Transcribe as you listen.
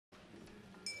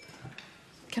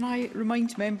Can I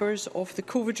remind members of the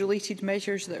COVID-related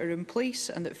measures that are in place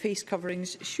and that face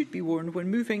coverings should be worn when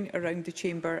moving around the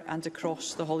Chamber and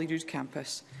across the Holyrood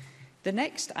campus? The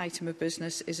next item of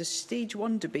business is a Stage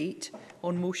 1 debate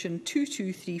on Motion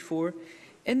 2234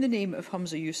 in the name of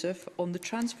Humza Yousaf on the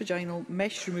Transvaginal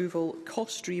Mesh Removal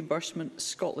Cost Reimbursement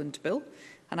Scotland Bill.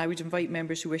 And I would invite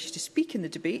members who wish to speak in the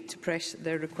debate to press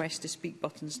their request to speak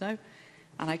buttons now.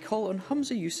 And I call on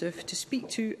Humza Yousaf to speak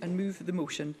to and move the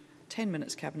motion. 10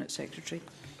 minutes, Cabinet Secretary.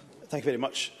 Thank you very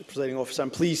much, Presiding Officer. I'm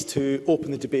pleased to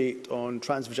open the debate on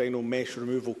Transvaginal Mesh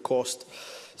Removal Cost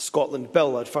Scotland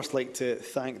Bill. I'd first like to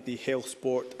thank the Health,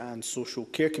 Sport and Social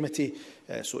Care Committee,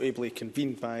 so ably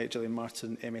convened by Gillian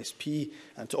Martin MSP,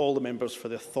 and to all the members for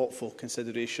their thoughtful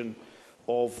consideration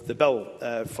of the bill,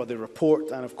 for their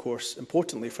report and, of course,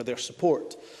 importantly, for their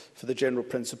support for the general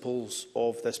principles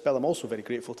of this bill. I'm also very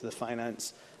grateful to the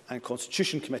Finance and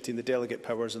Constitution Committee and the Delegate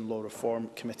Powers and Law Reform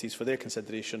Committees for their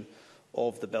consideration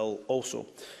of the bill also.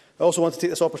 I also want to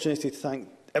take this opportunity to thank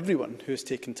everyone who has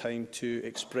taken time to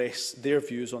express their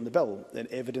views on the bill in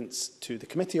evidence to the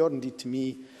committee or indeed to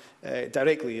me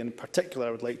directly. In particular,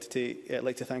 I would like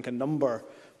to thank a number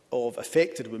of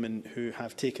affected women who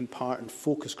have taken part in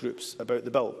focus groups about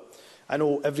the bill. I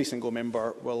know every single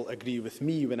member will agree with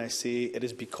me when I say it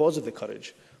is because of the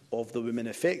courage of the women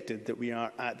affected that we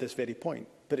are at this very point.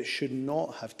 But it should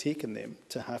not have taken them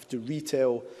to have to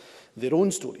retell their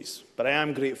own stories. But I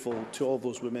am grateful to all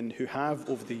those women who have,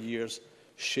 over the years,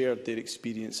 shared their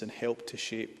experience and helped to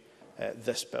shape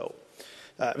this bill.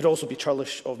 It would also be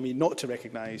churlish of me not to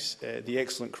recognise the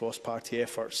excellent cross-party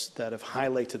efforts that have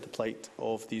highlighted the plight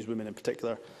of these women in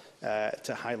particular,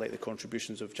 to highlight the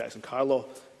contributions of Jackson Carlaw,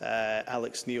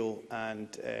 Alex Neil and,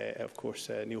 of course,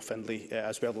 Neil Findlay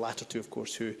as well, the latter two, of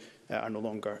course, who are no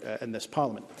longer in this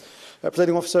Parliament.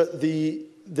 Presiding Officer, the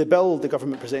bill the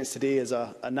Government presents today is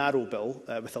a narrow bill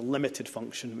with a limited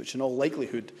function, which in all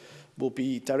likelihood will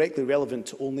be directly relevant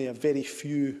to only a very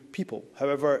few people.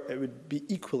 However, it would be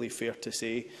equally fair to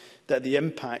say that the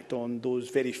impact on those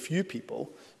very few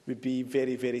people would be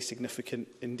very, very significant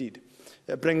indeed.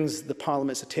 It brings the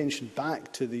Parliament's attention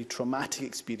back to the traumatic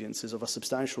experiences of a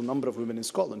substantial number of women in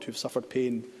Scotland who have suffered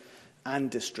pain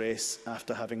and distress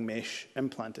after having mesh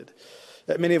implanted.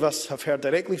 Many of us have heard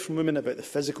directly from women about the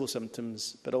physical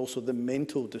symptoms, but also the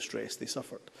mental distress they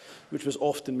suffered, which was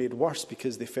often made worse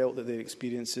because they felt that their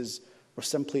experiences were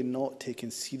simply not taken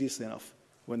seriously enough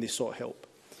when they sought help.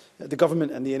 The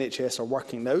Government and the NHS are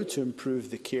working now to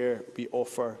improve the care we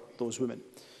offer those women.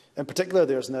 In particular,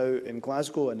 there is now in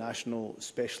Glasgow a national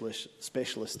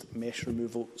specialist mesh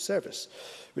removal service,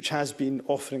 which has been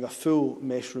offering a full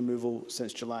mesh removal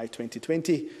since July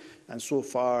 2020, and so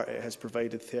far it has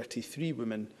provided 33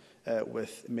 women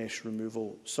with mesh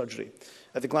removal surgery.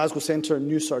 At the Glasgow Centre,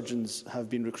 new surgeons have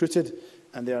been recruited,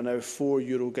 and there are now 4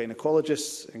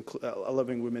 urogynecologists,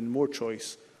 allowing women more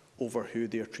choice over who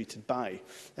they are treated by,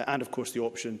 and of course the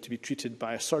option to be treated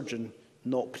by a surgeon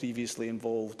not previously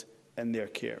involved in their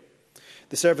care.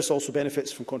 The service also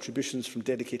benefits from contributions from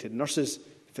dedicated nurses,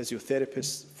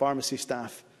 physiotherapists, pharmacy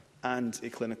staff and a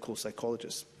clinical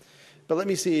psychologist. But let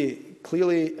me say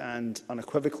clearly and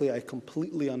unequivocally, I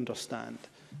completely understand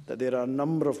that there are a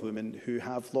number of women who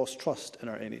have lost trust in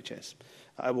our NHS.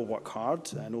 I will work hard,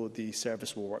 I know the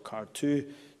service will work hard too,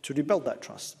 to rebuild that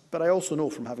trust. But I also know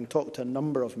from having talked to a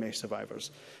number of mesh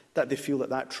survivors that they feel that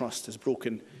that trust is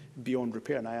broken beyond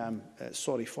repair, and I am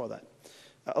sorry for that.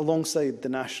 Alongside the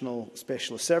National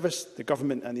Specialist Service, the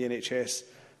Government and the NHS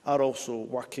are also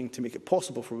working to make it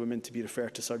possible for women to be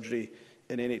referred to surgery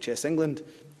in NHS England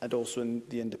and also in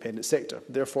the independent sector.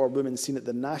 Therefore, women seen at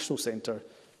the National Centre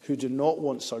who do not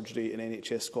want surgery in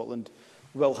NHS Scotland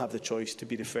will have the choice to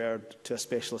be referred to a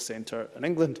specialist centre in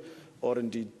England or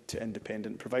indeed to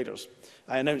independent providers.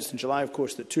 I announced in July, of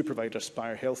course, that 2 providers,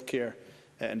 Spire Healthcare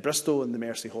in Bristol and the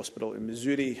Mercy Hospital in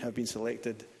Missouri, have been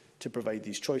selected to provide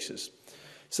these choices.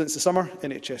 Since the summer,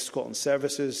 NHS Scotland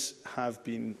services have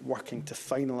been working to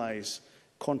finalise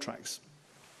contracts.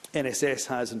 NSS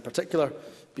has, in particular,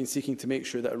 been seeking to make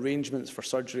sure that arrangements for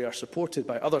surgery are supported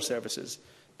by other services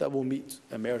that will meet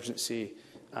emergency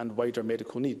and wider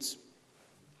medical needs.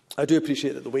 I do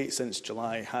appreciate that the wait since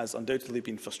July has undoubtedly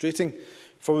been frustrating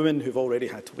for women who have already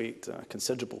had to wait a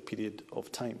considerable period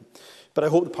of time. But I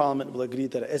hope the Parliament will agree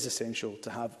that it is essential to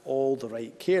have all the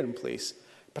right care in place,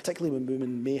 particularly when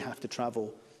women may have to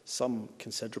travel some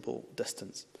considerable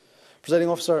distance. Presiding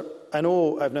Officer, I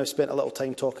know I've now spent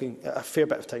a fair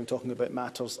bit of time talking about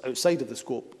matters outside of the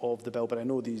scope of the bill, but I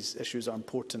know these issues are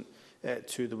important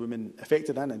to the women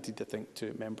affected and indeed I think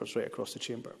to members right across the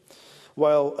chamber.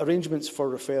 While arrangements for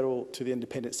referral to the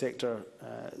independent sector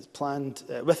planned,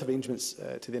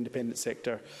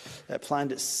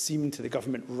 it seemed to the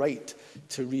government right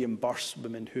to reimburse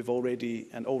women who've already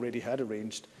had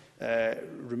arranged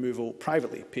removal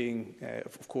privately, paying,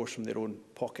 of course, from their own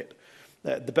pocket.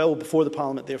 The bill before the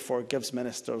Parliament, therefore, gives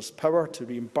ministers power to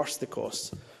reimburse the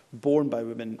costs borne by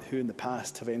women who in the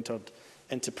past have entered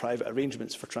into private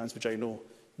arrangements for transvaginal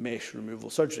mesh removal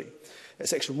surgery.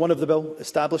 Section 1 of the bill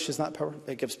establishes that power.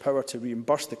 It gives power to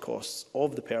reimburse the costs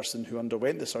of the person who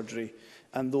underwent the surgery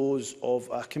and those of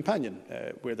a companion,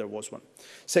 where there was one.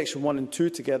 Section 1 and 2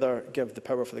 together give the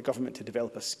power for the government to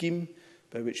develop a scheme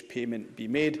by which payment be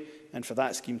made, and for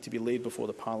that scheme to be laid before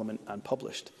the Parliament and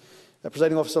published.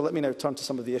 Presiding Officer, let me now turn to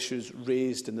some of the issues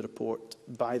raised in the report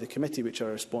by the committee, which I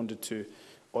responded to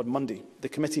on Monday. The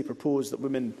committee proposed that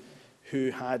women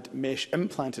who had mesh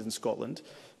implanted in Scotland,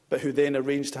 but who then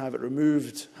arranged to have it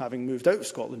removed, having moved out of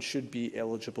Scotland, should be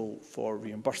eligible for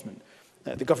reimbursement.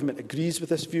 The Government agrees with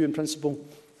this view in principle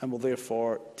and will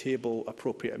therefore table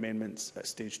appropriate amendments at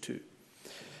stage 2.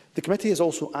 The committee has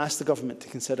also asked the Government to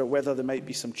consider whether there might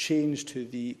be some change to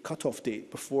the cut-off date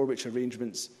before which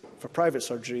arrangements for private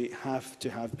surgery have to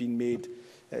have been made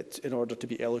in order to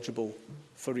be eligible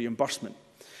for reimbursement.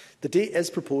 The date is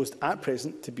proposed at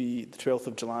present to be the 12th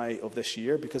of July of this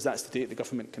year, because that's the date the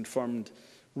Government confirmed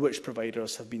which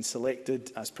providers have been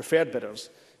selected as preferred bidders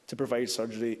to provide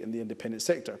surgery in the independent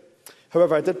sector.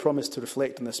 However, I did promise to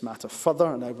reflect on this matter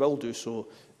further, and I will do so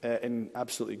in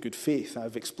absolutely good faith. I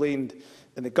have explained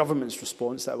in the Government's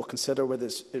response that I will consider whether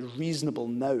it's reasonable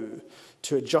now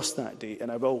to adjust that date,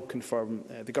 and I will confirm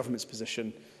the Government's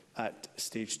position at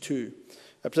stage 2.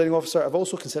 Presiding Officer, I've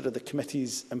also considered the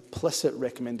committee's implicit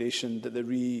recommendation that the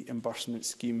reimbursement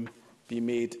scheme be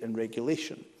made in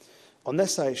regulation. On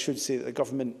this, I should say that the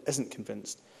Government isn't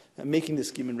convinced. Making the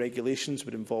scheme in regulations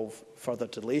would involve further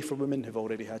delay for women who have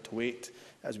already had to wait,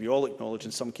 as we all acknowledge,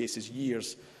 in some cases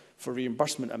years, for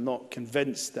reimbursement. I'm not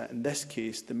convinced that in this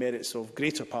case the merits of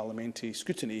greater parliamentary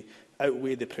scrutiny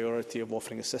outweigh the priority of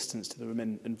offering assistance to the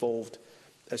women involved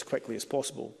as quickly as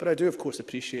possible. But I do, of course,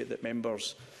 appreciate that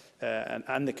members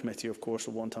and the committee, of course,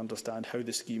 will want to understand how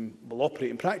the scheme will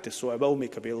operate in practice, so I will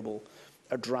make available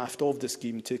a draft of the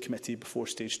scheme to the committee before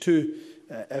stage 2,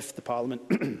 if the Parliament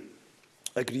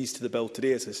agrees to the bill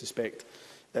today, as I suspect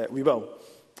we will.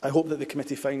 I hope that the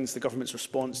committee finds the Government's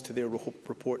response to their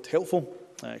report helpful,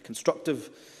 constructive,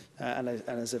 and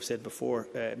as I've said before,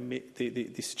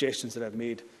 the suggestions that I've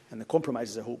made and the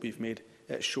compromises I hope we've made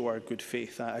show our good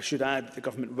faith. I should add that the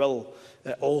Government will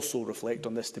also reflect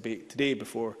on this debate today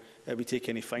before we take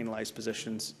any finalised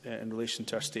positions in relation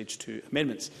to our stage 2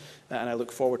 amendments, and I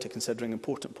look forward to considering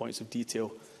important points of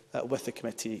detail with the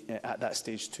committee at that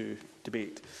stage 2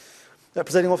 debate.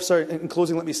 Presiding Officer, in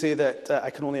closing, let me say that I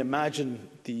can only imagine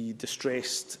the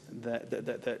distress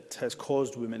that has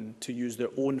caused women to use their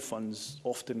own funds,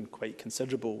 often quite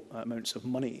considerable amounts of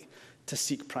money, to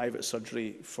seek private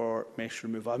surgery for mesh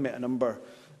removal. I've met a number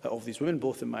of these women,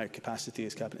 both in my capacity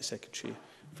as Cabinet Secretary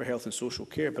for Health and Social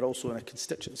Care, but also on a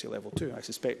constituency level too. I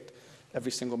suspect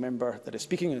every single member that is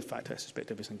speaking, in fact, I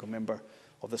suspect every single member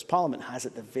of this Parliament has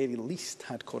at the very least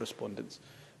had correspondence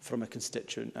from a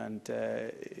constituent, and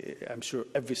I'm sure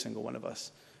every single one of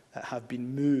us have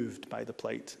been moved by the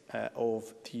plight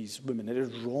of these women. It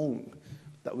is wrong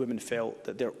that women felt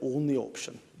that their only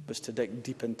option was to dig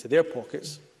deep into their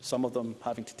pockets, some of them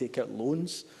having to take out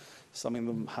loans, some of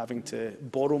them having to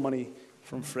borrow money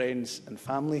from friends and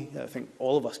family. I think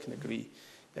all of us can agree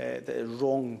that it is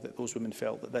wrong that those women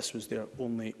felt that this was their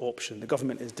only option. The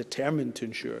Government is determined to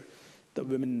ensure that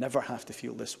women never have to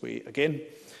feel this way again.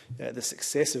 The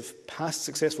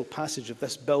successful passage of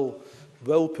this bill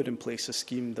will put in place a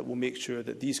scheme that will make sure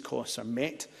that these costs are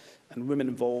met and women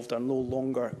involved are no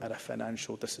longer at a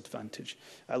financial disadvantage.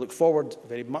 I look forward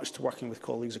very much to working with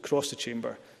colleagues across the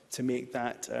Chamber to make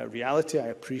that a reality. I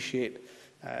appreciate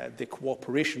the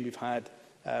cooperation we've had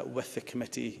with the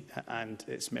committee and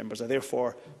its members. I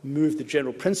therefore move the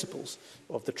general principles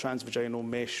of the Transvaginal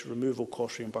Mesh Removal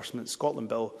Cost Reimbursement Scotland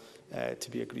Bill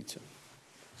to be agreed to.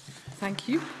 Thank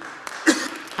you.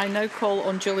 I now call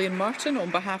on Gillian Martin on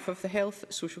behalf of the Health,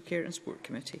 Social Care and Sport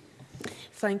Committee.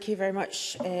 Thank you very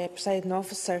much, Presiding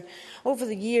Officer. Over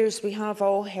the years, we have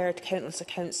all heard countless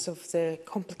accounts of the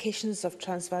complications of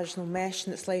transvaginal mesh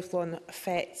and its lifelong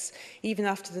effects, even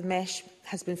after the mesh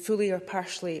has been fully or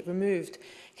partially removed.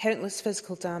 Countless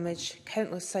physical damage,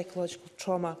 countless psychological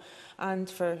trauma, and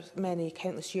for many,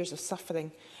 countless years of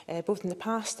suffering, both in the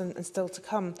past and still to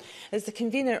come. As the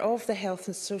convener of the Health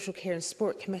and Social Care and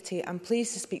Sport Committee, I'm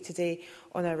pleased to speak today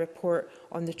on our report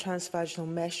on the Transvaginal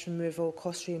Mesh Removal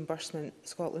Cost Reimbursement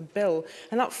Scotland Bill.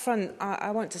 And up front,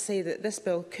 I want to say that this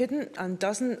bill couldn't and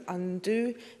doesn't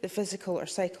undo the physical or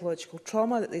psychological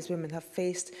trauma that these women have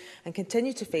faced and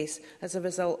continue to face as a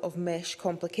result of mesh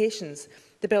complications.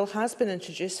 The bill has been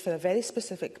introduced for a very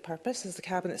specific purpose, as the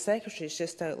Cabinet Secretary has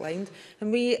just outlined,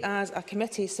 and we as a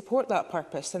committee support that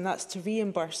purpose, and that's to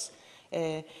reimburse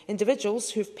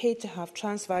individuals who have paid to have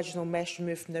transvaginal mesh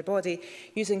removed from their body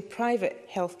using private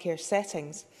healthcare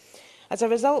settings. As a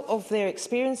result of their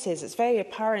experiences, it's very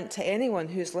apparent to anyone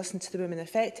who has listened to the women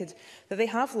affected that they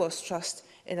have lost trust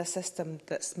in a system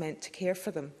that's meant to care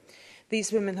for them.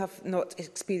 These women have not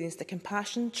experienced the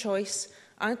compassion, choice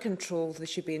and control they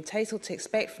should be entitled to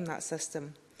expect from that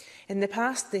system. In the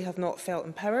past, they have not felt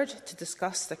empowered to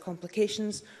discuss their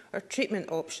complications or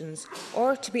treatment options,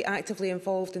 or to be actively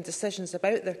involved in decisions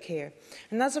about their care.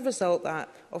 And as a result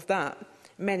of that,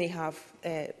 many have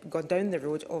gone down the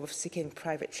road of seeking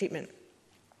private treatment.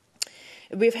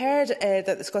 We've heard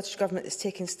that the Scottish Government is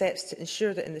taking steps to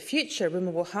ensure that in the future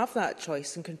women will have that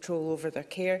choice and control over their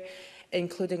care,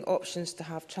 including options to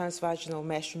have transvaginal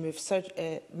mesh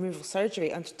removal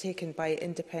surgery undertaken by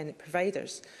independent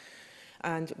providers.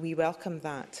 And we welcome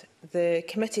that. The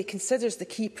committee considers the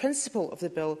key principle of the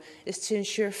bill is to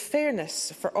ensure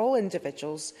fairness for all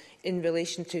individuals in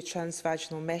relation to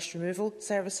transvaginal mesh removal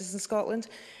services in Scotland,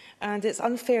 and it's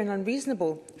unfair and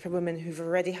unreasonable for women who've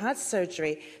already had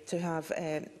surgery to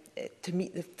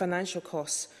meet the financial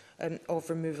costs of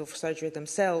removal for surgery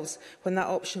themselves, when that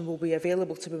option will be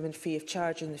available to women free of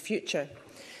charge in the future.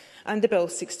 And the bill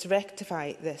seeks to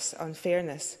rectify this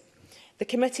unfairness. The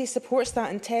committee supports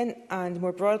that intent, and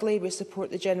more broadly, we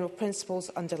support the general principles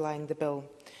underlying the bill.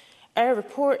 Our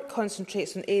report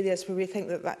concentrates on areas where we think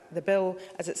that the bill,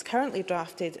 as it's currently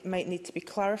drafted, might need to be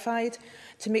clarified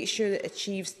to make sure that it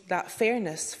achieves that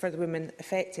fairness for the women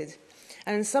affected.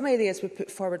 And in some areas, we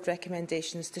put forward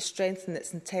recommendations to strengthen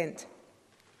its intent.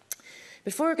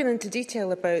 Before going into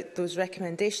detail about those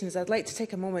recommendations, I'd like to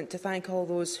take a moment to thank all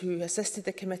those who assisted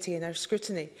the committee in our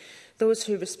scrutiny, those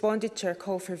who responded to our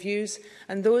call for views,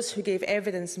 and those who gave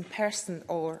evidence in person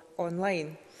or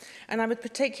online. And I would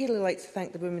particularly like to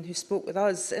thank the women who spoke with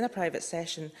us in a private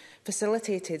session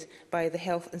facilitated by the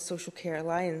Health and Social Care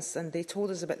Alliance, and they told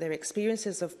us about their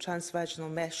experiences of transvaginal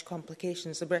mesh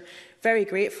complications. And we're very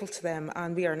grateful to them,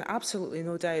 and we are in absolutely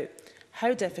no doubt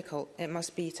how difficult it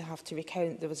must be to have to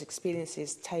recount those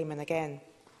experiences time and again.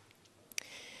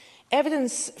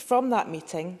 Evidence from that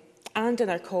meeting and in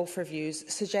our call for views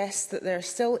suggests that there are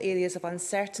still areas of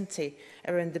uncertainty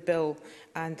around the bill,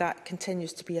 and that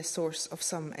continues to be a source of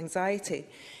some anxiety.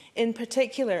 In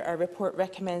particular, our report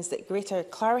recommends that greater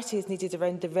clarity is needed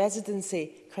around the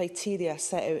residency criteria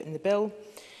set out in the bill.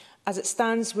 As it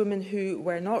stands, women who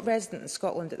were not resident in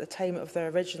Scotland at the time of their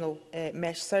original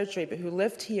mesh surgery, but who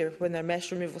lived here when their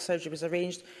mesh removal surgery was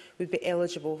arranged, would be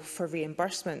eligible for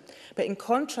reimbursement. But in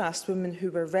contrast, women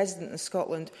who were resident in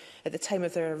Scotland at the time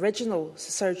of their original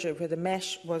surgery, where the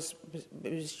mesh was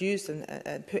used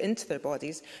and put into their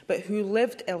bodies, but who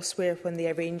lived elsewhere when they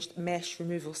arranged mesh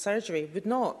removal surgery, would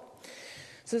not.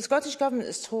 So the Scottish Government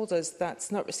has told us that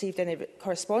it's not received any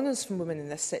correspondence from women in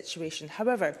this situation.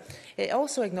 However, it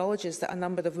also acknowledges that a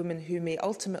number of women who may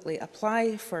ultimately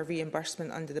apply for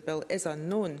reimbursement under the bill is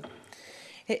unknown.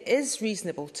 It is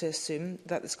reasonable to assume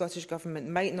that the Scottish Government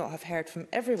might not have heard from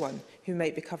everyone who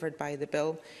might be covered by the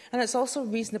bill, and it's also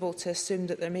reasonable to assume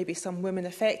that there may be some women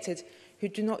affected who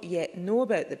do not yet know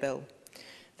about the bill.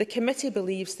 The committee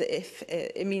believes that if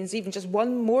it means even just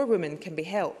one more woman can be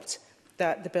helped,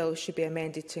 that the bill should be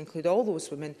amended to include all those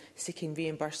women seeking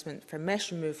reimbursement for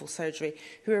mesh removal surgery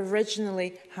who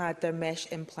originally had their mesh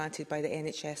implanted by the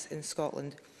NHS in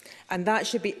Scotland. And that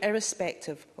should be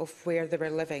irrespective of where they were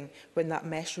living when that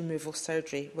mesh removal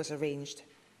surgery was arranged.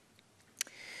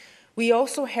 We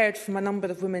also heard from a number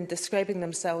of women describing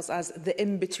themselves as the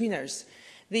in-betweeners.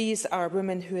 These are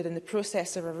women who are in the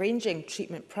process of arranging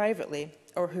treatment privately,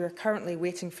 or who are currently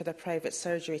waiting for their private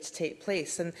surgery to take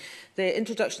place. And the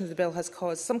introduction of the bill has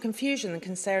caused some confusion and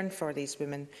concern for these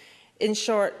women. In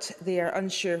short, they are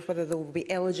unsure whether they will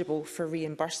be eligible for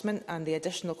reimbursement, and the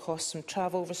additional costs from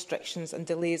travel restrictions and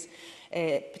delays,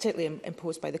 particularly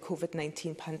imposed by the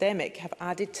COVID-19 pandemic, have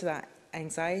added to that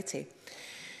anxiety.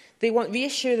 They want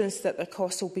reassurance that their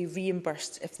costs will be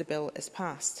reimbursed if the bill is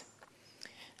passed.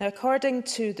 Now, according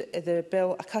to the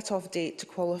bill, a cut-off date to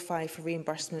qualify for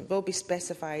reimbursement will be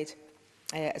specified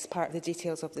as part of the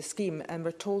details of the scheme, and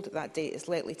we're told that that date is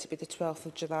likely to be the 12th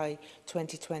of July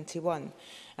 2021.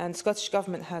 And the Scottish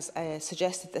Government has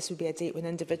suggested this would be a date when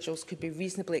individuals could be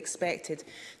reasonably expected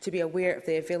to be aware of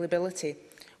the availability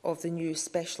of the new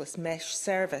specialist mesh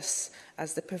service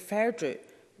as the preferred route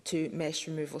to mesh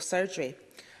removal surgery.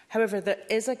 However, there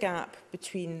is a gap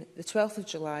between the 12th of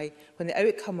July, when the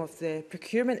outcome of the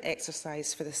procurement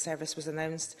exercise for the service was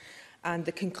announced, and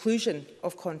the conclusion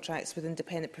of contracts with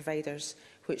independent providers,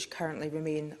 which currently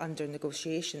remain under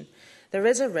negotiation. There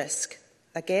is a risk,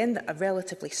 again, that a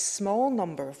relatively small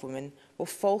number of women will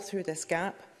fall through this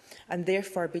gap and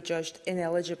therefore be judged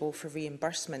ineligible for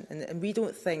reimbursement. And we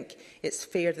don't think it's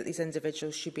fair that these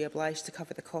individuals should be obliged to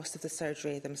cover the cost of the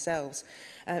surgery themselves.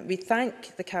 We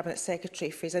thank the Cabinet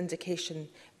Secretary for his indication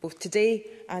both today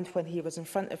and when he was in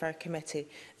front of our committee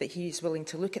that he is willing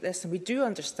to look at this, and we do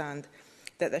understand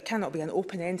that there cannot be an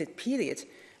open-ended period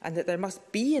and that there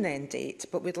must be an end date,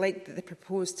 but we'd like that the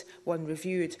proposed one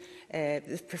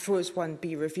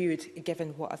be reviewed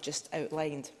given what I've just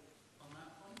outlined.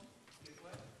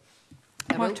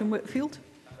 Martin Whitfield.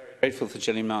 I'm very grateful for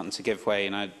Gillian Martin to give way,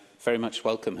 and I very much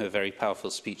welcome her very powerful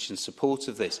speech in support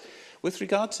of this. With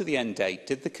regard to the end date,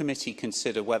 did the committee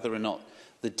consider whether or not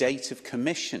the date of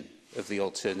commission of the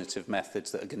alternative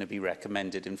methods that are going to be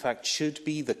recommended, in fact, should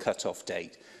be the cut-off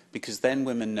date? Because then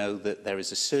women know that there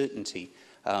is a certainty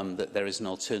that there is an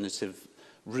alternative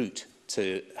route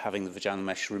to having the vaginal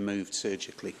mesh removed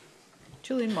surgically.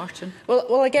 Gillian Martin.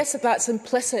 Well, I guess that's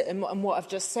implicit in what I've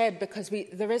just said, because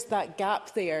there is that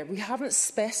gap there. We haven't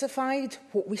specified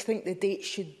what we think the date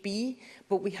should be,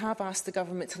 but we have asked the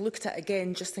government to look at it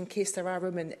again, just in case there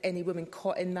are any women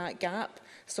caught in that gap.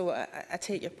 So I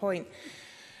take your point.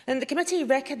 And the committee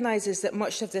recognises that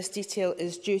much of this detail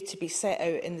is due to be set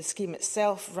out in the scheme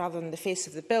itself rather than the face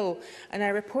of the bill, and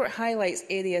our report highlights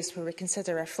areas where we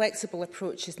consider a flexible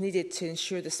approach is needed to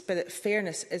ensure the spirit of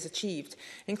fairness is achieved,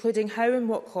 including how and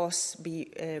what costs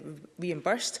be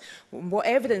reimbursed, what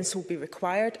evidence will be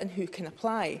required and who can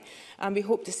apply, and we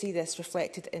hope to see this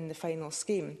reflected in the final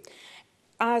scheme.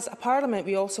 As a Parliament,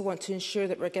 we also want to ensure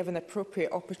that we're given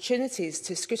appropriate opportunities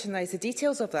to scrutinise the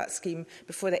details of that scheme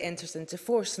before it enters into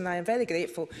force, and I am very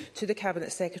grateful to the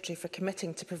Cabinet Secretary for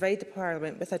committing to provide the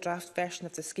Parliament with a draft version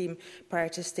of the scheme prior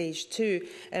to stage 2.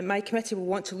 My committee will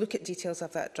want to look at details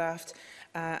of that draft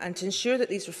and to ensure that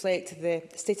these reflect the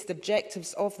stated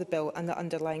objectives of the bill and the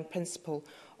underlying principle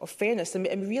of fairness. And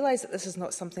we realise that this is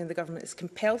not something the government is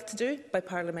compelled to do by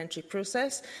parliamentary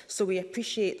process, so we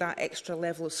appreciate that extra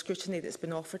level of scrutiny that's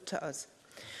been offered to us.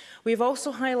 We have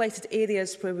also highlighted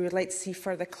areas where we would like to see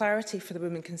further clarity for the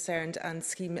women concerned and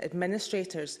scheme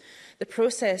administrators. The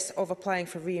process of applying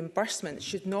for reimbursement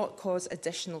should not cause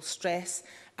additional stress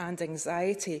and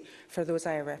anxiety for those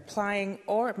either applying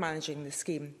or managing the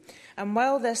scheme. And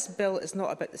while this bill is not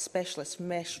about the specialist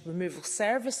mesh removal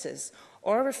services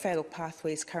or referral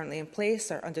pathways currently in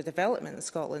place or under development in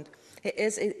Scotland, it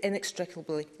is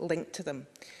inextricably linked to them.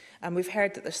 And we've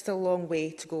heard that there's still a long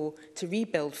way to go to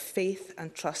rebuild faith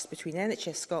and trust between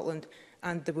NHS Scotland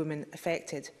and the women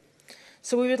affected.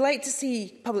 So we would like to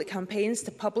see public campaigns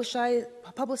to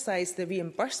publicise the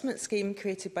reimbursement scheme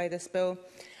created by this bill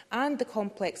and the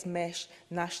complex mesh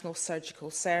national surgical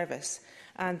service.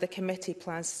 And the committee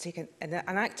plans to take an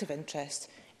active interest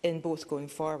in both going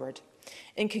forward.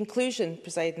 In conclusion,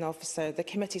 Presiding Officer, the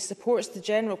committee supports the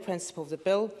general principle of the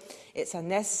bill. It's a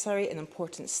necessary and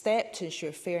important step to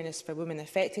ensure fairness for women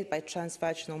affected by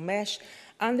transvaginal mesh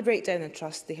and the breakdown in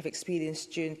trust they have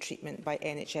experienced during treatment by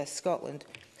NHS Scotland.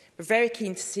 We're very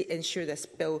keen to ensure this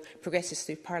bill progresses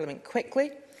through Parliament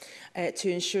quickly,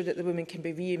 to ensure that the women can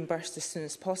be reimbursed as soon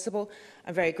as possible.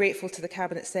 I'm very grateful to the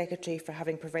Cabinet Secretary for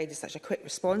having provided such a quick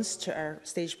response to our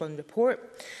Stage 1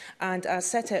 report. And as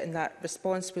set out in that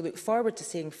response, we look forward to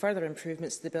seeing further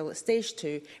improvements to the bill at Stage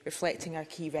 2, reflecting our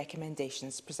key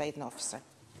recommendations. Presiding Officer.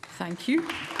 Thank you.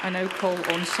 I now call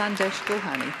on Sandesh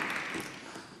Gohani.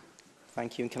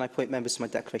 Thank you. And can I point members to my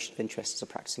declaration of interest as a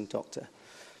practising doctor?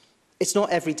 It's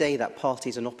not every day that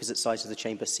parties on opposite sides of the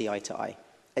chamber see eye to eye.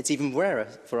 It's even rarer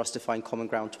for us to find common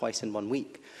ground twice in 1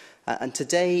 week. And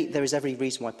today, there is every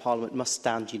reason why Parliament must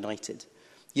stand united.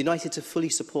 United to fully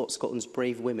support Scotland's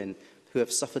brave women who have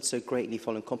suffered so greatly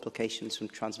following complications from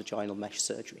transvaginal mesh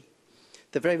surgery.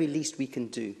 The very least we can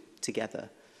do together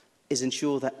is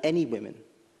ensure that any women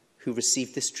who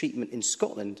receive this treatment in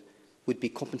Scotland would be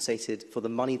compensated for the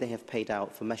money they have paid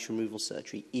out for mesh removal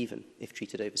surgery, even if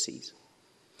treated overseas.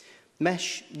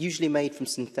 Mesh, usually made from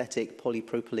synthetic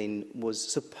polypropylene,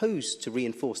 was supposed to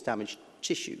reinforce damaged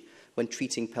tissue when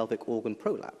treating pelvic organ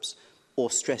prolapse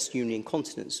or stress urinary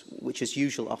incontinence, which is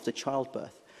usual after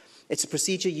childbirth. It's a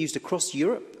procedure used across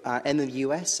Europe and the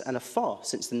US and afar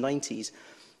since the 90s,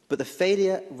 but the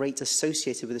failure rate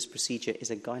associated with this procedure is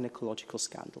a gynecological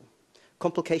scandal.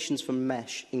 Complications from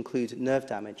mesh include nerve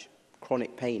damage,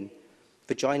 chronic pain,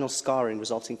 vaginal scarring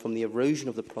resulting from the erosion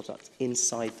of the product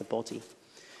inside the body.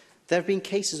 There have been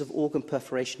cases of organ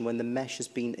perforation when the mesh has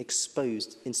been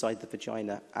exposed inside the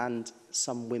vagina, and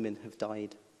some women have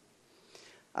died.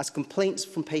 As complaints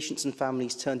from patients and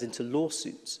families turned into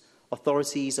lawsuits,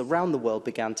 authorities around the world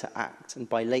began to act, and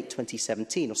by late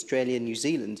 2017, Australia and New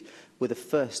Zealand were the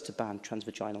first to ban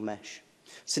transvaginal mesh.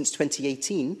 Since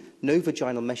 2018, no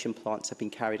vaginal mesh implants have been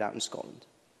carried out in Scotland.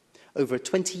 Over a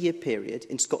 20-year period,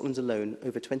 in Scotland alone,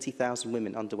 over 20,000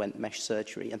 women underwent mesh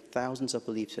surgery, and thousands are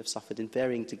believed to have suffered in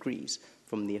varying degrees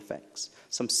from the effects.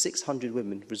 Some 600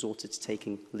 women resorted to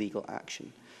taking legal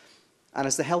action. And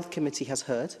as the Health Committee has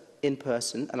heard in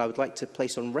person, and I would like to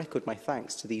place on record my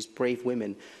thanks to these brave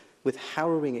women with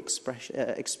harrowing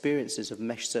experiences of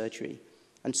mesh surgery,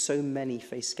 and so many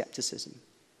face scepticism.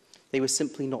 They were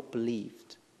simply not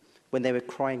believed when they were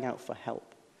crying out for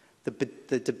help.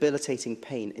 The debilitating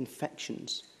pain,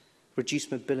 infections,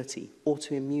 reduced mobility,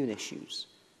 autoimmune issues,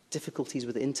 difficulties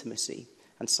with intimacy,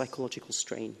 and psychological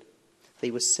strain.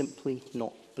 They were simply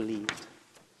not believed.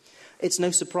 It's no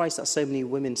surprise that so many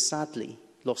women sadly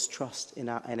lost trust in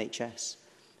our NHS,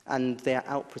 and they are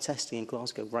out protesting in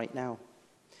Glasgow right now.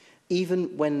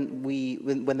 Even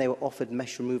when they were offered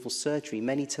mesh removal surgery,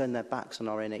 many turned their backs on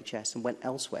our NHS and went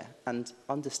elsewhere, and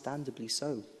understandably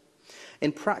so.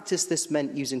 In practice, this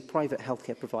meant using private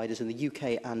healthcare providers in the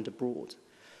UK and abroad.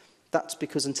 That's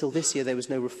because until this year, there was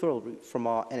no referral route from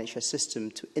our NHS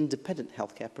system to independent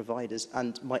healthcare providers,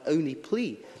 and my only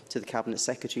plea to the Cabinet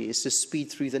Secretary is to speed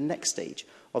through the next stage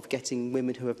of getting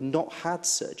women who have not had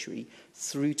surgery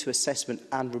through to assessment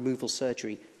and removal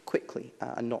surgery quickly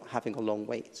and not having a long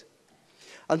wait.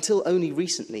 Until only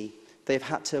recently, they've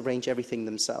had to arrange everything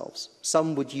themselves.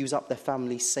 Some would use up their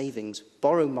family's savings,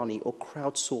 borrow money, or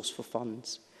crowdsource for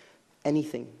funds.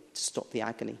 Anything to stop the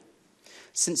agony.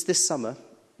 Since this summer,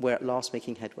 we're at last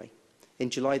making headway. In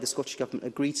July, the Scottish Government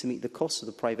agreed to meet the costs of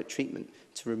the private treatment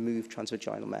to remove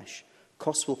transvaginal mesh.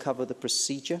 Costs will cover the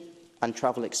procedure and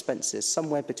travel expenses,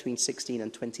 somewhere between £16,000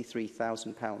 and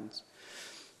 £23,000.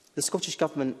 The Scottish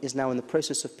Government is now in the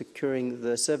process of procuring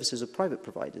the services of private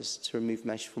providers to remove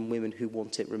mesh from women who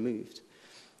want it removed.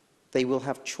 They will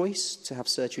have choice to have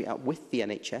surgery out with the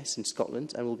NHS in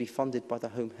Scotland and will be funded by the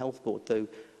Home Health Board, though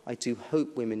I do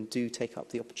hope women do take up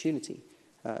the opportunity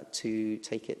to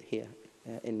take it here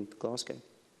in Glasgow.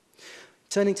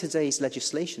 Turning to today's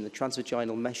legislation, the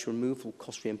Transvaginal Mesh Removal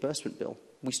Cost Reimbursement Bill,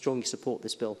 we strongly support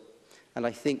this bill, and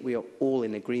I think we are all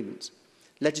in agreement.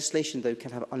 Legislation, though, can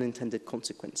have unintended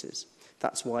consequences.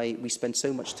 That's why we spend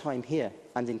so much time here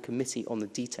and in committee on the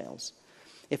details.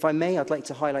 If I may, I'd like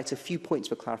to highlight a few points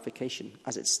for clarification.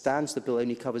 As it stands, the bill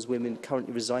only covers women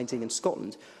currently residing in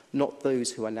Scotland, not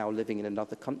those who are now living in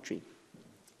another country.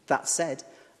 That said,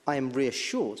 I am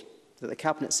reassured that the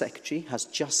Cabinet Secretary has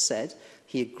just said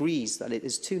he agrees that it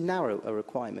is too narrow a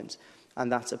requirement,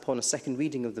 and that upon a second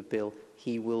reading of the bill,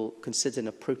 he will consider an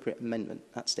appropriate amendment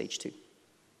at stage 2.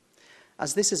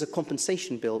 As this is a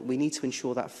compensation bill, we need to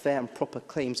ensure that fair and proper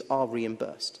claims are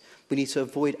reimbursed. We need to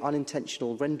avoid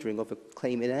unintentional rendering of a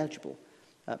claim ineligible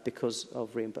because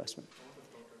of reimbursement.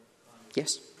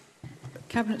 Yes?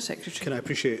 Cabinet Secretary. Can I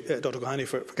appreciate Dr Gohani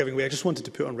for giving way? I just wanted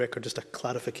to put on record just a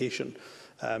clarification.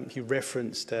 He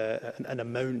referenced an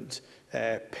amount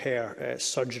per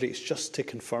surgery. It's just to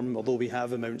confirm, although we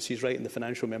have amounts, he's right in the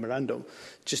financial memorandum,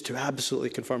 just to absolutely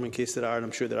confirm in case there are, and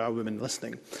I'm sure there are women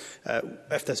listening,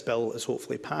 if this bill is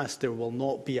hopefully passed, there will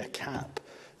not be a cap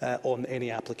on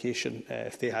any application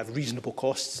if they have reasonable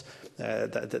costs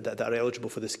that are eligible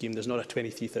for the scheme. There's not a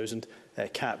 23,000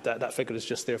 cap. That figure is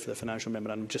just there for the financial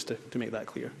memorandum, just to make that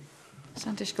clear.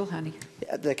 Sandesh Gulhani.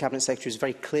 The Cabinet Secretary was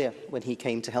very clear when he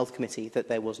came to Health Committee that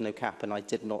there was no cap, and I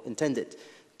did not intend it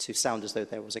to sound as though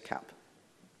there was a cap.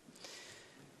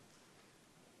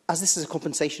 As this is a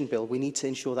compensation bill, we need to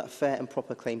ensure that fair and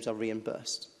proper claims are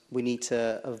reimbursed. We need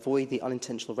to avoid the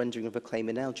unintentional rendering of a claim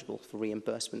ineligible for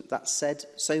reimbursement. That said,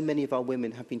 so many of our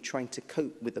women have been trying to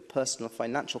cope with the personal and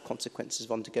financial consequences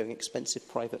of undergoing expensive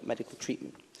private medical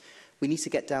treatment. We need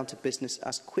to get down to business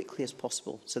as quickly as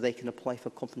possible so they can apply for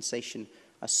compensation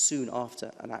as soon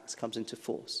after an act comes into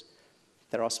force.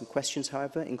 There are some questions,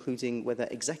 however, including whether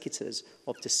executors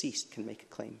of deceased can make a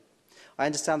claim. I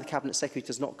understand the Cabinet Secretary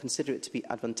does not consider it to be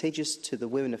advantageous to the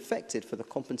women affected for the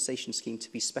compensation scheme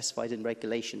to be specified in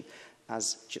regulation,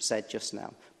 as said just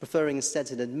now, preferring instead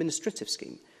an administrative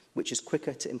scheme, which is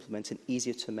quicker to implement and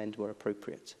easier to amend where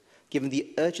appropriate. Given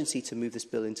the urgency to move this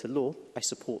bill into law, I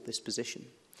support this position.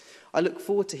 I look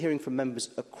forward to hearing from members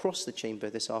across the Chamber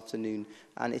this afternoon,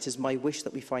 and it is my wish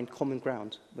that we find common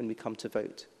ground when we come to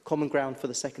vote. Common ground for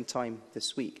the second time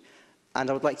this week. And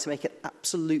I would like to make it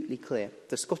absolutely clear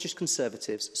the Scottish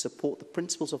Conservatives support the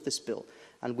principles of this bill,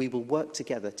 and we will work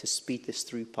together to speed this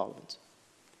through Parliament.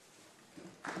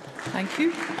 Thank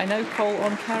you. I now call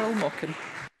on Carol Mockin.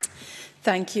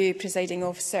 Thank you, Presiding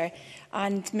Officer.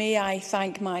 And may I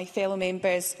thank my fellow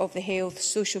members of the Health,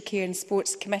 Social Care and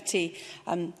Sports Committee,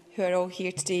 who are all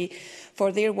here today,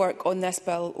 for their work on this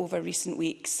bill over recent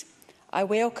weeks. I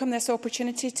welcome this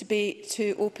opportunity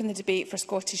to open the debate for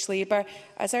Scottish Labour,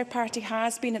 as our party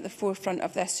has been at the forefront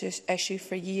of this issue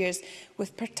for years,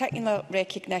 with particular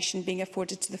recognition being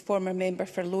afforded to the former member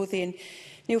for Lothian,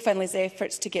 Neil Findlay's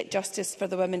efforts to get justice for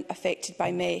the women affected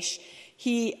by mesh.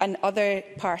 He and other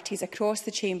parties across the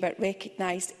Chamber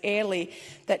recognised early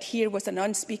that here was an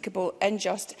unspeakable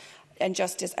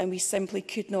injustice, and we simply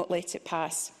could not let it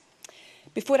pass.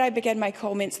 Before I begin my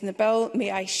comments on the bill, may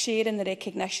I share in the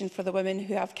recognition for the women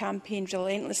who have campaigned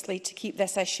relentlessly to keep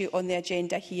this issue on the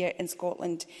agenda here in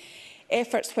Scotland.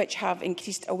 Efforts which have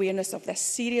increased awareness of this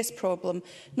serious problem,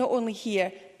 not only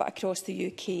here but across the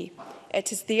UK.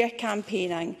 It is their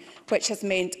campaigning which has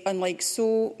meant, unlike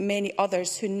so many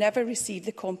others who never receive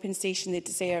the compensation they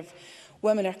deserve,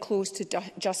 women are close to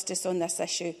justice on this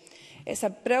issue. It's a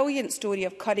brilliant story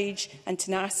of courage and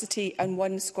tenacity, and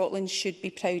one Scotland should be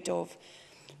proud of.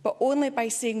 But only by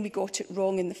saying we got it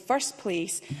wrong in the first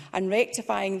place and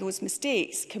rectifying those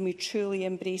mistakes can we truly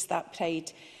embrace that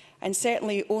pride. And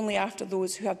certainly only after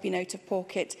those who have been out of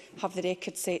pocket have the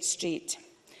record set straight.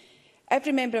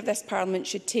 Every member of this Parliament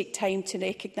should take time to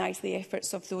recognise the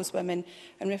efforts of those women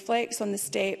and reflect on the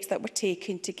steps that were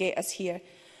taken to get us here,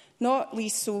 not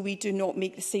least so we do not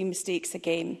make the same mistakes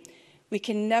again. We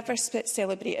can never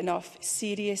celebrate enough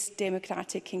serious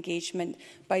democratic engagement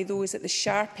by those at the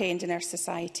sharp end in our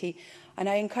society, and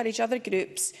I encourage other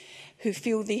groups who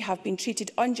feel they have been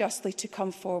treated unjustly to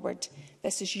come forward.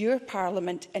 This is your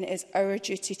Parliament, and it is our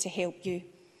duty to help you.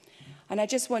 And I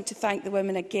just want to thank the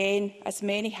women again, as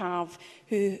many have,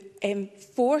 who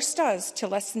forced us to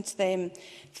listen to them.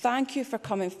 Thank you for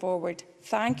coming forward.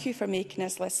 Thank you for making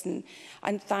us listen.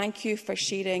 And thank you for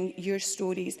sharing your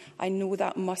stories. I know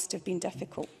that must have been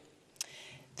difficult.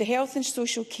 The Health and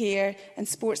Social Care and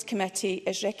Sports Committee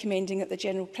is recommending that the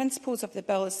general principles of the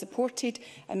bill is supported,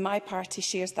 and my party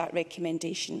shares that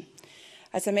recommendation.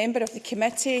 As a member of the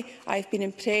committee, I have been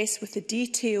impressed with the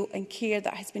detail and care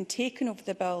that has been taken over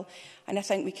the bill, and I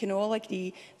think we can all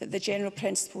agree that the general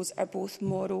principles are both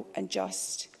moral and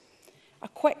just. A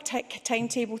quick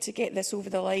timetable to get this over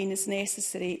the line is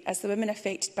necessary, as the women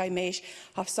affected by mesh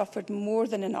have suffered more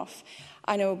than enough,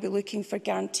 and I will be looking for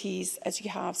guarantees, as you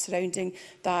have, surrounding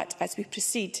that as we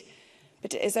proceed.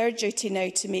 But it is our duty now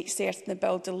to make certain the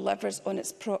bill delivers on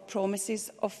its promises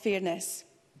of fairness.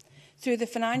 Though the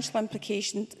financial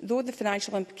implications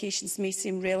may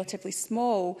seem relatively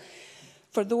small,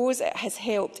 for those it has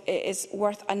helped, it is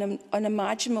worth an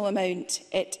unimaginable amount.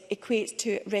 It equates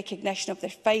to recognition of their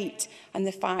fight and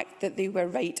the fact that they were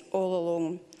right all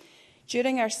along.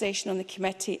 During our session on the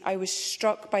committee, I was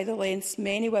struck by the lengths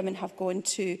many women have gone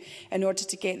to in order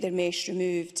to get their mesh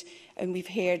removed, and we've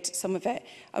heard some of it.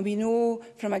 And we know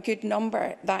from a good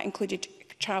number that included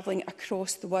travelling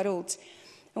across the world.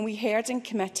 And we heard in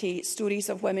committee stories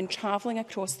of women travelling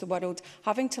across the world,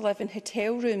 having to live in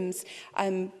hotel rooms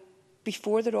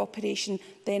before their operation,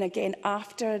 then again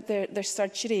after their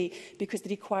surgery, because they're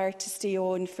required to stay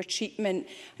on for treatment.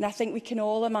 And I think we can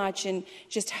all imagine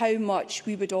just how much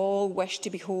we would all wish to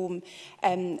be home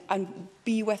and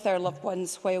be with our loved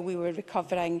ones while we were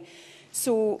recovering.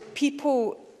 So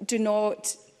people did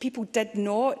not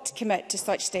commit to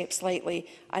such steps lightly,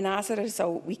 and as a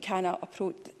result, we cannot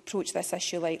approach this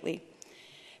issue lightly.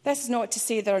 This is not to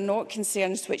say there are not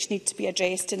concerns which need to be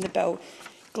addressed in the bill.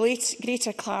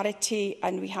 Greater clarity,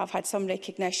 and we have had some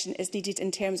recognition, is needed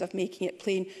in terms of making it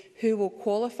plain who will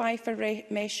qualify for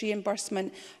mesh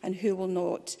reimbursement and who will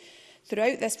not.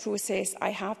 Throughout this process, I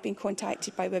have been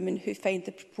contacted by women who find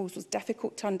the proposals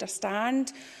difficult to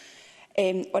understand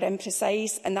or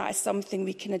imprecise, and that is something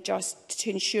we can adjust to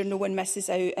ensure no one misses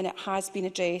out, and it has been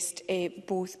addressed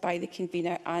both by the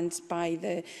convener and by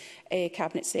the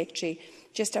Cabinet Secretary.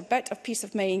 Just a bit of peace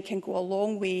of mind can go a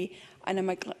long way, and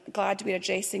I'm glad we're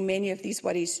addressing many of these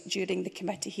worries during the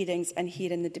committee hearings and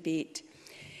here in the debate.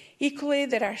 Equally,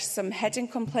 there are some hidden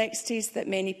complexities that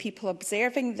many people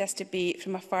observing this debate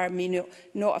from afar may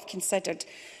not have considered,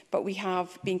 but we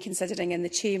have been considering in the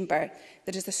Chamber.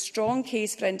 There is a strong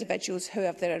case for individuals who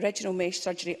have their original mesh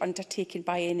surgery undertaken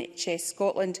by NHS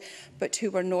Scotland, but who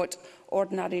were not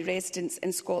ordinary residents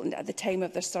in Scotland at the time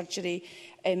of their surgery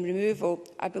removal.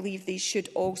 I believe these should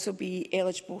also be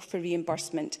eligible for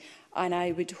reimbursement, and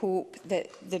I would hope that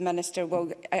the Minister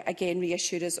will again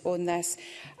reassure us on this,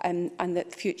 and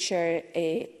that future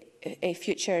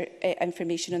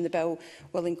information on the bill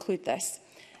will include this.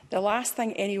 The last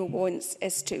thing anyone wants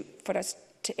is for us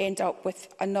to end up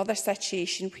with another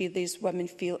situation where these women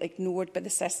feel ignored by the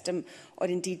system or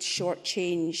indeed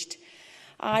shortchanged.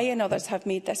 I and others have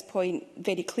made this point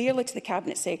very clearly to the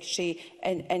Cabinet Secretary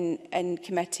in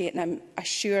committee, and I'm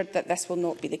assured that this will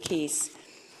not be the case.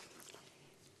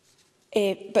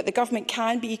 But the Government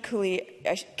can equally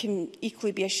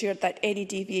be assured that any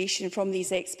deviation from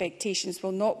these expectations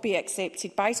will not be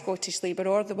accepted by Scottish Labour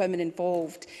or the women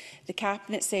involved. The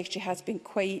Cabinet Secretary has been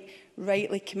quite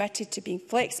rightly committed to being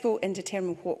flexible in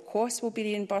determining what costs will be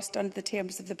reimbursed under the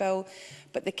terms of the bill,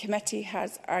 but the committee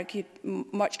has argued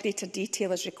much greater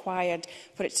detail is required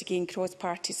for it to gain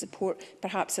cross-party support,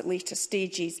 perhaps at later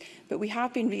stages. But we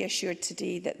have been reassured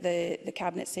today that the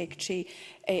Cabinet Secretary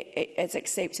is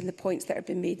accepting the points that have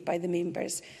been made by the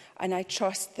members, and I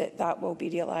trust that that will be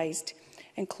realised.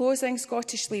 In closing,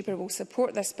 Scottish Labour will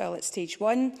support this bill at stage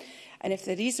 1, and if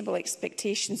the reasonable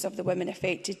expectations of the women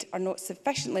affected are not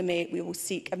sufficiently met, we will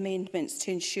seek amendments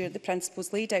to ensure the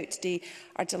principles laid out today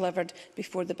are delivered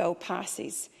before the bill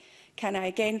passes. Can I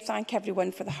again thank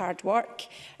everyone for the hard work,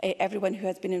 everyone who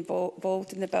has been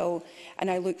involved in the bill, and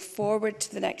I look forward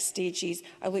to the next stages.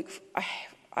 I look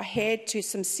ahead to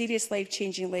some serious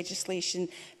life-changing legislation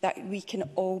that we can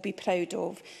all be proud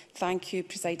of. Thank you,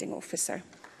 Presiding Officer.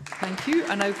 Thank you.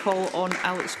 I now call on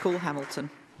Alex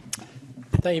Cole-Hamilton.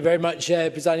 Thank you very much,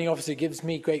 Presiding Officer. It gives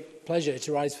me great pleasure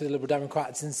to rise for the Liberal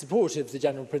Democrats in support of the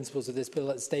general principles of this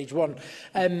bill at stage 1.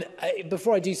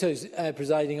 Before I do so,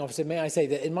 Presiding Officer, may I say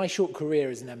that in my short career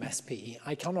as an MSP,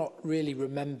 I cannot really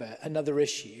remember another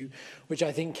issue which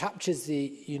I think captures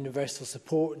the universal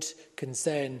support,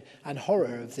 concern and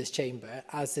horror of this chamber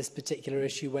as this particular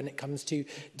issue when it comes to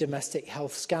domestic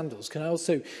health scandals. Can I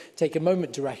also take a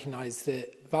moment to recognise the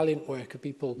valiant work of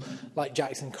people like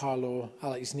Jackson Carlaw,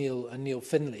 Alex Neil and Neil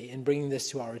Finlay in bringing this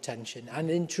to our attention and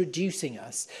introducing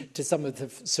us to some of the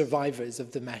survivors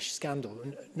of the mesh scandal.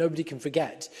 And nobody can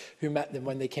forget who met them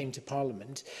when they came to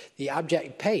Parliament, the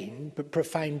abject pain but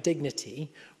profound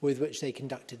dignity with which they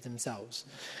conducted themselves.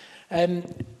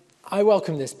 I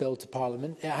welcome this bill to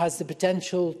Parliament. It has the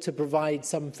potential to provide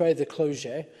some further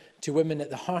closure to women at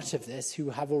the heart of this who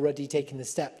have already taken the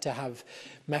step to have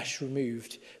mesh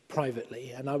removed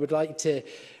privately. And I would like to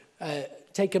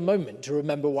take a moment to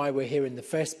remember why we're here in the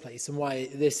first place and why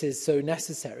this is so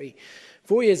necessary.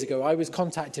 4 years ago, I was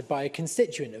contacted by a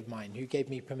constituent of mine who gave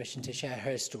me permission to share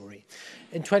her story.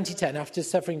 In 2010, after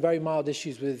suffering very mild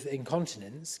issues with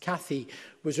incontinence, Kathy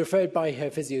was referred by her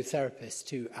physiotherapist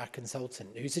to a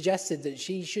consultant who suggested that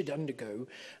she should undergo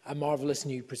a marvellous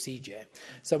new procedure.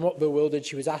 Somewhat bewildered,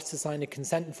 she was asked to sign a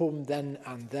consent form then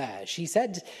and there. She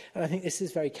said, and I think this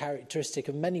is very characteristic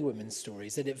of many women's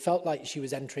stories, that it felt like she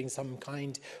was entering some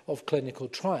kind of clinical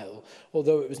trial,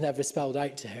 although it was never spelled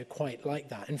out to her quite like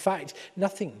that. In fact,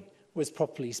 nothing was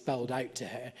properly spelled out to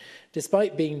her.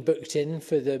 Despite being booked in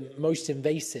for the most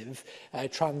invasive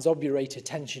transobturator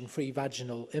tension-free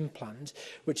vaginal implant,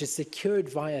 which is secured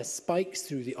via spikes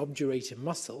through the obturator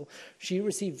muscle, she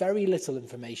received very little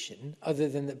information other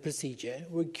than that the procedure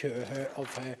would cure her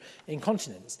of her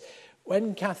incontinence.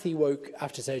 When Kathy woke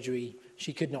after surgery,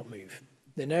 she could not move.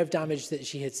 The nerve damage that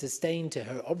she had sustained to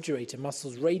her obturator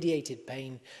muscles radiated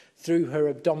pain through her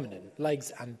abdomen,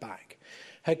 legs and back.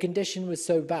 Her condition was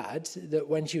so bad that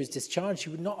when she was discharged, she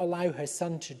would not allow her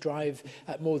son to drive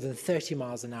at more than 30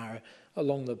 miles an hour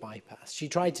along the bypass. She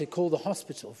tried to call the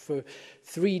hospital for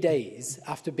 3 days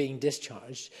after being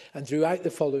discharged and throughout the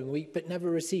following week, but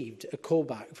never received a call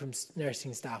back from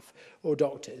nursing staff or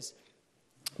doctors.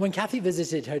 When Kathy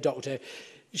visited her doctor,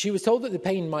 she was told that the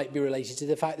pain might be related to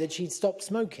the fact that she'd stopped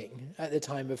smoking at the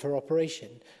time of her operation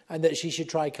and that she should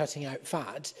try cutting out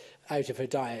fat out of her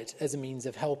diet as a means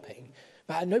of helping.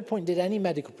 But at no point did any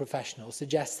medical professional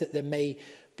suggest that there may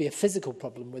be a physical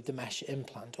problem with the mesh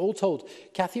implant. All told,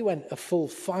 Kathy went a full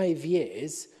 5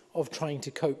 years of trying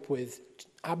to cope with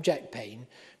abject pain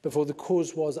before the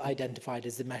cause was identified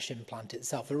as the mesh implant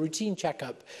itself. A routine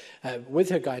checkup with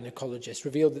her gynecologist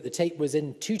revealed that the tape was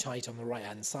in too tight on the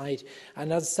right-hand side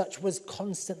and as such was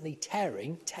constantly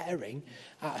tearing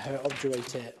at her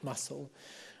obturator muscle.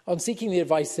 On seeking the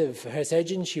advice of her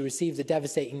surgeon, she received the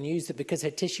devastating news that because her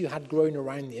tissue had grown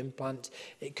around the implant,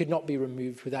 it could not be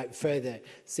removed without further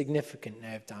significant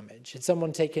nerve damage. Had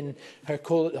someone taken her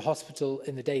call at the hospital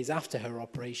in the days after her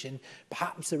operation,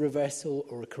 perhaps a reversal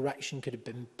or a correction could have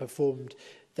been performed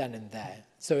then and there.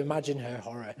 So imagine her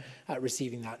horror at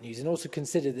receiving that news, and also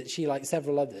consider that she, like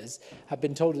several others, had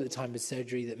been told at the time of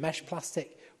surgery that mesh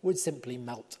plastic would simply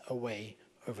melt away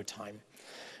over time.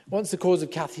 Once the cause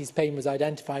of Kathy's pain was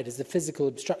identified as the physical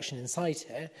obstruction inside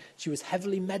her, she was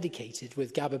heavily medicated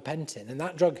with gabapentin, and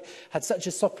that drug had such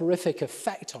a soporific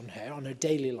effect on her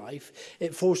daily life,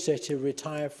 it forced her to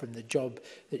retire from the job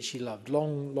that she loved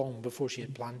long before she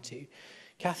had planned to.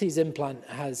 Kathy's implant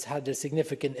has had a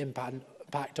significant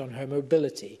impact on her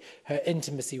mobility, her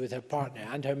intimacy with her partner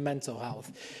and her mental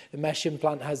health. The mesh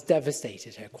implant has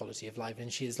devastated her quality of life,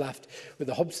 and she is left with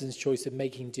the Hobson's choice of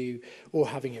making do or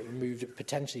having it removed at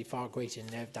potentially far greater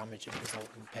nerve damage and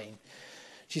resulting pain.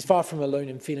 She's far from alone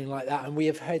in feeling like that, and we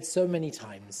have heard so many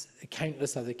times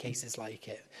countless other cases like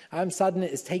it. I am saddened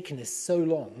it has taken us so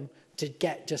long to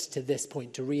get just to this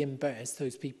point, to reimburse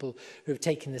those people who have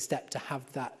taken the step to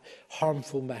have that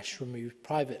harmful mesh removed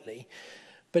privately.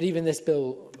 But even this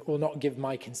bill will not give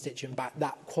my constituent back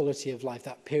that quality of life,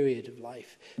 that period of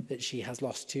life that she has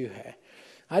lost to her.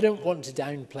 I don't want to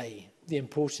downplay the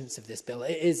importance of this bill.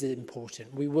 It is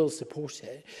important. We will support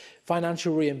it.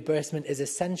 Financial reimbursement is an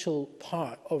essential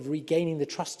part of regaining the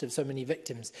trust of so many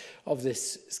victims of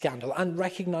this scandal and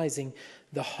recognising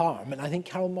the harm. And I think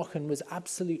Carol Mochan was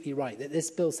absolutely right that this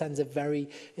bill sends a very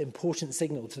important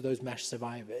signal to those mesh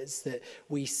survivors that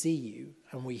we see you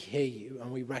and we hear you and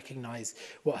we recognise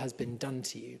what has been done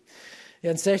to you. The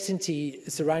uncertainty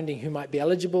surrounding who might be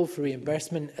eligible for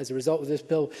reimbursement as a result of this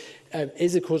bill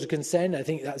is a cause of concern. I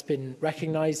think that's been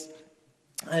recognised.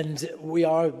 And we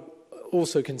are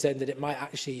also concerned that it might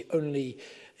actually only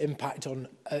impact on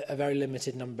a very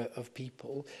limited number of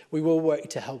people. We will work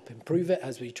to help improve it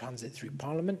as we transit through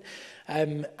Parliament.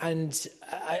 And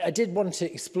I did want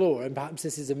to explore, and perhaps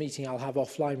this is a meeting I'll have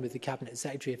offline with the Cabinet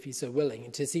Secretary if he's so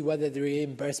willing, to see whether the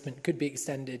reimbursement could be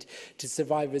extended to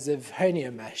survivors of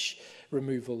hernia mesh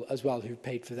removal as well, who've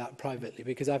paid for that privately,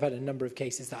 because I've had a number of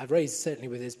cases that I've raised, certainly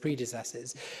with his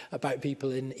predecessors, about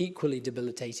people in equally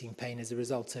debilitating pain as a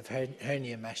result of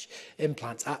hernia mesh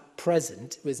implants. At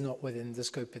present, it was not within the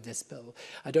scope of this bill.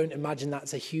 I don't imagine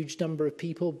that's a huge number of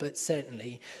people, but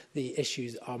certainly the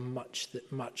issues are much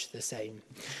the same.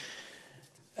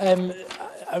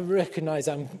 I recognise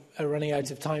I'm running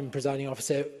out of time, Presiding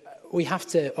Officer. We have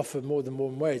to offer more than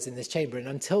one words in this chamber, and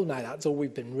until now, that's all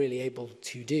we've been really able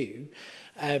to do.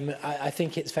 I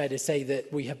think it's fair to say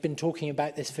that we have been talking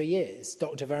about this for years.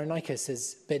 Dr. Varonicas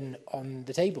has been on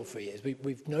the table for years.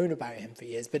 We've known about him for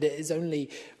years, but it is only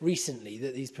recently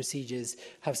that these procedures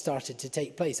have started to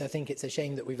take place. I think it's a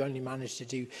shame that we've only managed to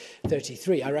do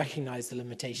 33. I recognise the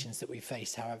limitations that we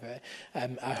face, however.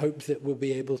 I hope that we'll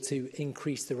be able to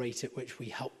increase the rate at which we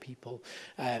help people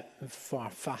far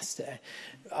faster.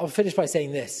 I'll finish by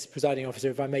saying this, Presiding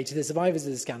Officer, if I may. To the survivors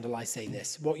of the scandal, I say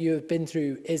this. What you have been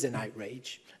through is an outrage.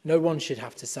 No one should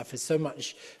have to suffer so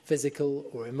much physical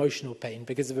or emotional pain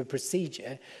because of a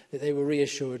procedure that they were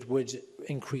reassured would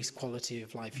increase quality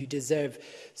of life. You deserve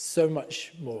so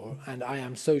much more, and I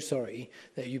am so sorry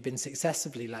that you've been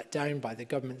successfully let down by the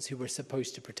governments who were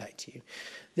supposed to protect you.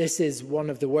 This is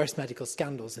one of the worst medical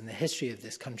scandals in the history of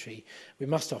this country. We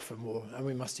must offer more, and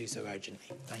we must do so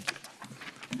urgently. Thank you.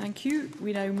 Thank you.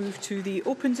 We now move to the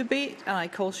open debate, and I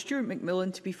call Stuart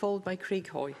McMillan to be followed by Craig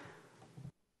Hoy.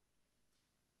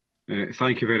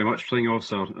 Thank you very much, Presiding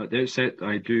Officer. At the outset,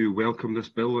 I do welcome this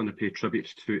bill and I pay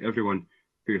tribute to everyone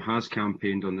who has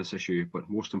campaigned on this issue, but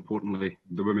most importantly,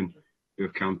 the women who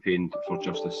have campaigned for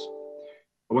justice.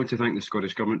 I want to thank the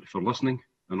Scottish Government for listening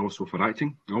and also for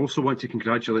acting. I also want to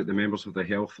congratulate the members of the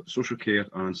Health, Social Care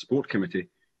and Sport Committee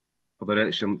for their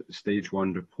excellent Stage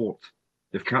 1 report.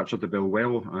 They've captured the bill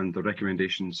well and the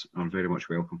recommendations are very much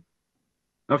welcome.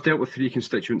 I've dealt with 3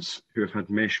 constituents who have had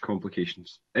mesh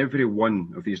complications. Every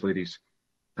one of these ladies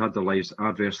had their lives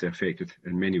adversely affected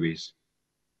in many ways.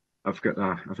 I've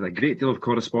had a great deal of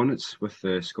correspondence with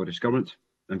the Scottish Government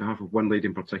on behalf of one lady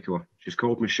in particular. She's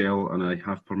called Michelle, and I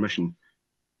have permission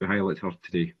to highlight her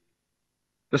today.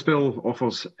 This bill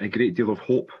offers a great deal of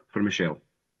hope for Michelle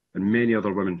and many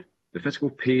other women. The physical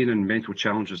pain and mental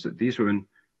challenges that these women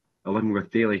are living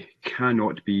with daily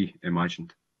cannot be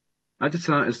imagined. Added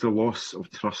to that is the loss of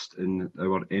trust in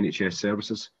our NHS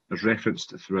services, as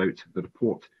referenced throughout the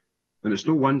report. And it's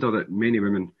no wonder that many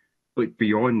women look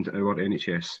beyond our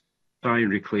NHS, try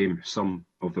and reclaim some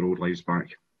of their old lives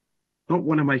back. Not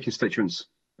one of my constituents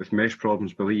with mesh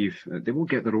problems believe that they will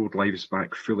get their old lives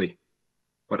back fully,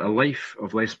 but a life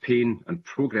of less pain and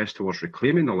progress towards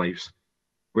reclaiming their lives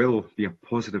will be a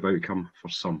positive outcome for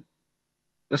some.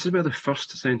 This is where the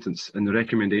first sentence in the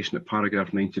recommendation at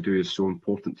paragraph 92 is so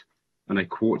important, and I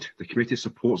quote, "The committee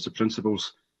supports the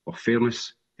principles of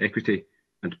fairness, equity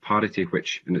and parity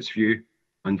which, in its view,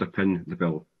 underpin the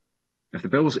bill." If the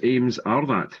bill's aims are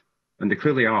that, and they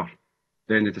clearly are,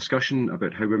 then the discussion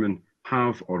about how women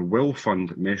have or will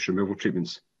fund mesh removal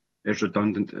treatments is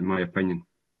redundant in my opinion.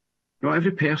 Not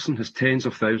every person has tens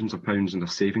of thousands of pounds in their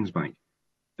savings bank,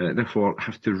 therefore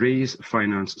have to raise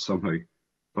finance somehow.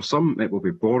 For some it will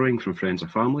be borrowing from friends or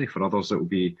family, for others it will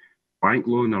be bank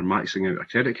loan or maxing out a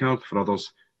credit card, for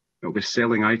others it will be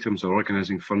selling items or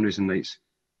organising fundraising nights,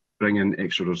 bring in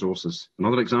extra resources.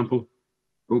 Another example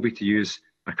will be to use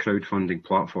a crowdfunding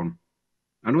platform.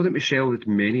 I know that Michelle had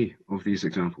many of these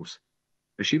examples,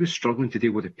 but she was struggling to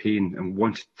deal with the pain and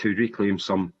wanted to reclaim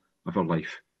some of her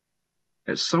life.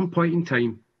 At some point in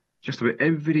time, just about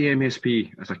every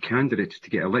MSP as a candidate to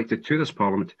get elected to this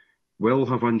Parliament will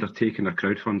have undertaken a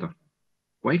crowdfunder.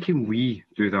 Why can we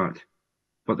do that,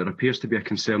 but there appears to be a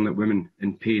concern that women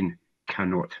in pain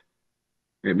cannot?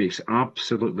 It makes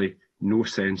absolutely no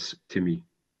sense to me.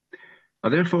 I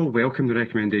therefore welcome the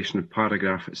recommendation in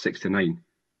paragraph 69,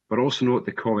 but also note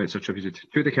the comments attributed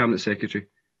to the Cabinet Secretary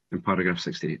in paragraph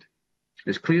 68.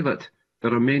 It's clear that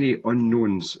there are many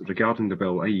unknowns regarding the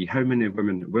bill, i.e. how many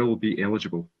women will be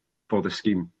eligible for the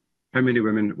scheme, how many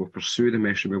women will pursue the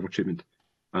mesh removal treatment,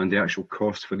 and the actual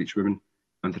cost for each woman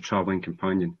and the travelling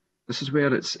companion. This is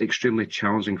where it's extremely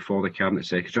challenging for the Cabinet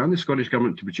Secretary and the Scottish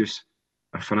Government to produce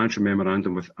a financial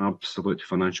memorandum with absolute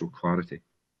financial clarity.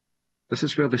 This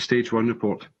is where the Stage 1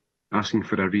 report, asking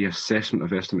for a reassessment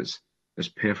of estimates, is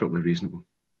perfectly reasonable.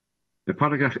 The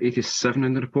paragraph 87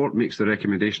 in the report makes the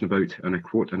recommendation about, and I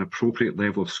quote, "an appropriate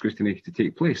level of scrutiny to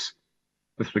take place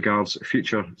with regards to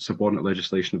future subordinate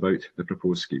legislation about the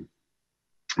proposed scheme."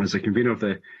 As the convener of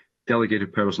the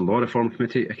Delegated Powers and Law Reform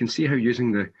Committee, I can see how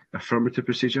using the affirmative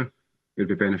procedure would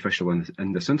be beneficial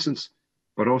in this instance,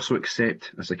 but also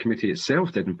accept, as the committee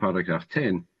itself did in paragraph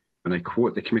 10, and I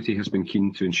quote, "the committee has been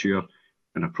keen to ensure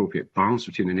an appropriate balance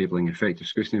between enabling effective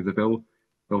scrutiny of the bill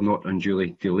while not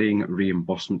unduly delaying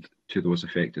reimbursement to those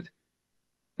affected."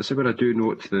 This is where I do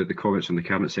note the comments from the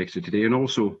Cabinet Secretary today, and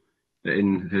also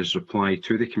in his reply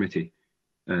to the committee,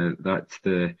 that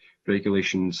the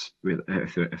regulations,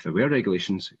 if there were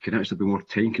regulations, could actually be more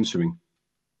time consuming,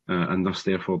 and thus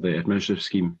therefore the administrative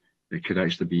scheme could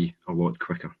actually be a lot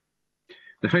quicker.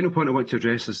 The final point I want to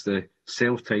address is the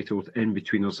self-titled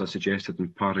in-betweeners as suggested in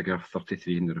paragraph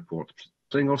 33 in the report.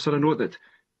 Also, I note that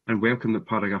and welcome that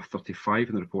paragraph 35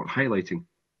 in the report highlighting,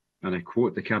 and I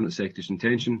quote, "the Cabinet Secretary's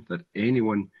intention that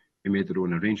anyone who made their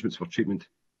own arrangements for treatment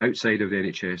outside of the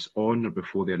NHS on or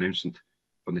before the announcement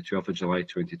on the 12th of July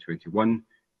 2021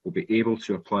 will be able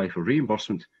to apply for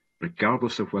reimbursement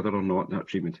regardless of whether or not that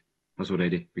treatment has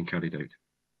already been carried out."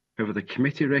 However, the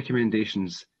committee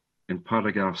recommendations in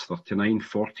paragraphs 39,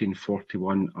 40 and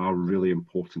 41 are really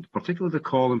important, particularly the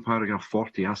call in paragraph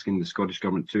 40 asking the Scottish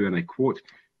Government to, and I quote,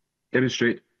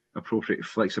 "demonstrate appropriate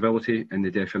flexibility in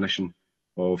the definition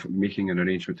of making an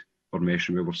arrangement for mesh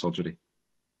removal surgery."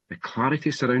 The clarity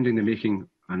surrounding the making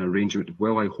an arrangement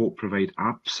will, I hope, provide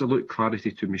absolute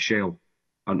clarity to Michelle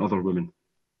and other women.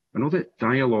 I know that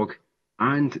dialogue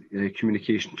and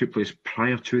communication took place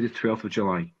prior to the 12th of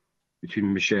July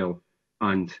between Michelle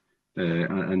and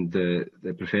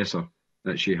the professor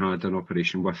that she had an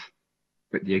operation with,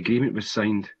 but the agreement was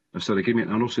signed, the agreement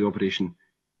and also the operation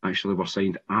actually were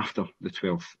signed after the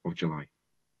 12th of July.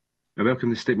 I welcome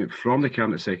the statement from the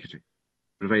Cabinet Secretary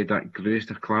to provide that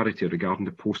greater clarity regarding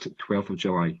the post-12th of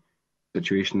July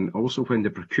situation, also when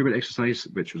the procurement exercise,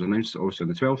 which was announced also on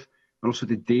the 12th, and also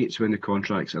the dates when the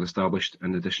contracts are established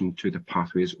in addition to the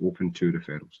pathways open to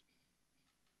referrals.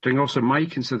 During also my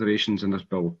considerations in this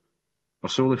bill are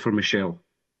solely for Michelle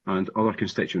and other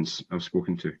constituents I've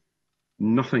spoken to.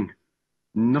 Nothing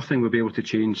will be able to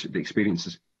change the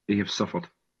experiences they have suffered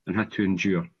and had to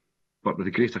endure, but with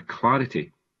the greater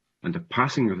clarity and the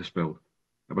passing of this bill,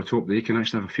 I would hope they can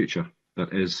actually have a future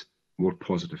that is more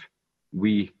positive.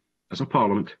 We, as a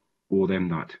Parliament, owe them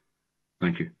that.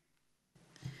 Thank you.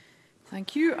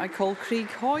 Thank you. I call Craig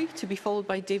Hoy to be followed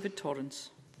by David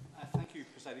Torrance. Thank you,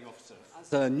 Presiding Officer.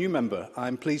 As a new member,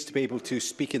 I'm pleased to be able to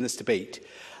speak in this debate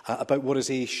about what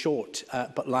is a short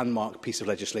but landmark piece of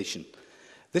legislation.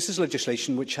 This is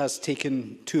legislation which has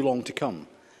taken too long to come,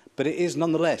 but it is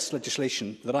nonetheless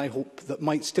legislation that I hope that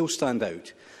might still stand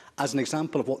out as an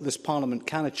example of what this Parliament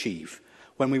can achieve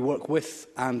when we work with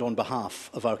and on behalf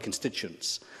of our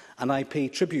constituents. And I pay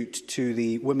tribute to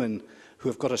the women who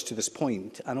have got us to this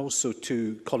point, and also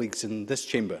to colleagues in this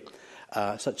chamber,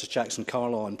 such as Jackson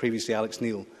Carlaw and previously Alex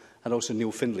Neil, and also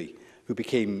Neil Findlay, who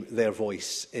became their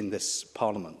voice in this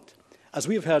Parliament. As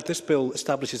we have heard, this bill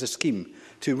establishes a scheme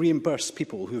to reimburse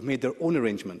people who have made their own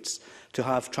arrangements to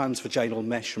have transvaginal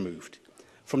mesh removed.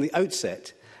 From the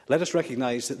outset, let us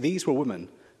recognise that these were women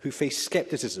who faced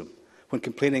scepticism when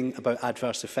complaining about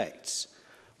adverse effects,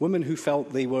 women who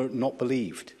felt they were not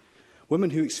believed, women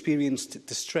who experienced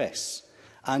distress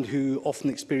and who often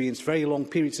experienced very long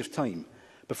periods of time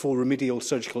before remedial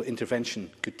surgical intervention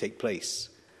could take place.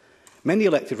 Many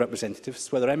elected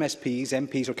representatives, whether MSPs,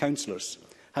 MPs or councillors,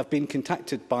 have been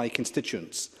contacted by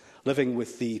constituents living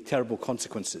with the terrible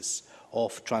consequences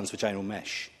of transvaginal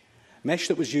mesh. Mesh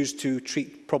that was used to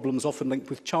treat problems often linked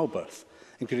with childbirth,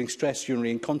 including stress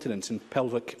urinary incontinence and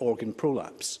pelvic organ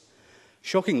prolapse.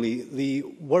 Shockingly, the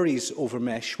worries over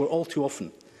mesh were all too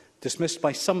often dismissed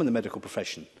by some in the medical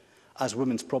profession as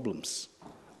women's problems.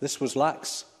 This was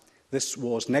lax, this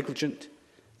was negligent,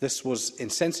 this was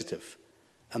insensitive,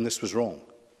 and this was wrong.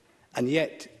 And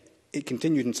yet, it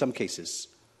continued in some cases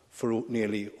for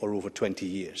nearly or over 20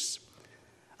 years.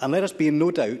 And let us be in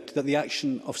no doubt that the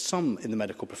action of some in the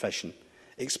medical profession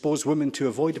exposed women to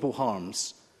avoidable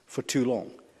harms for too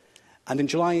long. And in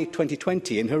July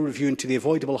 2020, in her review into the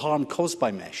avoidable harm caused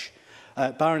by mesh,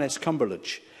 Baroness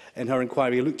Cumberledge, in her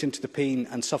inquiry, looked into the pain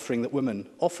and suffering that women,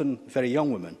 often very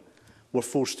young women, were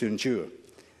forced to endure.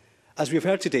 As we have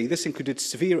heard today, this included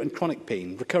severe and chronic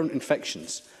pain, recurrent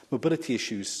infections, mobility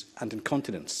issues and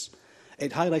incontinence.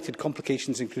 It highlighted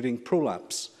complications including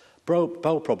prolapse,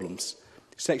 bowel problems,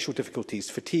 sexual difficulties,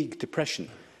 fatigue, depression,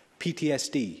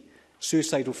 PTSD,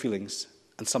 suicidal feelings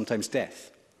and sometimes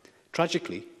death.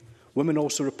 Tragically, women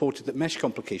also reported that mesh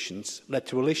complications led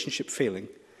to relationship failing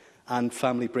and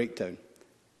family breakdown.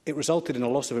 It resulted in a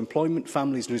loss of employment,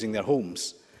 families losing their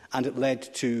homes, and it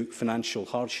led to financial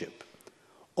hardship.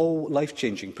 All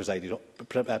life-changing, presiding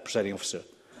officer,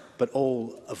 but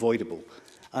all avoidable.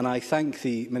 And I thank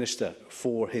the Minister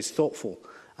for his thoughtful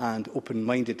and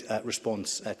open-minded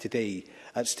response today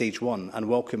at stage one, and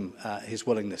welcome his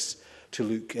willingness to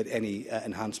look at any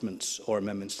enhancements or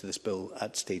amendments to this bill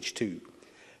at stage two.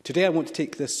 Today I want to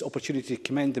take this opportunity to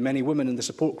commend the many women in the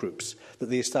support groups that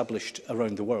they established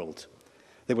around the world.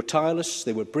 They were tireless,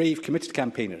 they were brave, committed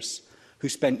campaigners who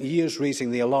spent years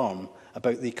raising the alarm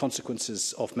about the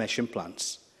consequences of mesh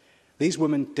implants. These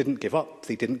women didn't give up,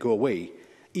 they didn't go away,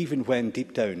 even when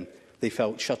deep down they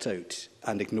felt shut out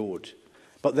and ignored.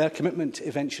 But their commitment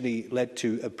eventually led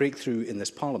to a breakthrough in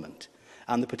this Parliament,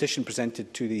 and the petition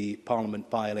presented to the Parliament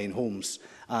by Elaine Holmes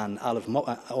and Olive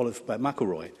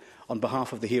McElroy on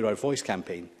behalf of the Hear Our Voice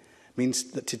campaign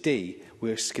means that today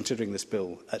we're considering this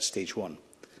bill at stage one.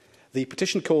 The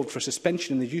petition called for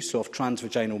suspension in the use of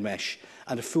transvaginal mesh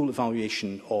and a full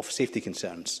evaluation of safety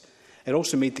concerns. It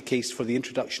also made the case for the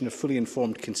introduction of fully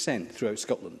informed consent throughout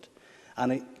Scotland,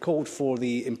 and it called for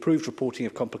the improved reporting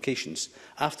of complications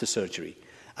after surgery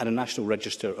and a national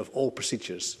register of all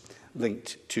procedures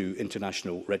linked to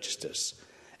international registers.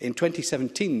 In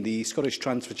 2017, the Scottish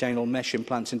Transvaginal Mesh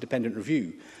Implants Independent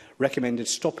Review recommended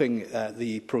stopping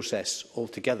the process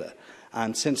altogether,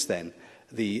 and since then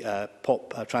the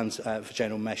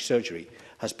transvaginal mesh surgery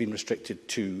has been restricted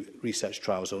to research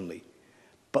trials only.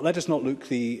 But let us not look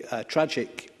the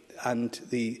tragic and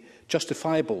the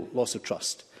justifiable loss of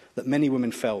trust that many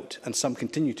women felt and some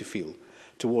continue to feel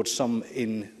towards some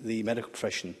in the medical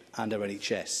profession and our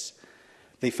NHS.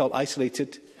 They felt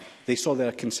isolated, they saw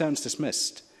their concerns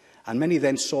dismissed, and many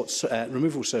then sought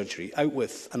removal surgery out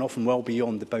with and often well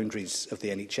beyond the boundaries of the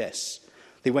NHS.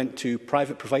 They went to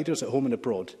private providers at home and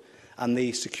abroad, and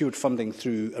they secured funding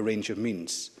through a range of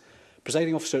means.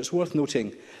 Presiding officer, it's worth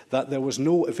noting that there was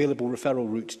no available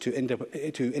referral route to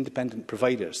independent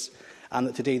providers, and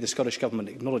that today the Scottish Government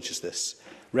acknowledges this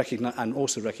and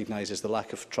also recognises the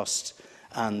lack of trust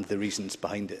and the reasons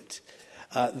behind it.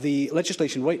 The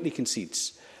legislation rightly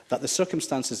concedes that the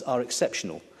circumstances are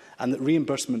exceptional and that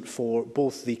reimbursement for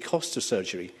both the costs of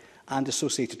surgery and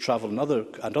associated travel and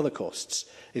other costs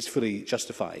is fully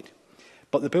justified.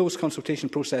 But the bill's consultation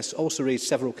process also raised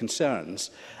several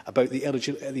concerns about the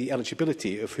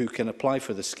eligibility of who can apply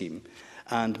for the scheme,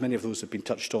 and many of those have been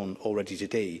touched on already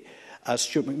today. As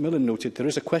Stuart McMillan noted, there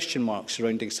is a question mark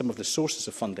surrounding some of the sources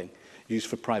of funding used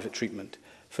for private treatment.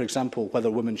 For example,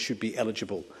 whether women should be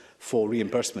eligible for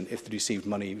reimbursement if they received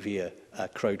money via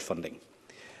crowdfunding.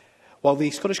 While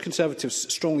the Scottish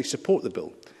Conservatives strongly support the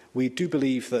bill, we do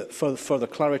believe that further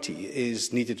clarity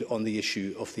is needed on the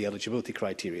issue of the eligibility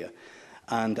criteria.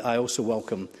 And I also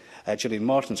welcome Gillian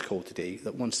Martin's call today,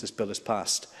 that once this bill is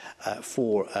passed,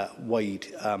 for wide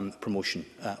promotion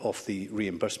of the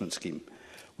reimbursement scheme.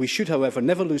 We should, however,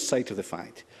 never lose sight of the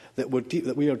fact that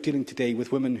we are dealing today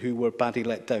with women who were badly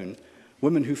let down,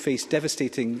 women who face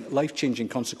devastating, life-changing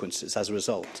consequences as a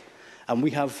result. And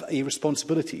we have a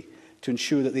responsibility to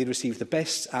ensure that they receive the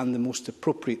best and the most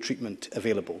appropriate treatment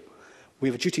available. We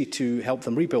have a duty to help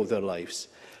them rebuild their lives.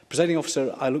 Presiding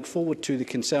Officer, I look forward to the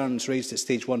concerns raised at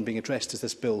Stage 1 being addressed as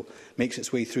this bill makes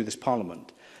its way through this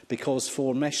Parliament, because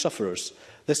for mesh sufferers,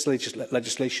 this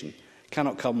legislation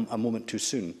cannot come a moment too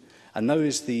soon. And now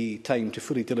is the time to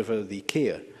fully deliver the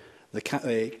care, the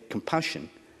compassion,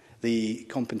 the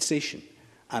compensation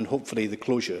and hopefully the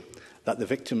closure that the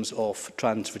victims of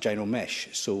transvaginal mesh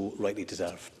so rightly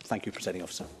deserve. Thank you, Presiding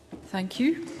Officer. Thank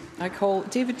you. I call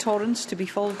David Torrance to be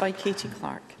followed by Katie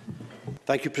Clark.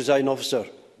 Thank you, Presiding Officer.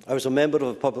 I was a member of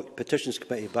the Public Petitions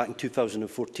Committee back in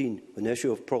 2014 when the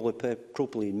issue of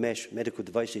polypropylene mesh medical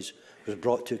devices was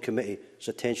brought to committee's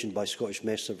attention by Scottish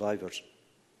mesh survivors.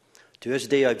 To this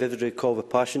day, I vividly recall the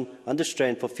passion and the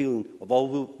strength of feeling of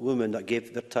all women that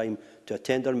gave their time to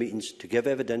attend our meetings, to give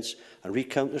evidence and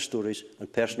recount their stories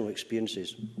and personal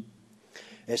experiences.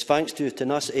 It is thanks to the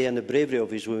tenacity and the bravery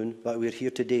of these women that we are here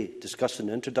today discussing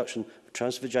the introduction of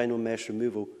transvaginal mesh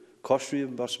removal, cost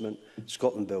reimbursement,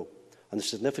 Scotland Bill, and the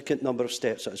significant number of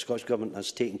steps that the Scottish Government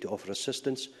has taken to offer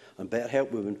assistance and better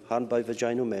help women harmed by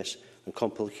vaginal mesh and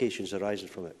complications arising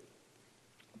from it.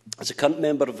 As a current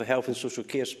member of the Health and Social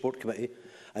Care Support Committee,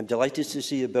 I am delighted to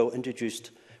see a bill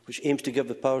introduced which aims to give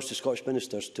the powers to Scottish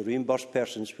ministers to reimburse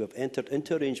persons who have entered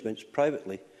into arrangements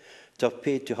privately to have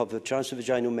paid to have the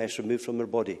transvaginal mesh removed from their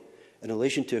body in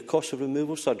relation to the cost of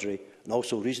removal surgery and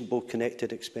also reasonable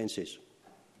connected expenses.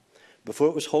 Before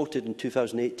it was halted in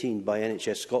 2018 by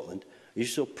NHS Scotland, the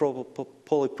use of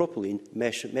polypropylene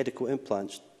mesh medical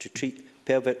implants to treat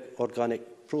pelvic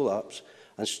organic prolapse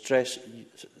and stress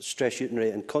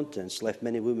urinary incontinence left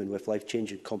many women with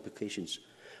life-changing complications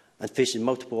and facing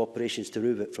multiple operations to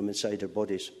remove it from inside their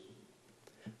bodies.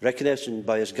 Recognition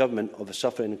by his government of the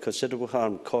suffering and considerable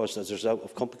harm caused as a result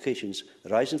of complications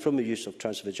arising from the use of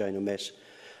transvaginal mesh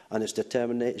and its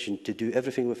determination to do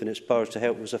everything within its powers to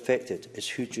help those affected is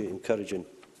hugely encouraging.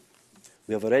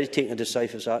 We have already taken a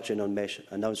decisive action on mesh,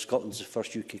 and now Scotland is the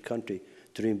first UK country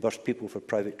to reimburse people for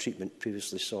private treatment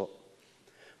previously sought.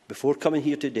 Before coming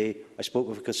here today, I spoke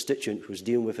with a constituent who was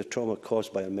dealing with the trauma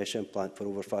caused by a mesh implant for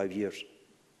over 5 years.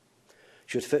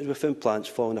 She was fitted with implants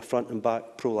following a front and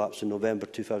back prolapse in November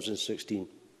 2016.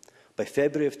 By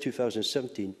February of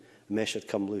 2017, the mesh had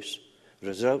come loose,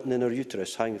 resulting in her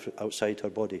uterus hanging outside her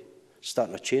body,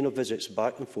 starting a chain of visits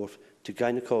back and forth to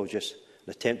gynaecologists in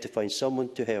an attempt to find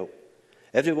someone to help.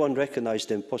 Everyone recognised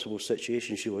the impossible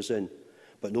situation she was in,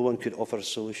 but no one could offer a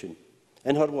solution.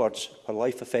 In her words, her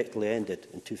life effectively ended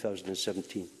in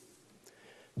 2017.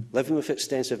 Living with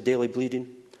extensive daily bleeding,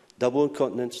 double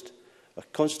incontinence, a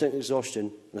constant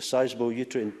exhaustion and a sizable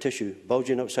uterine tissue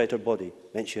bulging outside her body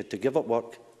meant she had to give up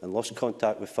work and lost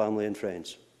contact with family and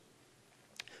friends.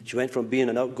 She went from being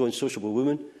an outgoing, sociable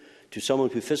woman to someone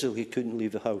who physically couldn't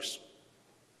leave the house.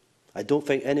 I don't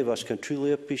think any of us can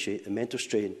truly appreciate the mental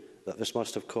strain that this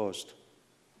must have caused.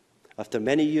 After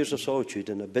many years of solitude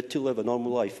and a bid to live a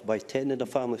normal life by attending a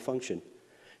family function,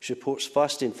 she reports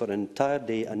fasting for an entire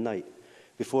day and night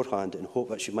beforehand in hope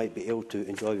that she might be able to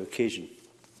enjoy the occasion.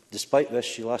 Despite this,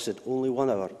 she lasted only 1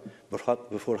 hour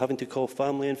before having to call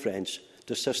family and friends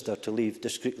to assist her to leave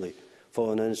discreetly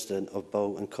following an incident of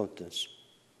bowel incontinence.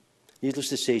 Needless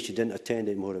to say, she didn't attend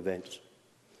any more events.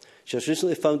 She has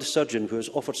recently found a surgeon who has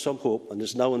offered some hope and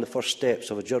is now on the first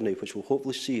steps of a journey which will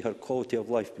hopefully see her quality of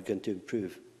life begin to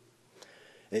improve.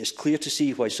 It is clear to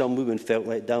see why some women felt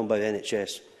let down by the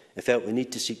NHS and felt the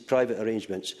need to seek private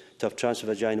arrangements to have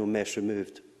transvaginal mesh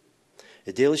removed.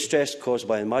 The daily stress caused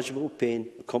by unimaginable pain,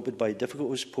 accompanied by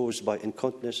difficulties posed by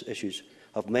incontinence issues,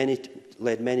 have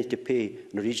led many to pay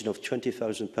in the region of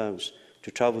 £20,000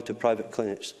 to travel to private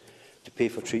clinics to pay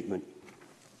for treatment.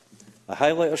 I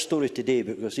highlight our story today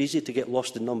because it's easy to get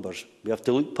lost in numbers. We have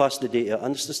to look past the data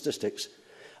and the statistics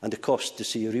and the cost to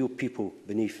see real people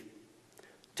beneath.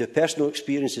 To personal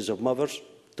experiences of mothers,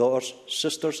 daughters,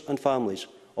 sisters and families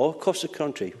all across the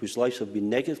country whose lives have been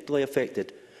negatively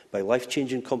affected by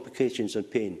life-changing complications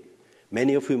and pain,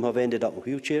 many of whom have ended up in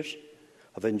wheelchairs,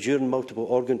 have endured multiple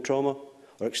organ trauma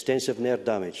or extensive nerve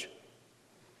damage.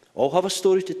 All have a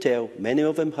story to tell, many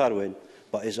of them harrowing,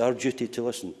 but it is our duty to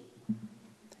listen.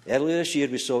 Earlier this year,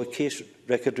 we saw a case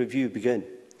record review begin,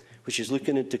 which is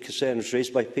looking into concerns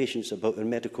raised by patients about their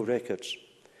medical records.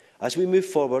 As we move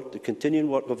forward, the continuing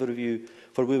work of a review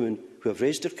for women who have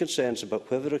raised their concerns about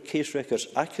whether their case records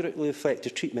accurately reflect the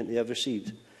treatment they have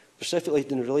received, specifically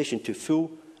in relation to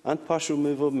full and partial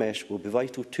removal of mesh, will be a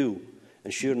vital tool,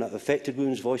 ensuring that affected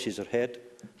women's voices are heard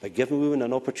by giving women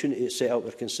an opportunity to set out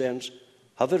their concerns,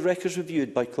 have their records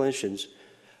reviewed by clinicians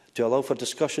to allow for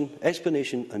discussion,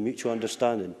 explanation and mutual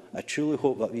understanding. I truly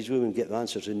hope that these women get the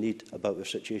answers they need about their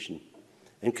situation.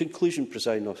 In conclusion,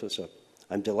 Presiding Officer,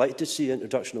 I am delighted to see the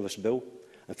introduction of this bill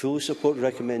and fully support the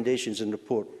recommendations in the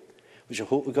report, which I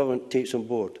hope the Government takes on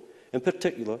board. In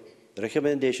particular, the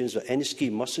recommendations that any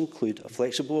scheme must include a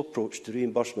flexible approach to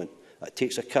reimbursement that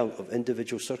takes account of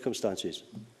individual circumstances.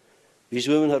 These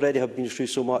women already have been through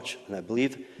so much, and I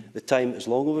believe the time is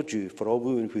long overdue for all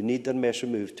women who need their mesh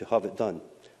removed to have it done,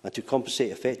 and to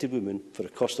compensate affected women for the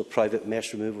cost of private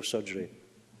mesh removal surgery.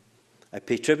 I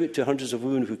pay tribute to hundreds of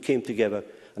women who came together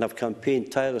and have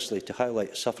campaigned tirelessly to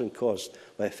highlight the suffering caused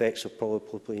by effects of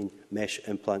polypropylene mesh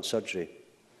implant surgery.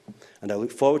 And I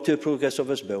look forward to the progress of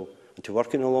this bill and to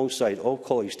working alongside all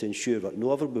colleagues to ensure that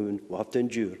no other woman will have to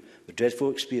endure the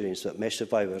dreadful experience that mesh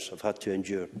survivors have had to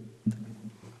endure.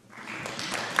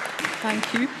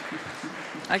 Thank you.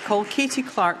 I call Katie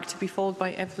Clark to be followed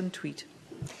by Evelyn Tweed.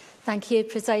 Thank you,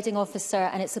 Presiding Officer,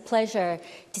 and it's a pleasure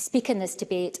to speak in this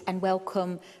debate and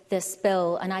welcome this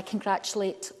bill. And I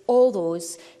congratulate all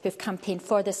those who have campaigned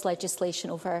for this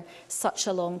legislation over such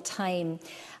a long time.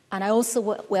 And I also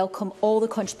welcome all the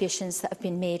contributions that have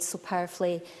been made so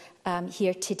powerfully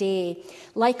here today.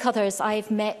 Like others, I've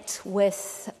met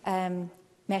with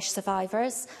mesh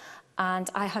survivors, and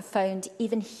I have found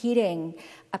even hearing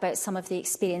about some of the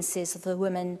experiences of the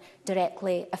women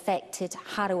directly affected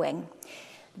harrowing.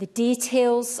 The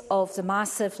details of the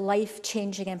massive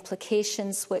life-changing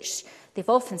implications which they've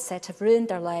often said have ruined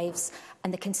their lives,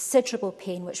 and the considerable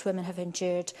pain which women have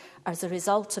endured as a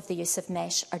result of the use of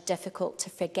mesh are difficult to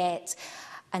forget.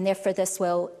 And therefore this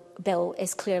bill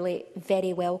is clearly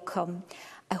very welcome.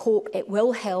 I hope it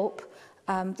will help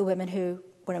the women who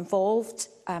were involved,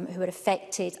 who were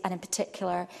affected, and in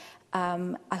particular,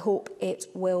 I hope it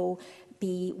will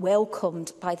be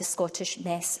welcomed by the Scottish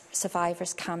Mesh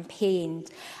Survivors campaign.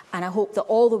 And I hope that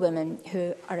all the women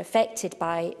who are affected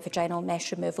by vaginal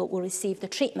mesh removal will receive the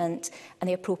treatment and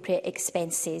the appropriate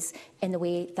expenses in the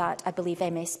way that I believe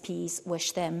MSPs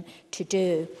wish them to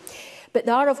do. But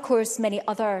there are, of course, many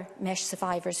other mesh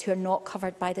survivors who are not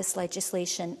covered by this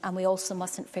legislation, and we also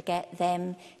mustn't forget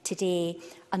them today.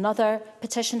 Another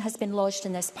petition has been lodged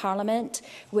in this Parliament,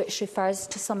 which refers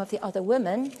to some of the other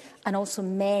women and also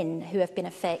men who have been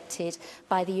affected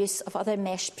by the use of other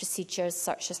mesh procedures,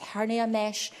 such as hernia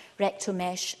mesh, rectal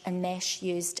mesh and mesh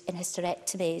used in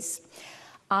hysterectomies.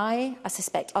 I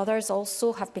suspect others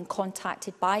also have been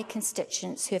contacted by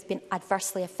constituents who have been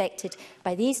adversely affected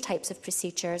by these types of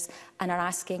procedures and are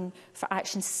asking for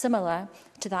action similar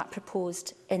to that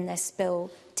proposed in this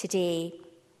bill today.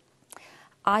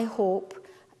 I hope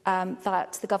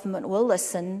that the Government will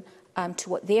listen to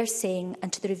what they're saying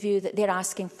and to the review that they're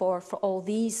asking for all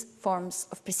these forms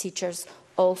of procedures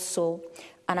also.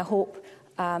 And I hope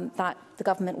that the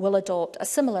Government will adopt a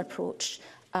similar approach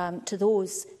to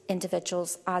those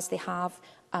individuals as they have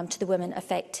to the women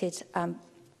affected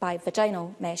by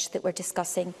vaginal mesh that we're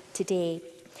discussing today.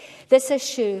 This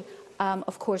issue,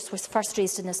 of course, was first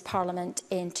raised in this Parliament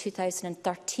in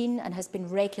 2013 and has been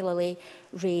regularly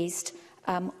raised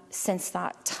since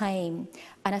that time.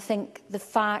 And I think the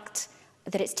fact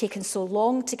that it's taken so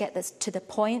long to get this to the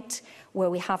point where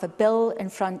we have a bill in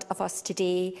front of us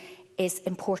today is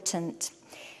important.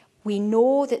 We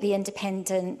know that the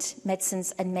Independent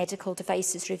Medicines and Medical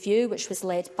Devices Review, which was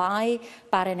led by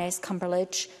Baroness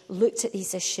Cumberledge, looked at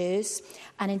these issues,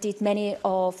 and indeed many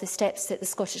of the steps that the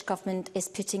Scottish Government is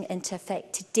putting into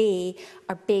effect today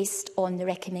are based on the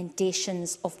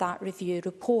recommendations of that review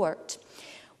report.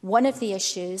 One of the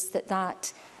issues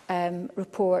that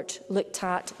report looked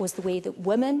at was the way that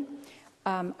women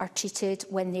are treated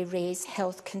when they raise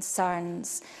health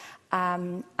concerns.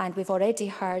 And we've already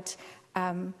heard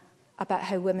about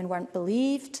how women weren't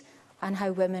believed and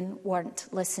how women weren't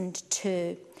listened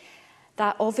to.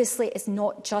 That obviously is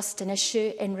not just an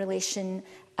issue in relation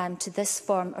to this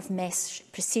form of mesh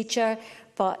procedure,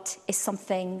 but is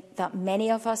something that many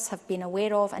of us have been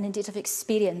aware of and indeed have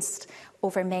experienced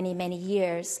over many, many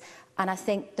years. And I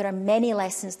think there are many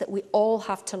lessons that we all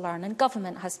have to learn, and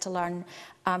government has to learn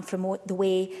from the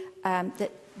way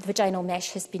that vaginal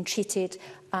mesh has been treated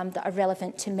that are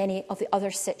relevant to many of the other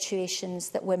situations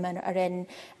that women are in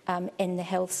the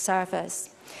health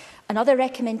service. Another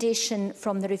recommendation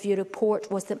from the review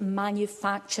report was that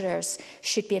manufacturers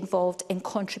should be involved in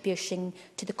contributing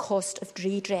to the cost of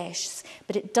redress,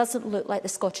 but it doesn't look like the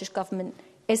Scottish Government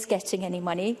is getting any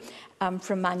money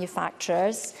from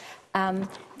manufacturers.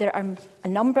 There are a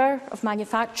number of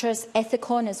manufacturers.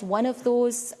 Ethicon is one of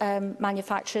those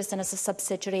manufacturers and is a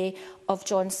subsidiary of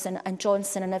Johnson &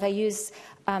 Johnson. And if I use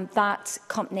that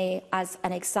company as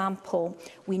an example,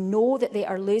 we know that they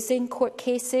are losing court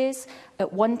cases.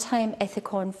 At one time,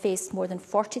 Ethicon faced more than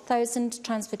 40,000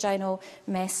 transvaginal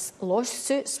mesh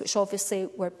lawsuits, which obviously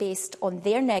were based on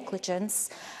their negligence,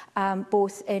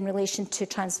 both in relation to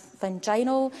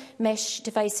transvaginal mesh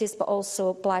devices, but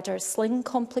also bladder sling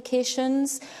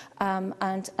complications.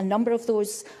 And a number of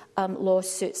those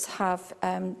lawsuits have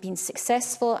been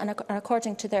successful. And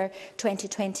according to their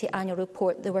 2020 annual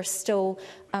report, there were still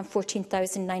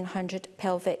 14,900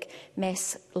 pelvic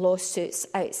mesh lawsuits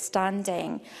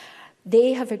outstanding.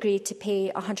 They have agreed to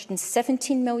pay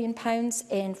 £117 million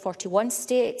in 41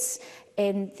 states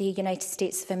in the United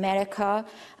States of America,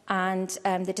 and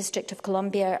the District of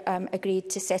Columbia agreed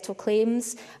to settle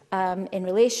claims in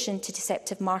relation to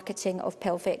deceptive marketing of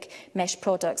pelvic mesh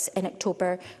products in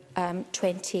October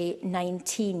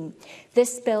 2019.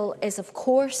 This bill is, of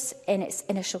course, in its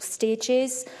initial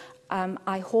stages.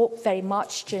 I hope very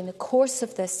much during the course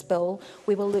of this bill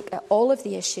we will look at all of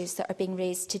the issues that are being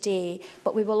raised today,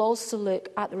 but we will also look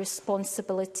at the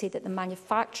responsibility that the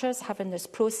manufacturers have in this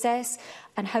process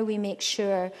and how we make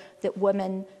sure that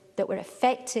women that were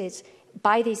affected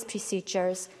by these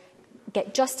procedures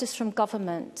get justice from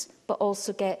government, but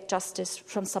also get justice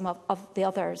from some of the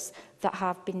others that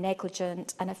have been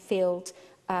negligent and have failed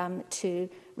to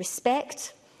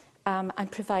respect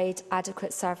and provide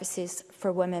adequate services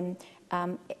for women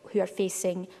who are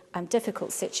facing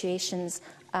difficult situations.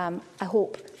 I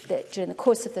hope that during the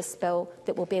course of this bill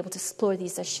that we'll be able to explore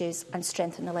these issues and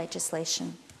strengthen the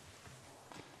legislation.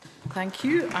 Thank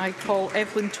you. I call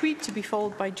Evelyn Tweed to be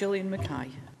followed by Gillian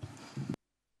Mackay.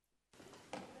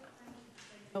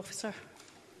 Officer.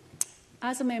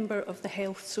 As a member of the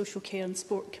Health, Social Care and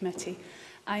Sport Committee,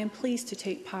 I am pleased to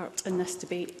take part in this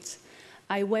debate.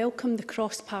 I welcome the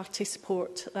cross-party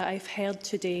support that I've heard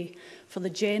today for the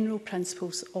general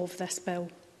principles of this bill.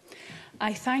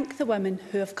 I thank the women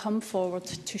who have come forward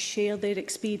to share their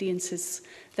experiences.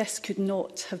 This could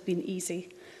not have been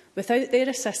easy. Without their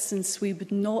assistance, we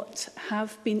would not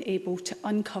have been able to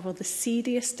uncover the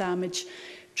serious damage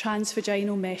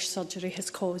transvaginal mesh surgery has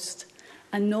caused,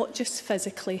 and not just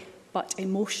physically, but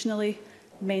emotionally,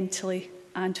 mentally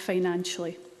and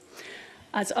financially.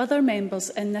 As other members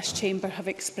in this chamber have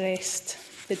expressed,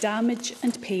 the damage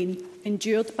and pain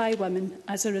endured by women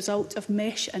as a result of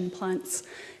mesh implants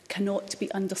cannot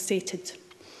be understated.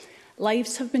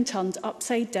 Lives have been turned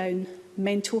upside down,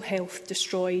 mental health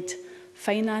destroyed,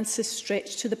 finances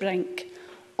stretched to the brink,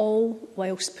 all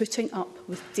whilst putting up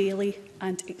with daily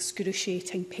and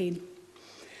excruciating pain.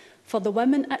 For the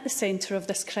women at the centre of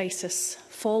this crisis,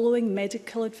 following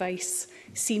medical advice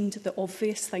seemed the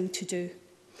obvious thing to do.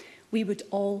 We would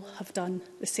all have done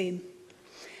the same.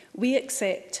 We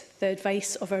accept the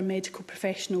advice of our medical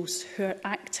professionals who are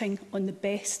acting on the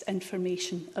best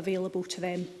information available to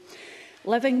them.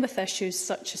 Living with issues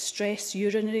such as stress,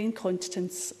 urinary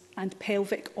incontinence and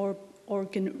pelvic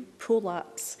organ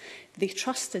prolapse, they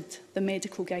trusted the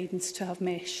medical guidance to have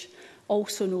mesh,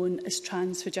 also known as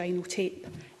transvaginal tape,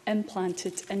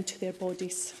 implanted into their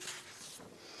bodies.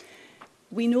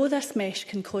 We know this mesh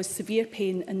can cause severe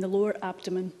pain in the lower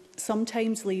abdomen,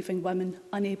 sometimes leaving women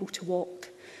unable to walk.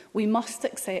 We must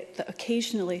accept that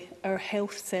occasionally our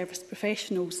health service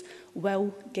professionals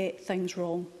will get things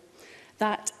wrong.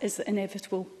 That is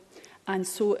inevitable, and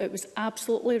so it was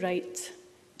absolutely right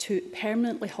to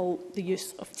permanently halt the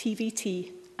use of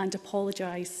TVT and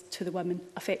apologise to the women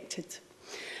affected.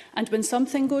 And when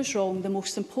something goes wrong, the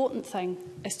most important thing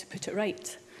is to put it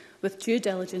right, with due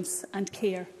diligence and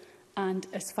care, and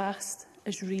as fast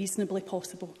as reasonably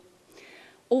possible.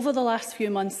 Over the last few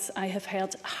months, I have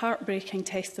heard heartbreaking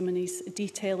testimonies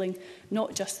detailing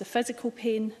not just the physical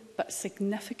pain, but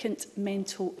significant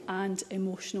mental and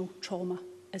emotional trauma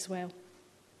as well.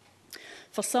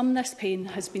 For some, this pain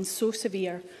has been so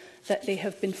severe that they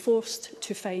have been forced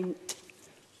to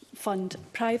fund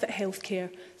private healthcare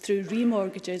through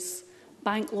remortgages,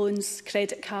 bank loans,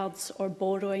 credit cards, or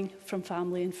borrowing from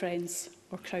family and friends,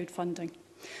 or crowdfunding.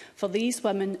 For these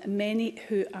women, many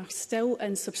who are still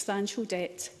in substantial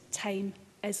debt, time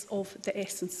is of the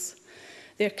essence.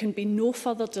 There can be no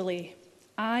further delay.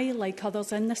 I, like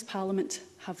others in this Parliament,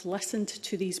 have listened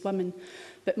to these women,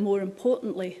 but more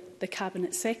importantly, the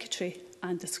Cabinet Secretary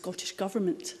and the Scottish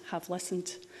Government have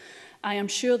listened. I am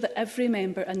sure that every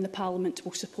member in the Parliament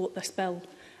will support this bill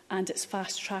and its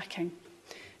fast-tracking,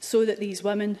 so that these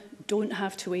women don't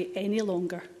have to wait any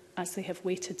longer, as they have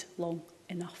waited long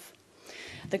enough.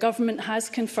 The Government has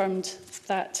confirmed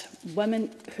that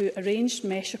women who arranged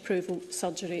mesh approval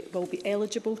surgery will be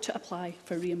eligible to apply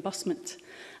for reimbursement,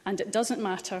 and it doesn't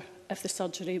matter if the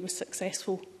surgery was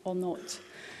successful or not.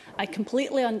 I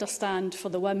completely understand for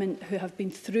the women who have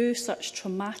been through such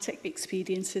traumatic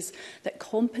experiences that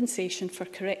compensation for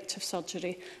corrective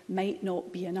surgery might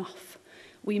not be enough.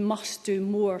 We must do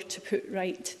more to put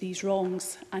right these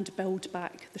wrongs and build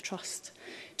back the trust.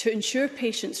 To ensure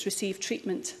patients receive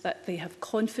treatment, that they have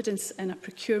confidence in a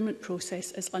procurement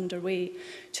process is underway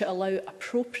to allow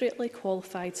appropriately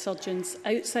qualified surgeons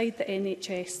outside the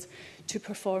NHS to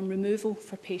perform removal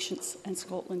for patients in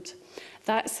Scotland.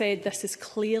 That said, this is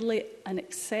clearly an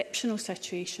exceptional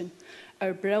situation.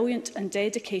 Our brilliant and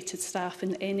dedicated staff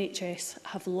in the NHS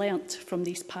have learnt from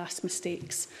these past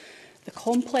mistakes. The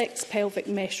complex pelvic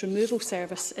mesh removal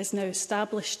service is now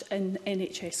established in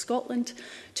NHS Scotland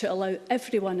to allow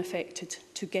everyone affected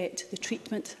to get the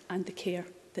treatment and the care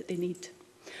that they need.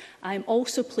 I am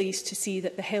also pleased to see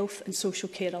that the Health and Social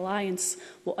Care Alliance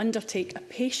will undertake a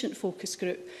patient focus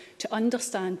group to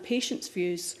understand patients'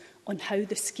 views on how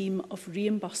the scheme of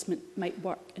reimbursement might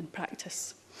work in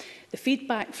practice. The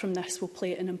feedback from this will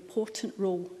play an important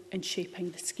role in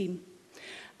shaping the scheme.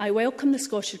 I welcome the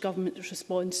Scottish Government's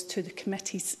response to the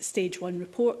committee's Stage 1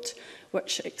 report,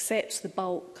 which accepts the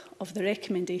bulk of the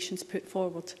recommendations put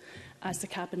forward, as the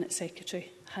Cabinet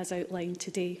Secretary has outlined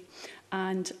today,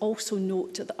 and also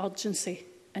note the urgency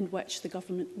in which the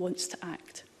Government wants to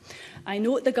act. I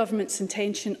note the Government's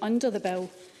intention under the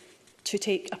bill to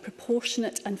take a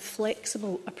proportionate and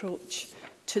flexible approach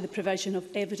to the provision of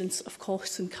evidence of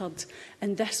costs incurred,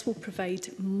 and this will provide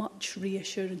much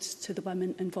reassurance to the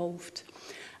women involved.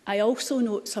 I also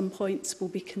note some points will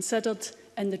be considered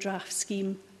in the draft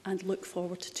scheme and look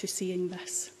forward to seeing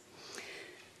this.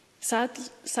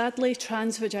 Sadly,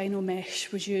 transvaginal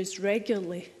mesh was used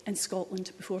regularly in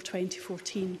Scotland before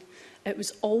 2014. It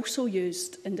was also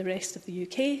used in the rest of the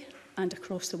UK and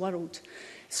across the world.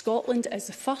 Scotland is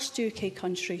the first UK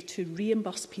country to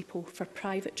reimburse people for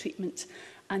private treatment,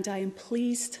 and I am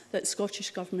pleased that the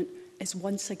Scottish Government is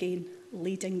once again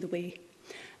leading the way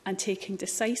and taking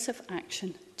decisive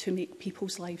action to make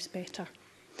people's lives better.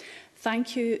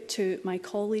 Thank you to my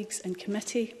colleagues in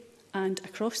committee and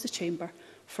across the chamber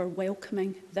for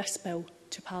welcoming this bill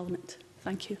to Parliament.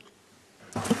 Thank you.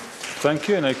 Thank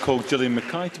you. And I call Gillian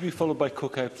Mackay to be followed by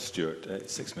Cook Stewart.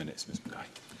 6 minutes, Ms Mackay.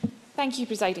 Thank you,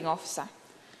 Presiding Officer.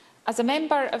 As a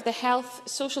member of the Health,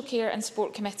 Social Care and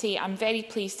Sport Committee, I am very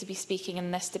pleased to be speaking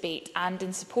in this debate and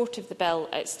in support of the bill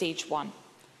at Stage 1.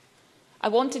 I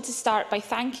wanted to start by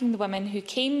thanking the women who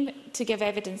came to give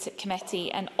evidence at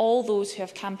committee and all those who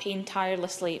have campaigned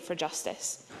tirelessly for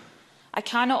justice. I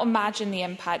cannot imagine the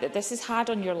impact that this has had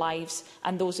on your lives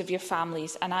and those of your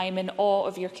families, and I am in awe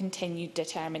of your continued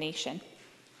determination.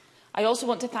 I also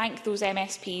want to thank those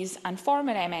MSPs and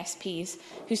former MSPs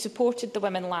who supported the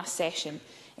women last session,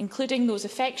 including those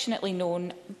affectionately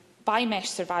known by mesh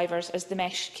survivors as the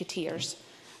Mesh-keteers,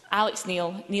 Alex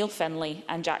Neil, Neil Finlay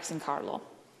and Jackson Carlaw.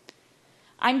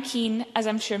 I'm keen, as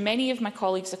I'm sure many of my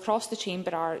colleagues across the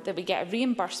chamber are, that we get a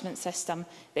reimbursement system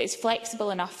that is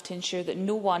flexible enough to ensure that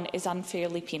no one is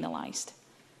unfairly penalised.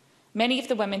 Many of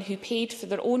the women who paid for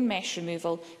their own mesh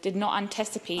removal did not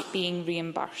anticipate being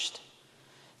reimbursed.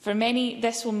 For many,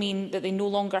 this will mean that they no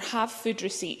longer have food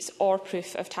receipts or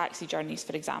proof of taxi journeys,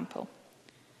 for example.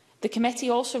 The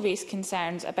committee also raised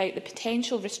concerns about the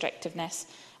potential restrictiveness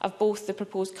of both the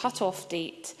proposed cut-off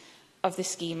date of the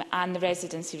scheme and the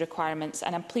residency requirements,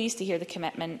 and I'm pleased to hear the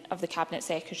commitment of the Cabinet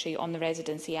Secretary on the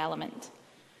residency element.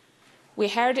 We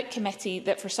heard at committee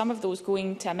that for some of those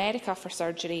going to America for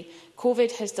surgery,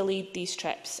 COVID has delayed these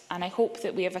trips, and I hope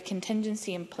that we have a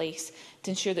contingency in place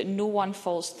to ensure that no one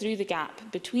falls through the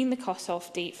gap between the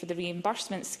cut-off date for the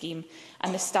reimbursement scheme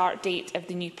and the start date of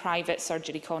the new private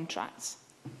surgery contracts.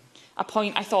 A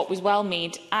point I thought was well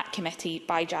made at committee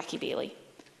by Jackie Bailey.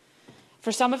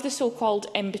 For some of the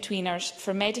so-called in-betweeners,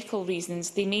 for medical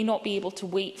reasons, they may not be able to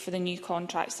wait for the new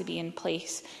contracts to be in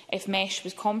place if mesh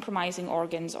was compromising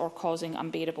organs or causing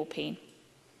unbearable pain.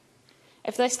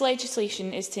 If this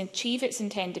legislation is to achieve its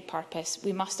intended purpose,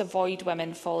 we must avoid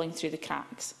women falling through the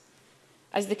cracks.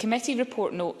 As the committee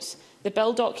report notes, the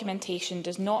bill documentation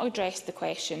does not address the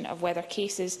question of whether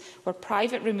cases where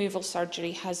private removal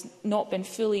surgery has not been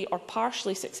fully or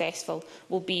partially successful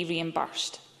will be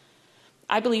reimbursed.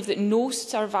 I believe that no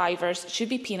survivors should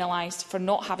be penalised for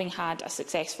not having had a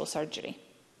successful surgery.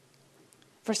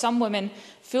 For some women,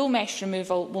 full mesh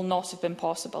removal will not have been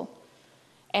possible.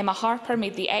 Emma Harper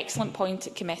made the excellent point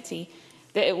at committee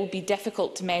that it will be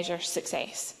difficult to measure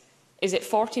success. Is it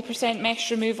 40%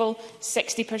 mesh removal,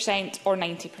 60% or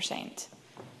 90%?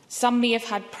 Some may have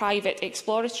had private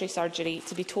exploratory surgery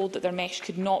to be told that their mesh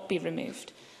could not be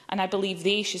removed, and I believe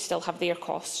they should still have their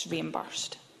costs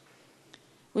reimbursed.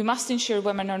 We must ensure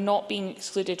women are not being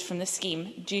excluded from the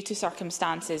scheme due to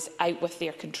circumstances out with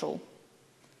their control.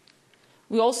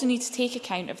 We also need to take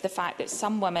account of the fact that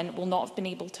some women will not have been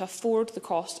able to afford the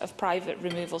cost of private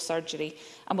removal surgery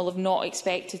and will have not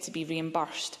expected to be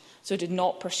reimbursed, so did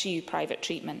not pursue private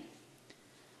treatment.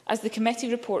 As the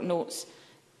committee report notes,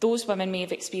 those women may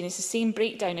have experienced the same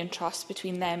breakdown in trust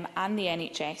between them and the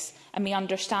NHS and may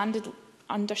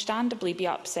understandably be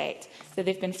upset that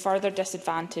they've been further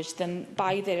disadvantaged than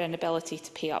by their inability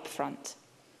to pay up front.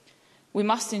 We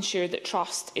must ensure that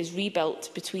trust is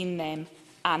rebuilt between them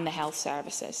and the health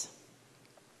services.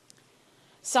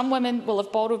 Some women will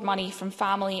have borrowed money from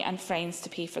family and friends to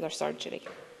pay for their surgery.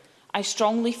 I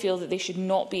strongly feel that they should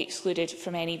not be excluded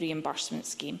from any reimbursement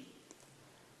scheme.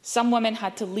 Some women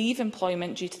had to leave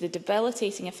employment due to the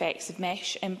debilitating effects of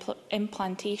mesh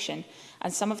implantation,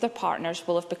 and some of their partners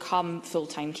will have become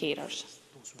full-time carers.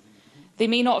 They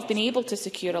may not have been able to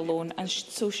secure a loan and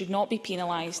so should not be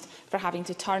penalised for having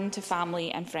to turn to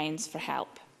family and friends for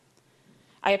help.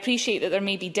 I appreciate that there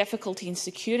may be difficulty in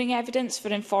securing evidence for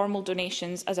informal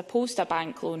donations as opposed to a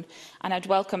bank loan, and I'd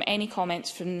welcome any comments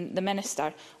from the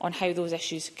Minister on how those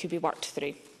issues could be worked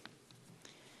through.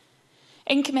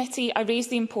 In committee, I raised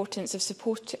the importance of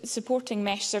supporting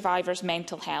mesh survivors'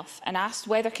 mental health and asked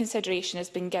whether consideration has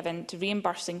been given to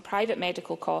reimbursing private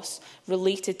medical costs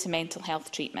related to mental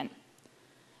health treatment.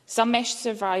 Some mesh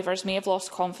survivors may have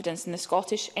lost confidence in the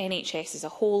Scottish NHS as a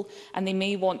whole, and they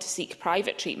may want to seek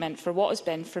private treatment for what has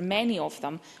been, for many of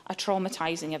them, a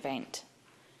traumatising event.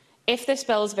 If this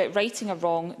bill is about righting a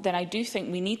wrong, then I do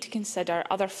think we need to consider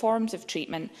other forms of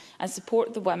treatment and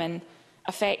support the women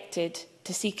affected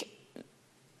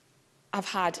have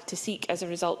had to seek as a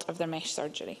result of their mesh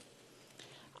surgery.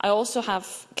 I also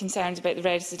have concerns about the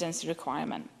residency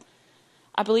requirement.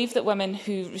 I believe that women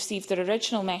who received their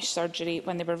original mesh surgery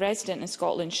when they were resident in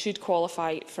Scotland should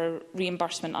qualify for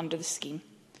reimbursement under the scheme.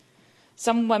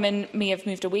 Some women may have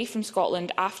moved away from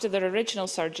Scotland after their original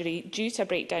surgery due to a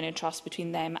breakdown in trust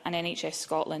between them and NHS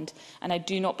Scotland, and I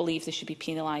do not believe they should be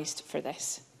penalised for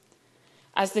this.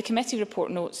 As the committee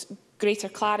report notes, greater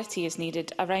clarity is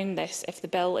needed around this if the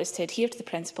bill is to adhere to the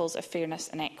principles of fairness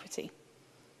and equity.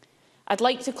 I'd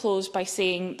like to close by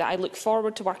saying that I look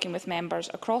forward to working with members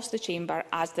across the chamber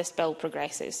as this bill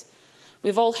progresses.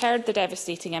 We've all heard the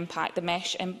devastating impact the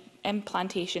mesh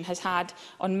implantation has had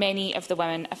on many of the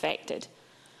women affected.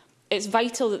 It's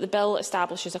vital that the bill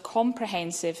establishes a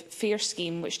comprehensive, fair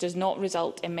scheme which does not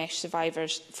result in mesh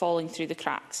survivors falling through the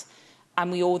cracks,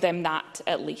 and we owe them that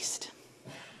at least.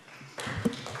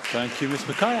 Thank you, Ms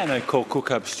Mackay. And I call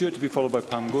Kokab Stewart to be followed by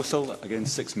Pam Gosal. Again,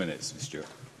 6 minutes, Ms Stewart.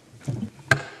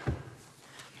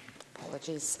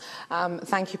 Apologies.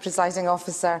 Thank you, Presiding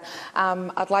Officer.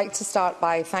 I'd like to start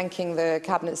by thanking the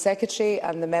Cabinet Secretary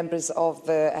and the members of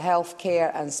the Health,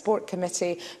 Care and Sport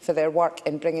Committee for their work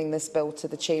in bringing this bill to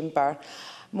the Chamber.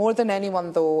 More than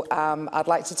anyone, though, I'd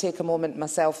like to take a moment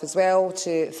myself as well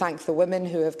to thank the women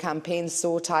who have campaigned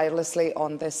so tirelessly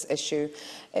on this issue.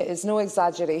 It is no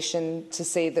exaggeration to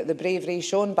say that the bravery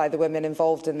shown by the women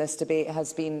involved in this debate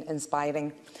has been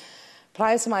inspiring.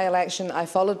 Prior to my election, I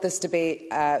followed this debate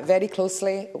very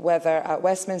closely, whether at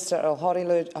Westminster or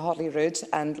Holyrood,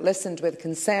 and listened with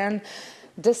concern,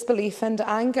 disbelief and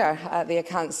anger at the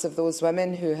accounts of those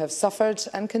women who have suffered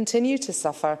and continue to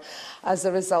suffer as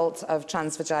a result of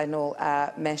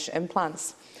transvaginal mesh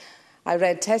implants. I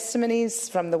read testimonies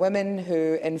from the women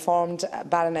who informed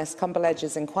Baroness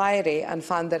Cumberledge's inquiry and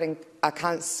found their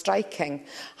accounts striking,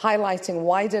 highlighting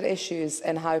wider issues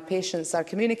in how patients are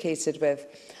communicated with.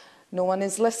 No one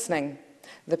is listening.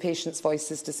 The patient's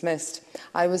voice is dismissed.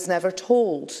 I was never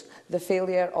told. The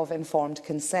failure of informed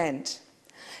consent.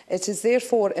 It is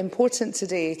therefore important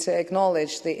today to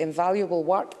acknowledge the invaluable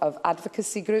work of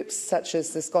advocacy groups such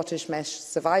as the Scottish Mesh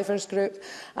Survivors Group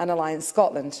and Alliance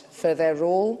Scotland for their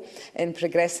role in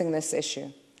progressing this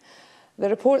issue. The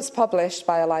reports published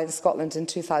by Alliance Scotland in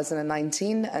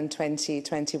 2019 and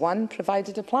 2021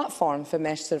 provided a platform for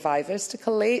mesh survivors to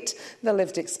collate their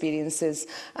lived experiences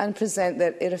and present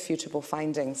their irrefutable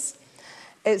findings.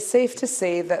 It's safe to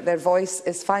say that their voice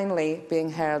is finally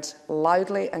being heard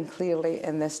loudly and clearly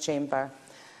in this chamber.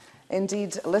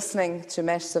 Indeed, listening to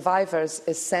mesh survivors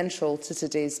is central to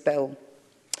today's bill.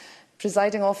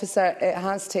 Presiding Officer, it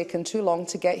has taken too long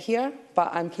to get here, but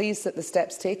I'm pleased that the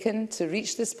steps taken to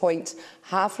reach this point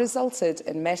have resulted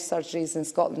in mesh surgeries in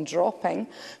Scotland dropping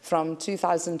from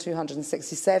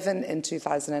 2,267 in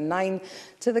 2009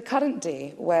 to the current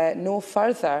day, where no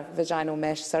further vaginal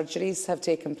mesh surgeries have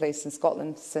taken place in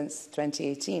Scotland since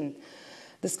 2018.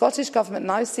 The Scottish Government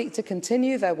now seek to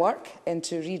continue their work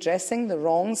into redressing the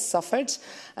wrongs suffered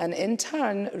and, in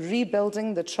turn,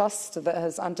 rebuilding the trust that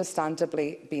has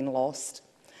understandably been lost.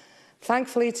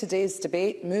 Thankfully, today's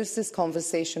debate moves this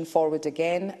conversation forward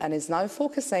again and is now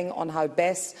focusing on how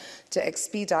best to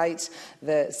expedite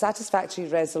the satisfactory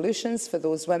resolutions for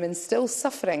those women still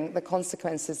suffering the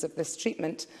consequences of this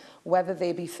treatment, whether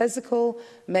they be physical,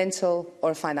 mental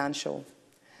or financial.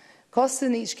 Costs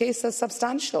in each case are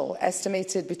substantial,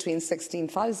 estimated between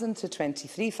 £16,000 to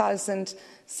 £23,000,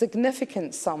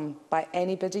 significant sum by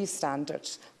anybody's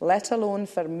standards, let alone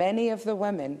for many of the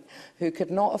women who could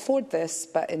not afford this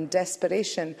but in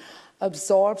desperation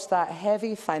absorbed that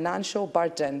heavy financial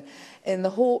burden in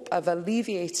the hope of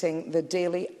alleviating the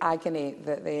daily agony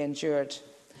that they endured.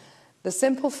 The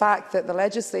simple fact that the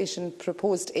legislation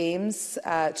proposed aims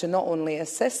to not only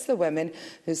assist the women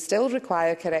who still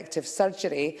require corrective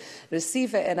surgery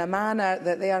receive it in a manner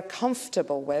that they are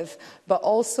comfortable with, but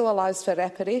also allows for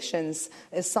reparations,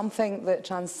 is something that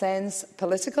transcends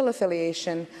political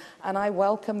affiliation, and I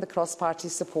welcome the cross-party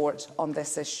support on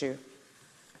this issue.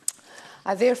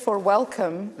 I therefore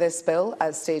welcome this bill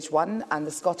at stage 1 and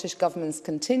the Scottish Government's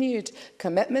continued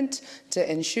commitment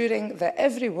to ensuring that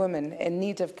every woman in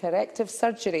need of corrective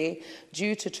surgery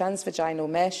due to transvaginal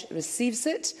mesh receives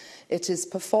it. It is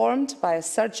performed by a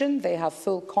surgeon they have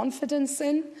full confidence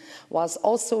in, whilst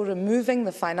also removing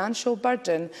the financial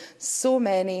burden so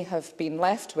many have been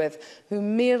left with who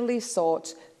merely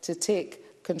sought to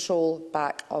take control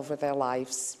back over their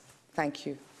lives. Thank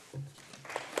you.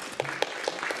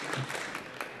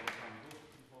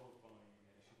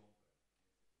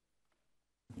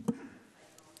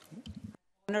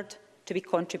 Honoured to be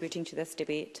contributing to this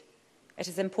debate. It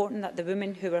is important that the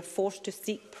women who were forced to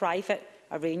seek private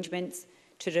arrangements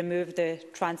to remove the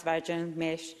transvaginal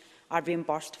mesh are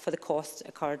reimbursed for the costs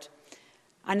incurred,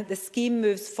 and that the scheme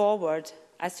moves forward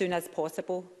as soon as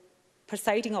possible.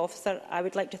 Presiding Officer, I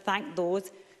would like to thank those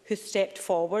who stepped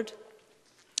forward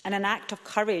in an act of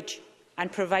courage and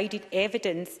provided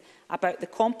evidence about the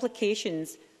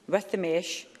complications with the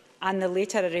mesh and the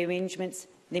later arrangements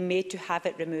they made to have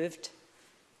it removed.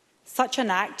 Such an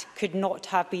act could not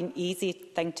have been an easy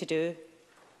thing to do,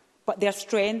 but their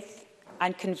strength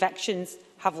and convictions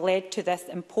have led to this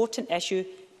important issue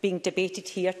being debated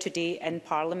here today in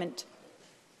Parliament.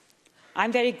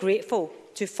 I'm very grateful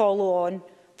to follow on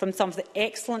from some of the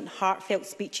excellent heartfelt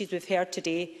speeches we've heard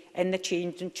today in the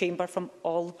Chamber from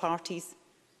all the parties.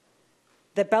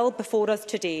 The bill before us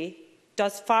today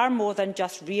does far more than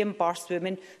just reimburse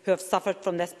women who have suffered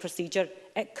from this procedure.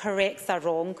 It corrects a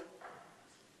wrong,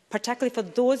 particularly for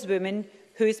those women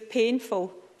whose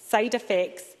painful side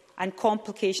effects and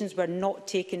complications were not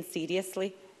taken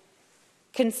seriously.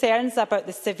 Concerns about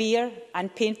the severe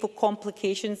and painful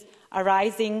complications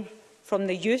arising from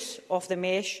the use of the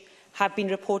mesh have been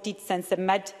reported since the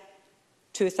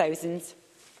mid-2000s.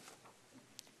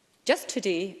 Just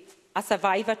today, a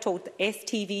survivor told the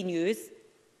STV News,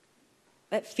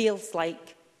 "It feels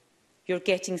like you're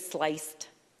getting sliced,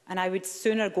 and I would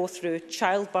sooner go through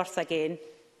childbirth again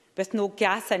with no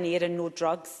gas and air and no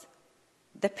drugs.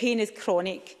 The pain is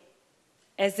chronic.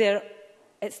 It's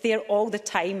there all the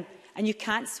time, and you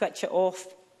can't switch it off.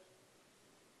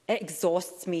 It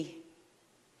exhausts me.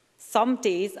 Some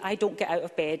days I don't get out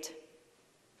of bed.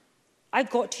 I've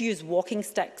got to use walking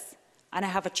sticks, and I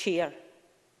have a chair.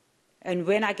 And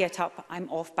when I get up, I'm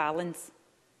off balance."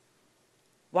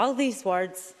 While these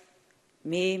words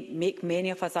may make many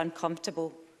of us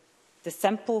uncomfortable, the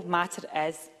simple matter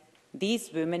is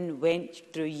these women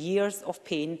went through years of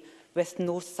pain with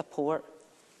no support.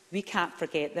 We can't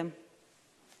forget them.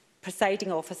 Presiding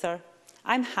Officer,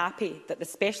 I'm happy that the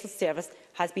Specialist Service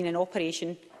has been in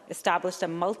operation, established a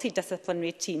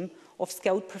multidisciplinary team of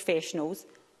skilled professionals,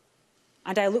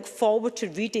 and I look forward to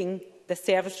reading the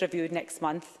service review next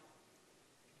month.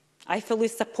 I fully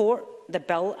support the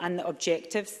bill and the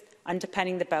objectives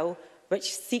underpinning the bill,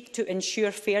 which seek to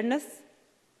ensure fairness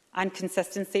and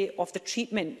consistency of the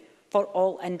treatment for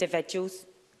all individuals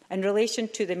in relation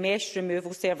to the mesh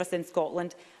removal service in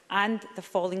Scotland and the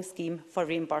falling scheme for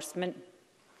reimbursement.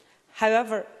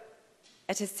 However,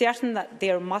 it is certain that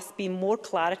there must be more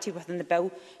clarity within the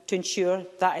bill to ensure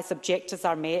that its objectives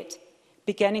are met,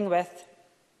 beginning with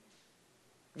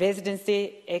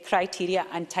residency criteria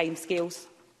and timescales.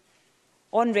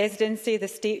 On residency,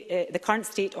 the current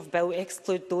state of bill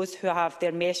excludes those who have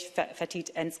their mesh fitted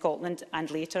in Scotland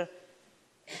and later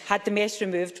had the mesh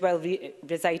removed while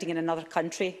residing in another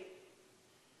country.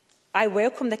 I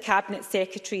welcome the Cabinet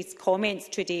Secretary's comments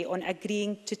today on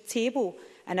agreeing to table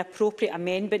an appropriate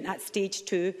amendment at stage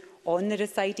 2 on the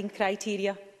residing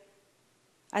criteria,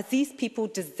 as these people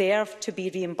deserve to be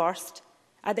reimbursed.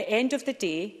 At the end of the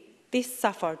day, they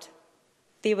suffered,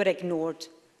 they were ignored,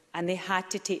 and they had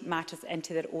to take matters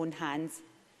into their own hands.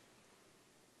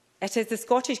 It is the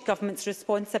Scottish Government's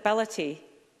responsibility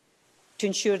to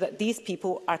ensure that these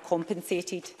people are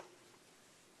compensated.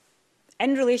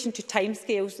 In relation to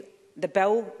timescales, the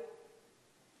bill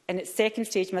in its second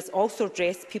stage must also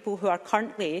address people who are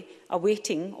currently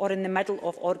awaiting or in the middle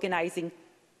of organising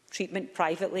treatment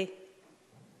privately.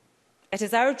 It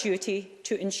is our duty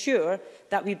to ensure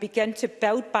that we begin to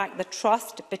build back the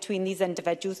trust between these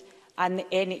individuals and the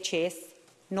NHS,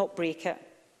 not break it.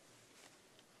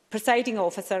 Presiding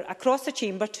Officer, across the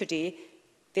Chamber today,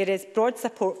 there is broad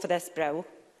support for this bill,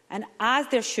 and as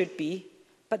there should be,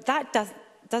 but that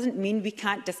doesn't mean we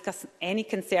can't discuss any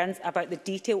concerns about the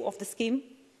detail of the scheme.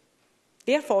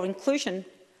 Therefore, in conclusion,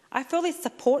 I fully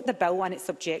support the bill and its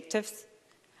objectives,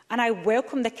 and I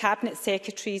welcome the Cabinet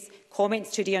Secretary's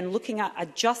comments today on looking at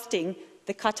adjusting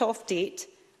the cut-off date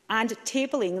and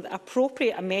tabling the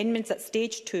appropriate amendments at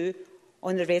stage 2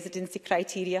 on the residency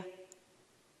criteria.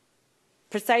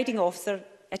 Presiding Officer,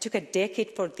 it took a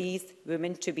decade for these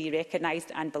women to be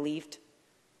recognised and believed.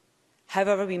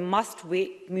 However, we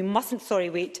mustn't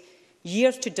wait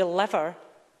years to deliver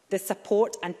the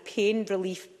support and pain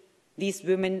relief these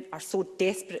women are so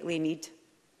desperately need.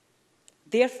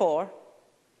 Therefore,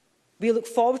 we look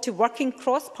forward to working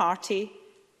cross-party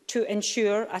to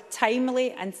ensure a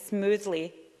timely and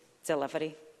smoothly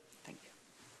delivery. Thank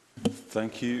you.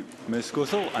 Thank you, Ms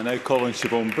Gothel. I now call on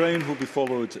Siobhan Brown, who will be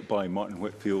followed by Martin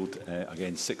Whitfield.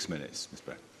 Again, 6 minutes. Ms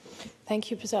Brown.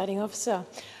 Thank you, Presiding Officer.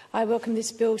 I welcome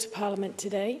this bill to Parliament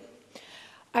today.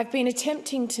 I've been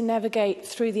attempting to navigate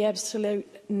through the absolute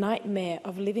nightmare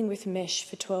of living with mesh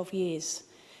for 12 years.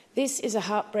 This is a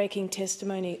heartbreaking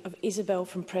testimony of Isabel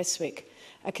from Prestwick,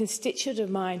 a constituent of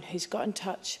mine who's got in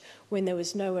touch when there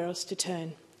was nowhere else to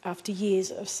turn, after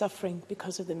years of suffering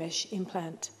because of the mesh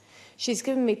implant. She's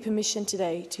given me permission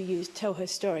today to tell her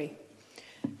story.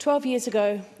 12 years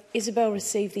ago, Isabel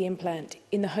received the implant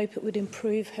in the hope it would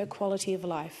improve her quality of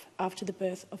life after the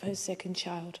birth of her second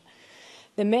child.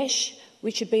 The mesh,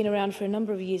 which had been around for a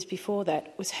number of years before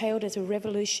that, was hailed as a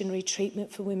revolutionary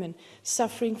treatment for women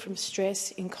suffering from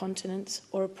stress, incontinence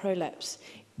or a prolapse,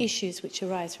 issues which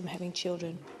arise from having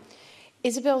children.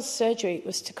 Isabel's surgery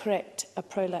was to correct a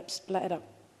prolapsed bladder.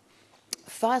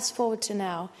 Fast forward to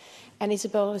now, and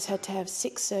Isabel has had to have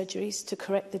 6 surgeries to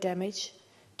correct the damage,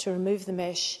 to remove the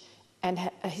mesh and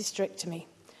a hysterectomy.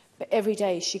 But every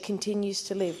day she continues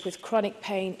to live with chronic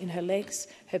pain in her legs,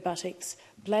 her buttocks,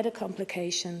 bladder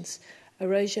complications,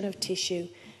 erosion of tissue,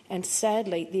 and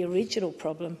sadly, the original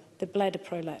problem, the bladder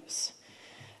prolapse.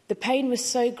 The pain was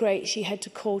so great she had to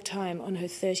call time on her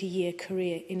 30-year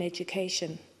career in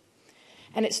education.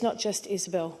 And it's not just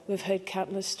Isabel. We've heard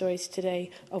countless stories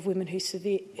today of women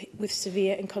with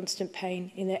severe and constant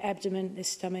pain in their abdomen, their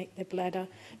stomach, their bladder,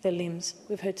 their limbs.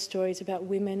 We've heard stories about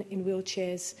women in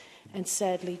wheelchairs and,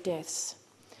 sadly, deaths.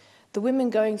 The women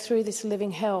going through this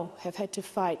living hell have had to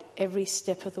fight every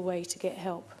step of the way to get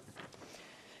help.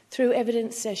 Through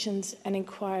evidence sessions and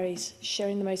inquiries,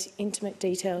 sharing the most intimate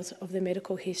details of their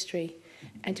medical history,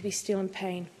 and to be still in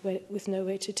pain with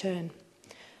nowhere to turn.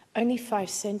 Only 5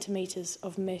 centimetres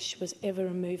of mesh was ever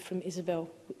removed from Isabel,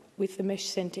 with the mesh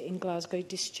centre in Glasgow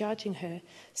discharging her,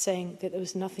 saying that there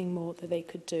was nothing more that they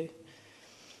could do.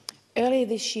 Earlier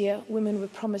this year, women were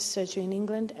promised surgery in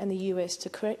England and the US to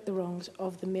correct the wrongs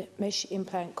of the mesh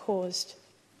implant caused.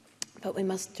 But we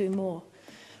must do more.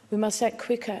 We must act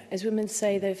quicker, as women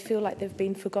say they feel like they've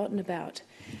been forgotten about.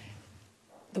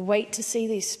 The wait to see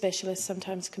these specialists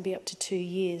sometimes can be up to 2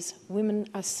 years. Women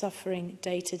are suffering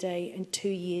day to day, and 2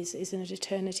 years is an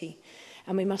eternity,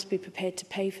 and we must be prepared to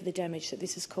pay for the damage that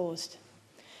this has caused.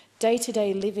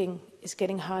 Day-to-day living is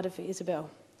getting harder for Isabel.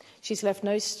 She's left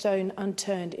no stone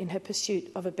unturned in her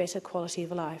pursuit of a better quality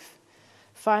of life.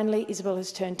 Finally, Isabel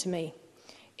has turned to me.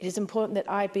 It is important that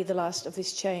I be the last of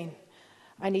this chain.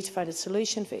 I need to find a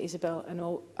solution for Isabel, and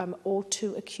I'm all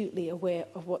too acutely aware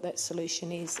of what that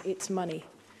solution is. It's money.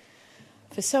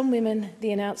 For some women,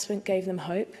 the announcement gave them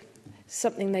hope,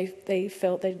 something they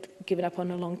felt they'd given up on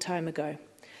a long time ago.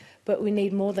 But we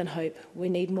need more than hope. We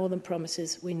need more than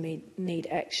promises. We need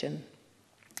action.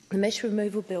 The mesh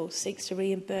removal bill seeks to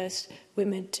reimburse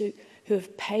women who who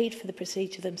have paid for the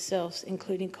procedure themselves,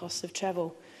 including costs of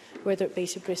travel, whether it be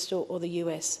to Bristol or the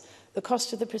US. The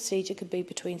cost of the procedure could be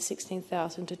between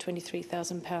 £16,000 to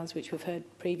 £23,000, which we've heard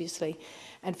previously.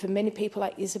 And for many people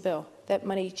like Isabel, that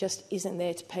money just isn't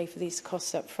there to pay for these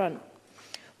costs up front.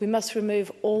 We must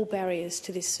remove all barriers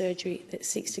to this surgery that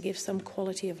seeks to give some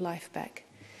quality of life back.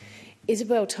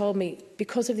 Isabel told me,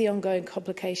 because of the ongoing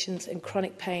complications and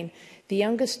chronic pain, the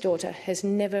youngest daughter has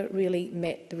never really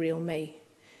met the real me.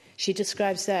 She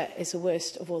describes that as the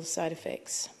worst of all the side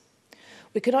effects.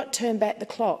 We cannot turn back the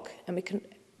clock,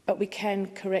 but we can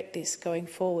correct this going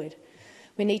forward.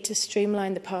 We need to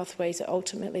streamline the pathways that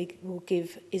ultimately will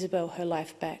give Isabel her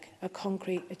life back, a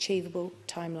concrete, achievable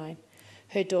timeline.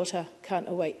 Her daughter can't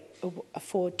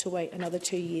afford to wait another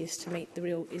 2 years to meet the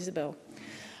real Isabel.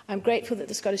 I'm grateful that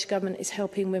the Scottish Government is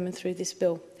helping women through this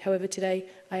bill. However, today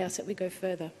I ask that we go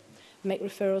further, make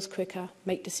referrals quicker,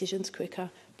 make decisions quicker,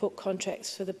 put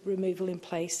contracts for the removal in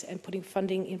place and putting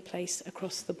funding in place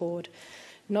across the board,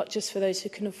 not just for those who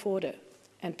can afford it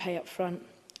and pay up front.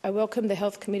 I welcome the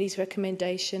Health Committee's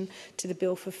recommendation to the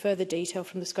bill for further detail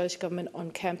from the Scottish Government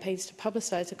on campaigns to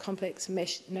publicise a complex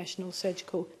mesh national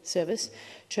surgical service,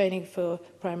 training for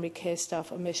primary care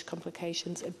staff on mesh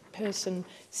complications and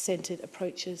person-centred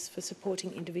approaches for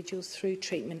supporting individuals through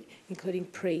treatment, including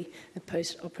pre- and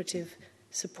post-operative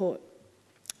support.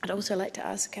 I'd also like to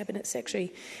ask the Cabinet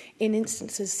Secretary, in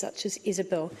instances such as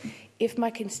Isabel, if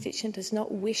my constituent does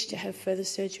not wish to have further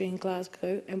surgery in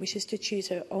Glasgow and wishes to choose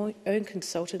her own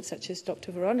consultant, such as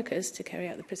Dr Veronica's, to carry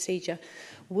out the procedure,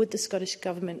 would the Scottish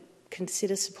Government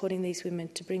consider supporting these women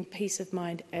to bring peace of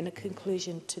mind and a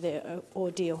conclusion to their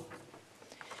ordeal?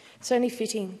 It's only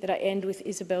fitting that I end with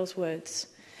Isabel's words.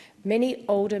 Many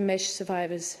older mesh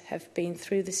survivors have been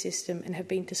through the system and have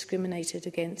been discriminated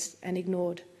against and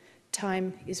ignored.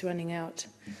 Time is running out.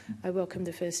 I welcome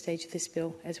the first stage of this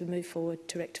bill as we move forward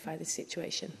to rectify this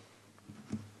situation.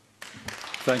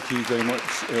 Thank you very much,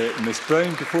 Ms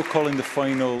Brown. Before calling the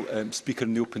final speaker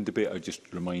in the open debate, I just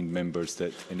remind members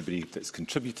that anybody that's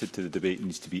contributed to the debate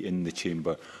needs to be in the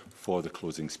chamber for the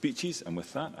closing speeches. And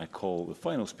with that, I call the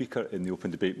final speaker in the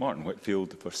open debate, Martin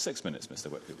Whitfield, for 6 minutes.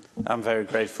 Mr Whitfield. I'm very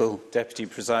grateful, Deputy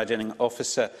Presiding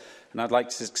Officer. And I'd like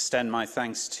to extend my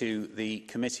thanks to the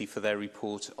committee for their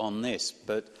report on this.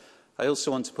 But I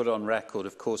also want to put on record,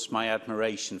 of course, my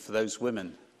admiration for those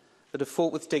women that have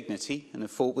fought with dignity and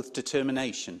have fought with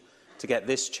determination to get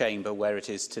this chamber where it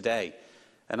is today.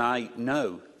 And I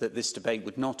know that this debate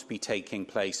would not be taking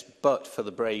place but for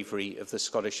the bravery of the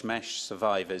Scottish mesh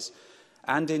survivors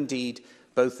and indeed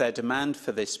both their demand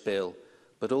for this bill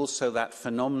but also that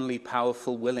phenomenally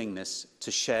powerful willingness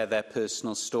to share their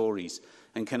personal stories.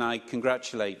 And can I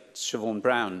congratulate Siobhan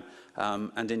Brown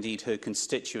and indeed her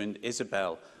constituent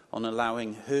Isabel on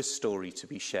allowing her story to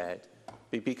be shared,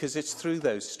 because it's through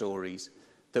those stories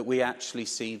that we actually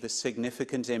see the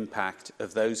significant impact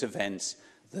of those events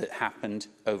that happened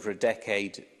over a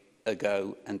decade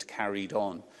ago and carried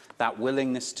on. That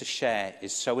willingness to share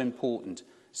is so important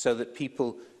so that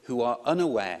people who are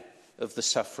unaware of the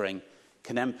suffering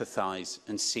can empathise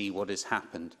and see what has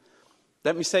happened.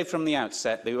 Let me say from the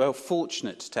outset that we are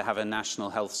fortunate to have a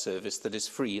National Health Service that is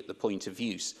free at the point of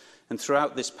use. And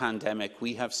throughout this pandemic,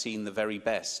 we have seen the very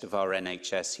best of our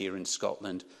NHS here in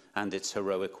Scotland and its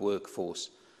heroic workforce.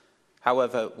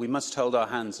 However, we must hold our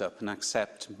hands up and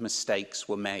accept mistakes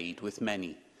were made with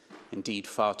many, indeed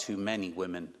far too many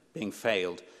women being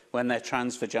failed when their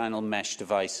transvaginal mesh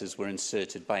devices were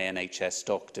inserted by NHS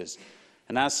doctors.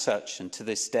 And as such, and to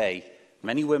this day,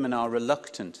 many women are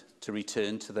reluctant to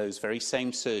return to those very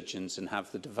same surgeons and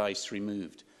have the device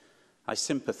removed. I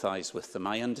sympathise with them,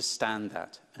 I understand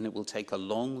that, and it will take a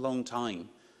long, long time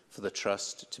for the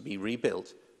trust to be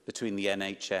rebuilt between the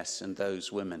NHS and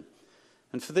those women.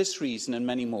 And for this reason and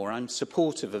many more, I'm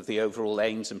supportive of the overall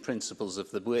aims and principles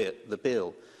of the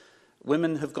bill.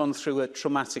 Women have gone through a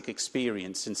traumatic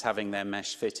experience since having their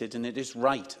mesh fitted, and it is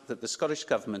right that the Scottish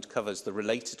Government covers the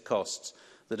related costs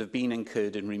that have been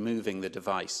incurred in removing the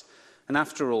device. And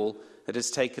after all, it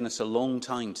has taken us a long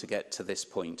time to get to this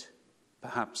point,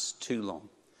 perhaps too long.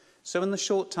 So in the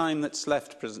short time that's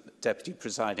left, Deputy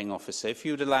Presiding Officer, if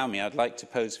you would allow me, I'd like to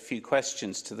pose a few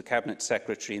questions to the Cabinet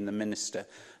Secretary and the Minister,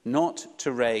 not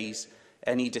to raise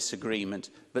any disagreement,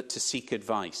 but to seek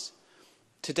advice.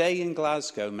 Today in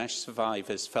Glasgow, mesh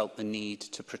survivors felt the need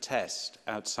to protest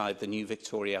outside the New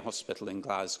Victoria Hospital in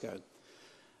Glasgow.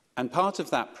 And part of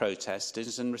that protest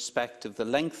is in respect of the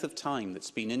length of time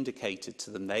that's been indicated to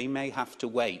them. They may have to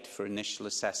wait for initial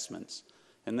assessments.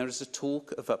 And there is a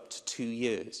talk of up to 2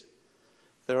 years.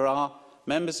 There are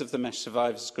members of the Mesh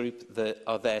Survivors Group that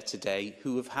are there today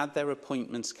who have had their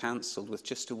appointments cancelled with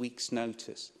just a week's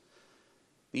notice.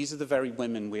 These are the very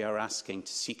women we are asking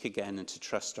to seek again and to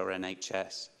trust our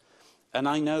NHS. And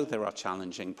I know there are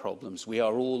challenging problems. We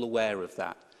are all aware of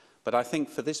that. But I think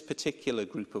for this particular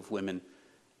group of women,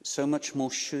 so much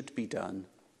more should be done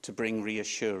to bring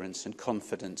reassurance and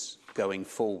confidence going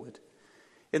forward.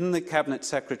 In the Cabinet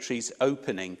Secretary's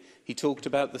opening, he talked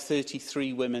about the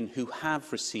 33 women who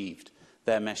have received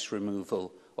their mesh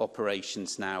removal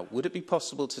operations now. Would it be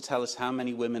possible to tell us how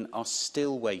many women are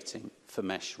still waiting for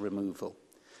mesh removal?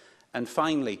 And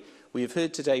finally, we have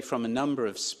heard today from a number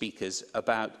of speakers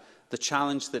about the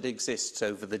challenge that exists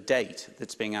over the date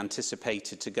that's being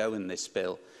anticipated to go in this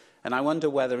bill. And I wonder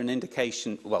whether an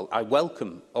indication, well, I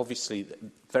welcome, obviously,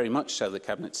 very much so, the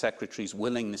Cabinet Secretary's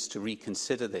willingness to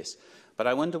reconsider this, but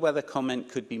I wonder whether comment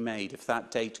could be made if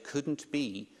that date couldn't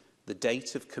be the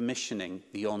date of commissioning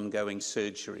the ongoing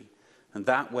surgery. And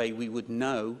that way we would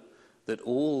know that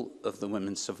all of the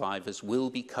women survivors will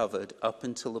be covered up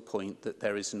until the point that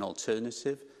there is an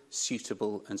alternative,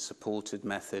 suitable and supported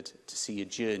method to see a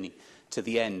journey to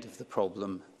the end of the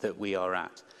problem that we are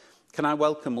at. Can I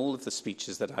welcome all of the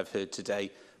speeches that I've heard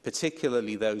today,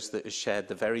 particularly those that have shared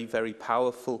the very, very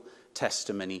powerful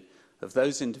testimony of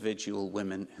those individual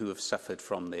women who have suffered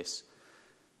from this.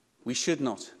 We should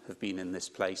not have been in this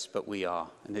place, but we are,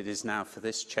 and it is now for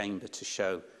this chamber to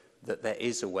show that there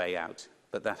is a way out,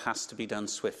 but that has to be done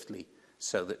swiftly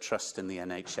so that trust in the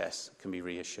NHS can be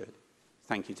reassured.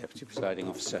 Thank you, Deputy Presiding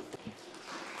Officer.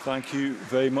 Thank you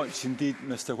very much indeed,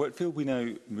 Mr Whitfield. We now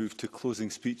move to closing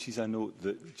speeches. I note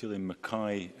that Gillian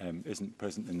Mackay isn't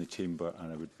present in the chamber,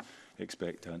 and I would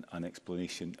expect an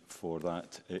explanation for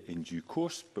that in due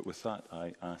course. But with that,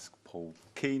 I ask Paul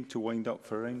Kane to wind up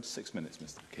for around 6 minutes.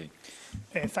 Mr Kane.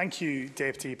 Thank you,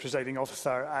 Deputy Presiding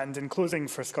Officer. And in closing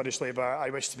for Scottish Labour,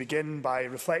 I wish to begin by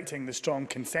reflecting the strong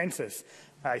consensus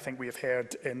I think we have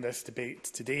heard in this debate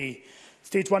today.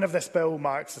 Stage 1 of this bill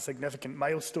marks a significant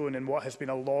milestone in what has been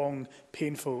a long,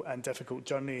 painful and difficult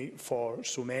journey for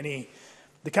so many.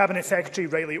 The Cabinet Secretary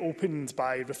rightly opened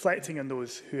by reflecting on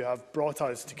those who have brought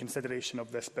us to consideration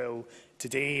of this bill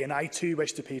today, and I too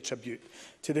wish to pay tribute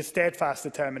to the steadfast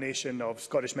determination of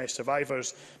Scottish Mesh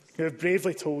survivors who have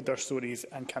bravely told their stories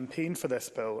and campaigned for this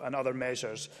bill and other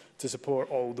measures to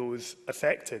support all those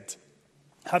affected.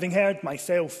 Having heard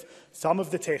myself some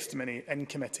of the testimony in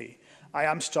committee, I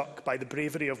am struck by the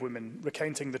bravery of women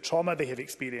recounting the trauma they have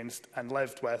experienced and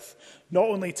lived with, not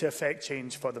only to effect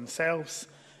change for themselves,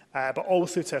 but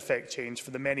also to effect change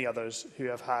for the many others who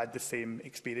have had the same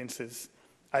experiences.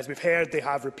 As we've heard, they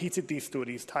have repeated these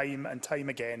stories time and time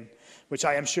again, which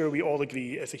I am sure we all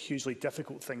agree is a hugely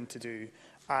difficult thing to do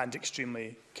and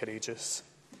extremely courageous.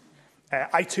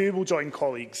 I too will join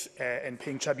colleagues in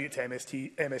paying tribute to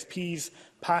MSPs,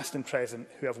 past and present,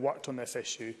 who have worked on this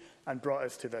issue and brought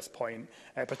us to this point,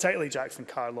 particularly Jackson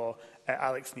Carlaw,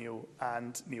 Alex Neil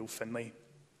and Neil Finlay.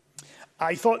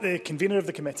 I thought the convener of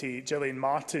the committee, Gillian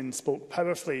Martin, spoke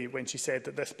powerfully when she said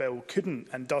that this bill couldn't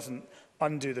and doesn't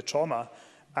undo the trauma,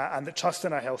 and that trust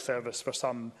in our health service for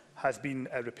some has been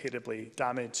irreparably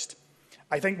damaged.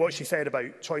 I think what she said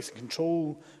about choice and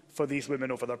control for these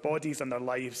women over their bodies and their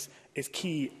lives is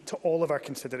key to all of our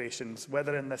considerations,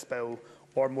 whether in this bill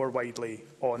or more widely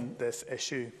on this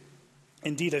issue.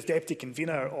 Indeed, as Deputy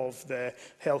Convener of the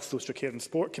Health, Social Care and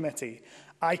Sport Committee,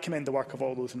 I commend the work of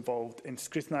all those involved in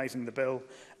scrutinising the bill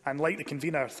and, like the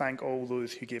Convener, thank all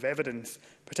those who gave evidence,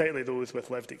 particularly those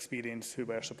with lived experience who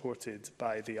were supported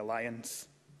by the Alliance.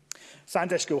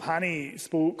 Sandish Gohani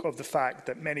spoke of the fact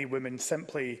that many women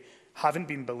simply haven't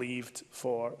been believed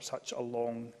for such a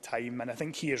long time, and I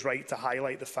think he is right to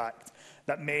highlight the fact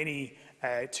that many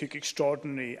took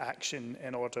extraordinary action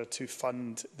in order to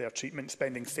fund their treatment,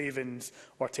 spending savings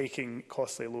or taking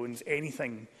costly loans,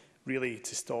 anything really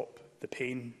to stop the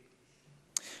pain.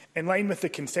 In line with the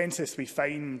consensus we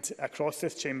find across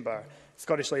this chamber,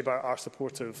 Scottish Labour are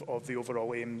supportive of the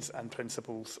overall aims and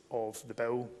principles of the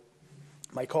bill.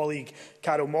 My colleague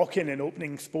Carol Mockin in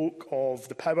opening spoke of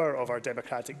the power of our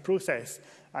democratic process,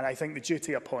 and I think the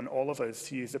duty upon all of us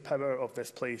to use the power of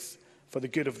this place for the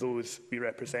good of those we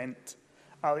represent.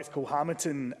 Alex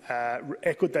Cole-Hamilton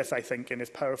echoed this, I think, in his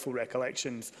powerful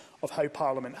recollections of how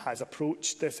Parliament has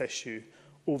approached this issue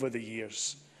over the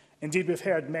years. Indeed, we've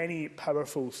heard many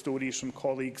powerful stories from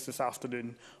colleagues this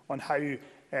afternoon on how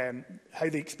the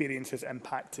experience has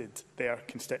impacted their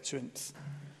constituents.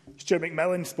 Stuart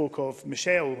McMillan spoke of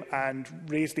Michelle and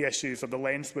raised the issues of the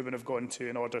lengths women have gone to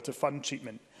in order to fund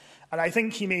treatment. And I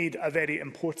think he made a very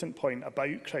important point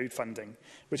about crowdfunding,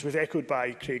 which was echoed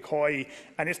by Craig Hoy.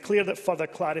 And it's clear that further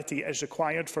clarity is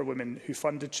required for women who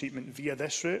funded treatment via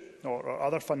this route or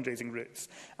other fundraising routes.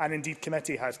 And indeed,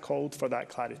 committee has called for that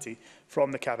clarity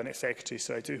from the Cabinet Secretary.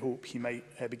 So I do hope he might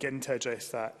begin to address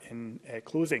that in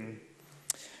closing.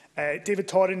 David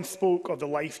Torrance spoke of the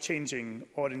life-changing,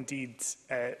 or indeed,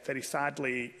 very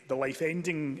sadly, the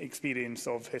life-ending experience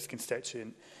of his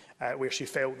constituent, where she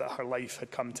felt that her life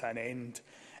had come to an end.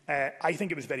 I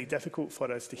think it was very difficult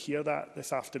for us to hear that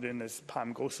this afternoon, as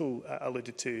Pam Gossel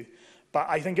alluded to, but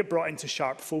I think it brought into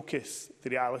sharp focus the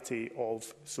reality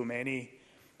of so many.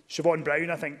 Siobhan Brown,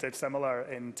 I think, did similar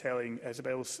in telling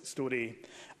Isabel's story.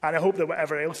 And I hope that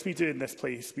whatever else we do in this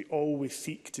place, we always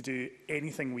seek to do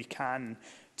anything we can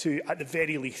to, at the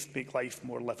very least, make life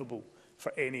more livable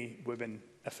for any woman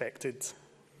affected.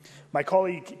 My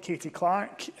colleague Katie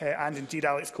Clark and indeed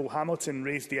Alex Cole-Hamilton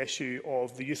raised the issue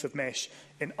of the use of mesh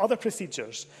in other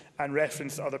procedures and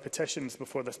referenced other petitions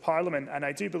before this Parliament. And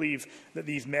I do believe that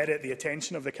these merit the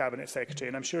attention of the Cabinet Secretary,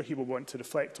 and I'm sure he will want to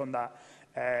reflect on that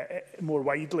more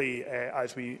widely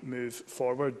as we move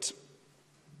forward.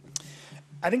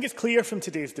 I think it's clear from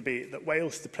today's debate that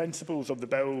whilst the principles of the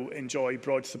bill enjoy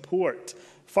broad support,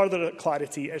 further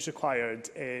clarity is required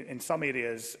in some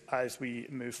areas as we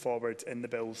move forward in the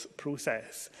bill's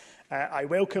process. I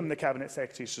welcome the Cabinet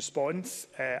Secretary's response,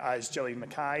 as Gillian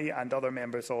Mackay and other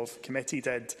members of committee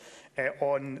did,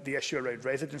 on the issue around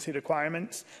residency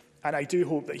requirements. And I do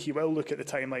hope that he will look at the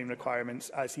timeline requirements,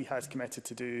 as he has committed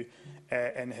to do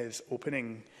in his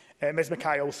opening. Ms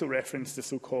Mackay also referenced the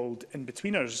so-called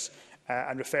in-betweeners,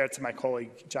 and referred to my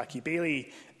colleague Jackie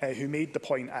Bailey, who made the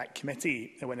point at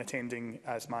committee when attending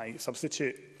as my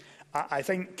substitute. I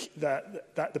think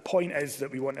that the point is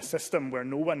that we want a system where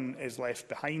no one is left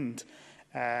behind.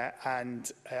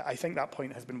 And I think that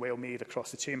point has been well made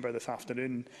across the chamber this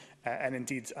afternoon. And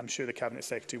indeed, I'm sure the Cabinet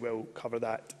Secretary will cover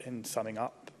that in summing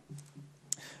up.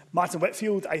 Martin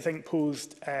Whitfield, I think,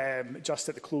 posed just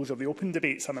at the close of the open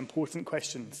debate some important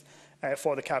questions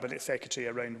for the Cabinet Secretary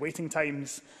around waiting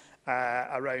times,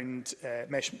 around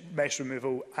mesh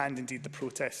removal and indeed the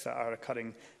protests that are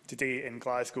occurring today in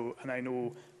Glasgow. And I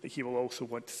know that he will also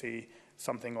want to say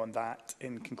something on that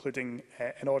in concluding,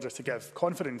 in order to give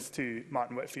confidence to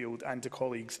Martin Whitfield and to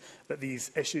colleagues that these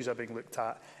issues are being looked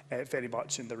at very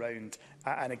much in the round,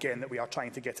 and again that we are trying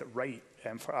to get it right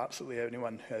for absolutely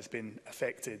anyone who has been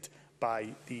affected by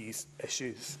these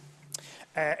issues.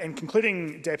 In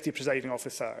concluding, Deputy Presiding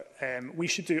Officer, we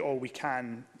should do all we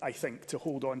can, I think, to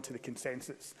hold on to the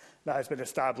consensus that has been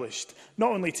established,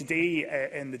 not only today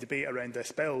in the debate around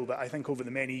this bill, but I think over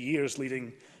the many years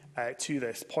leading to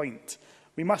this point.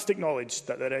 We must acknowledge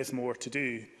that there is more to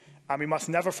do, and we must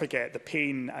never forget the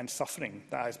pain and suffering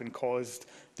that has been caused,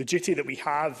 the duty that we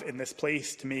have in this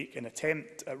place to make an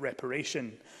attempt at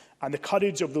reparation, and the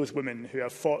courage of those women who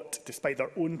have fought, despite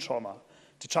their own trauma,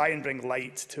 to try and bring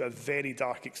light to a very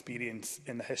dark experience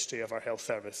in the history of our health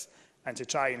service, and to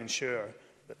try and ensure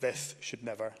that this should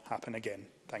never happen again.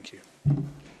 Thank you.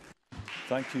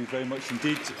 Thank you very much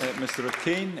indeed, Mr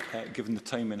O'Kane. Given the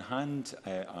time in hand,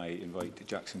 I invite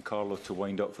Jackson Carlo to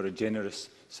wind up for a generous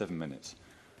 7 minutes.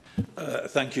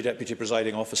 Thank you, Deputy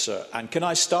Presiding Officer. And can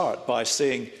I start by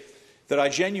saying that I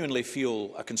genuinely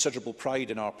feel a considerable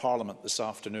pride in our Parliament this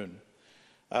afternoon,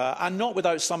 and not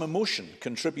without some emotion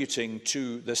contributing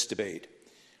to this debate.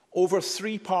 Over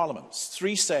 3 parliaments,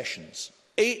 3 sessions,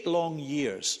 8 long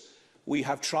years, we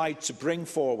have tried to bring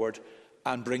forward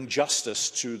and bring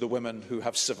justice to the women who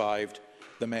have survived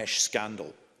the mesh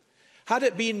scandal. Had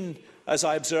it been, as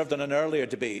I observed in an earlier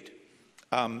debate,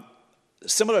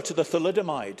 similar to the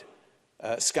thalidomide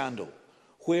scandal,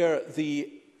 where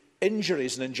the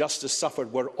injuries and injustice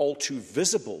suffered were all too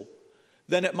visible,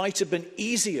 then it might have been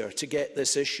easier to get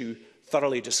this issue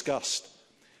thoroughly discussed.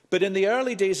 But in the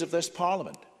early days of this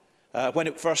Parliament, when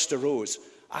it first arose,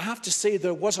 I have to say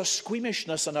there was a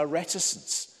squeamishness and a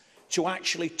reticence to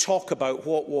actually talk about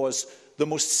what was the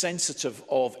most sensitive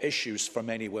of issues for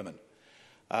many women.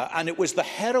 And it was the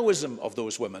heroism of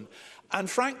those women. And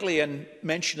frankly, and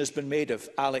mention has been made of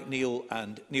Alec Neil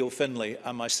and Neil Finlay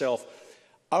and myself,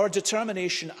 our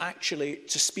determination actually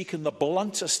to speak in the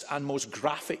bluntest and most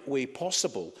graphic way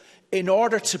possible in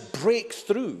order to break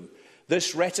through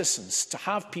this reticence, to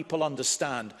have people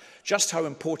understand just how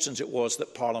important it was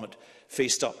that Parliament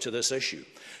faced up to this issue.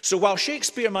 So while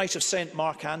Shakespeare might have sent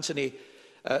Mark Antony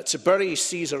to bury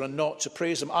Caesar and not to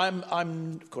praise him,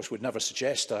 I'm of course, would never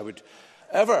suggest I would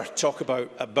ever talk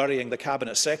about burying the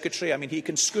Cabinet Secretary. I mean, he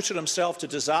can scooter himself to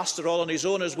disaster all on his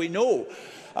own, as we know.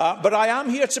 But I am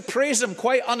here to praise him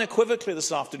quite unequivocally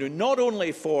this afternoon, not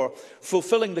only for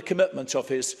fulfilling the commitment of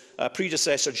his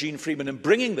predecessor, Jean Freeman, in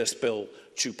bringing this bill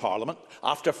to Parliament,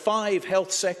 after 5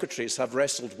 health secretaries have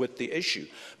wrestled with the issue,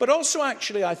 but also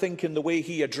actually, I think, in the way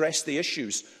he addressed the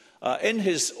issues in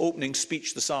his opening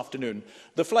speech this afternoon,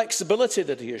 the flexibility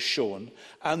that he has shown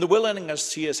and the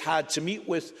willingness he has had to meet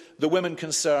with the women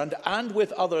concerned and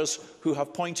with others who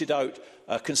have pointed out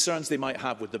concerns they might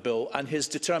have with the bill, and his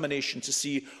determination to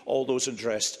see all those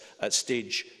addressed at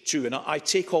stage 2. And I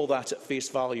take all that at face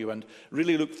value and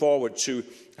really look forward to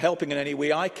helping in any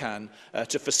way I can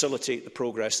to facilitate the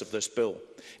progress of this bill.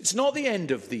 It's not the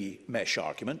end of the mesh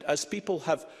argument, as people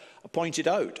have pointed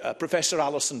out. Professor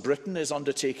Alison Britton is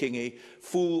undertaking a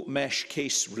full mesh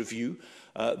case review.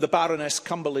 The Baroness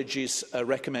Cumberledge's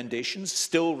recommendations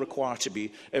still require to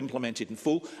be implemented in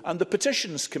full, and the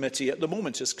Petitions Committee at the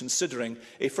moment is considering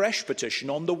a fresh petition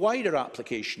on the wider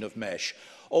application of mesh.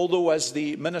 Although, as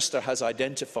the Minister has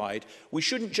identified, we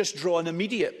shouldn't just draw an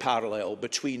immediate parallel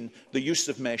between the use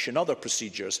of mesh and other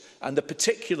procedures and the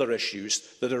particular issues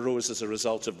that arose as a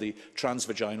result of the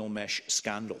transvaginal mesh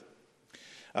scandal.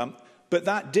 But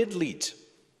that did lead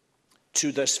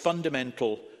to this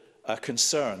fundamental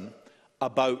concern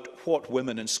about what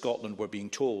women in Scotland were being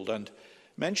told. And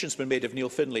mention's been made of Neil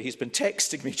Findlay. He's been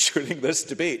texting me during this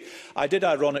debate. I did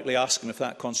ironically ask him if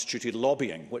that constituted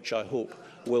lobbying, which I hope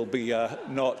will be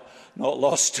not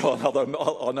lost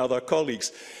on other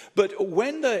colleagues. But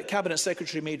when the Cabinet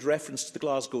Secretary made reference to the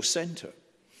Glasgow Centre,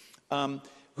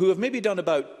 who have maybe done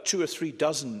about 2 or 3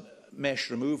 dozen mesh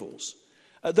removals,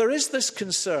 there is this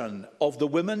concern of the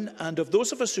women and of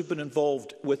those of us who've been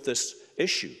involved with this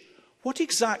issue. What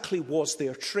exactly was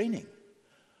their training?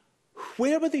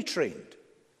 Where were they trained?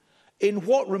 In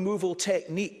what removal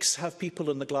techniques have people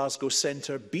in the Glasgow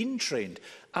Centre been trained?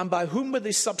 And by whom were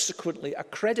they subsequently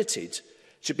accredited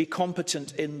to be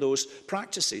competent in those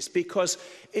practices? Because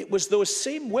it was those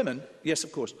same women... Yes,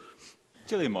 of course.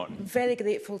 Gillian Martin. Very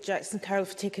grateful, Jackson Carroll,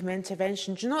 for taking my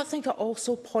intervention. Do you not think it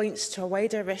also points to a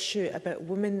wider issue about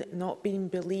women not being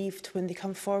believed when they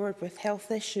come forward with health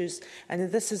issues?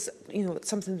 And this is,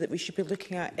 something that we should be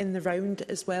looking at in the round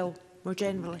as well, more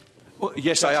generally. Well,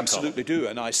 yes, I absolutely do.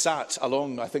 And I sat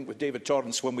along, I think, with David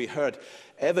Torrance when we heard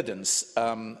evidence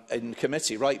in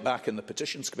committee, right back in the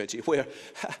Petitions Committee, where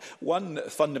one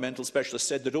fundamental specialist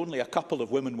said that only a couple of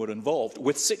women were involved,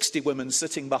 with 60 women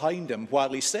sitting behind him while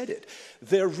he said it.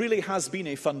 There really has been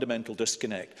a fundamental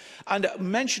disconnect. And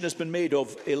mention has been made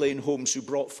of Elaine Holmes, who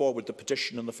brought forward the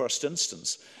petition in the first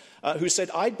instance, who said,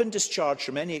 "I'd been discharged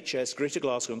from NHS Greater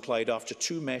Glasgow and Clyde after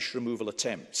 2 mesh removal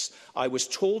attempts. I was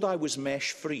told I was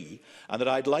mesh-free and that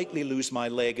I'd likely lose my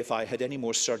leg if I had any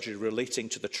more surgery relating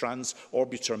to the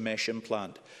transorbital mesh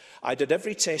implant. I did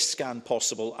every test scan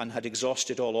possible and had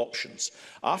exhausted all options.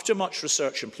 After much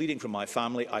research and pleading from my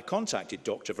family, I contacted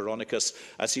Dr. Veronicus,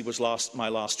 as he was my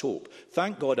last hope.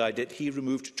 Thank God I did. He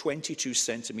removed 22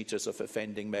 centimetres of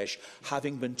offending mesh,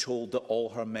 having been told that all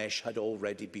her mesh had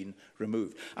already been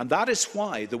removed." And that is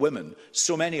why the women,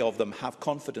 so many of them, have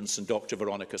confidence in Dr.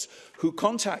 Veronicus, who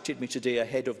contacted me today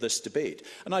ahead of this debate.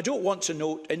 And I don't want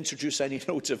to introduce any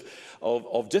note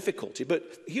of difficulty,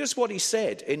 but here's what he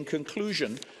said in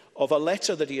conclusion of a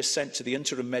letter that he has sent to the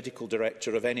Interim Medical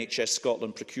Director of NHS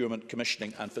Scotland Procurement,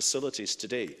 Commissioning and Facilities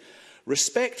today.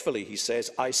 "Respectfully," he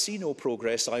says, "I see no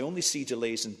progress. I only see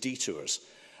delays and detours.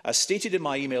 As stated in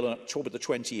my email on October the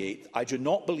 28th, I do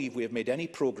not believe we have made any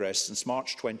progress since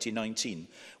March 2019,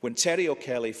 when Terry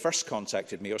O'Kelly first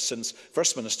contacted me, or since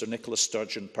First Minister Nicola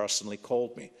Sturgeon personally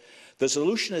called me. The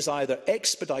solution is either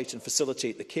expedite and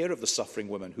facilitate the care of the suffering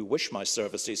women who wish my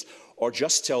services, or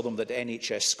just tell them that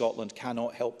NHS Scotland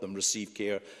cannot help them receive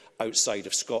care outside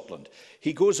of Scotland."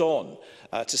 He goes on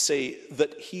to say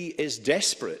that he is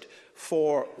desperate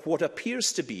for what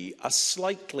appears to be a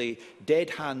slightly dead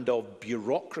hand of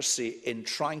bureaucracy in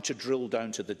trying to drill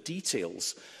down to the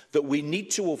details, that we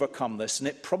need to overcome this, and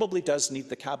it probably does need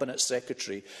the Cabinet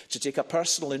Secretary to take a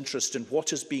personal interest in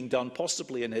what is being done,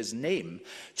 possibly in his name,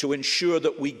 to ensure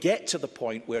that we get to the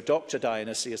point where Dr.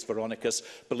 Dionysius Veronicus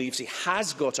believes he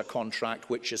has got a contract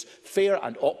which is fair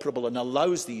and operable and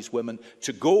allows these women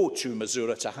to go to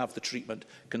Missouri to have the treatment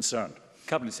concerned.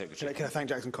 Cabinet Secretary. Can I thank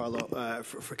Jackson Carlow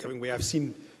for giving way? I've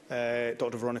seen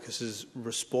Dr. Veronicus's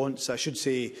response. I should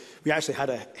say we actually had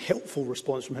a helpful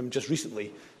response from him just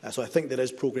recently, so I think there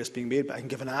is progress being made, but I can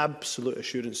give an absolute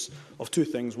assurance of 2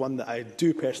 things. One, that I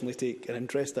do personally take an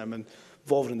interest. I'm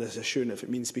involved in this issue, and if it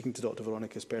means speaking to Dr.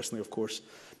 Veronicus personally, of course,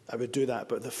 I would do that.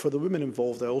 But for the women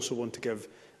involved, I also want to give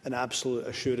an absolute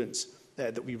assurance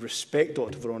that we respect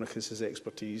Dr Veronica's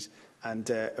expertise, and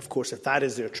of course, if that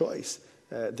is their choice,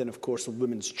 then of course a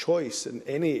woman's choice, and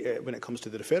when it comes to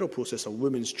the referral process, a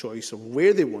woman's choice of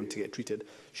where they want to get treated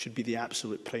should be the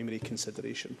absolute primary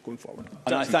consideration going forward.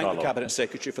 And I thank the Cabinet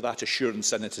Secretary for that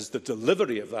assurance, and it is the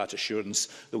delivery of that assurance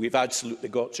that we've absolutely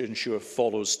got to ensure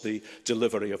follows the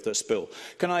delivery of this bill.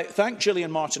 Can I thank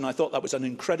Gillian Martin? I thought that was an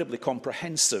incredibly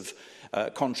comprehensive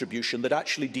contribution that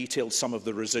actually detailed some of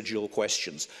the residual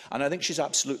questions. And I think she's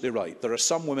absolutely right. There are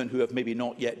some women who have maybe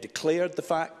not yet declared the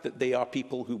fact that they are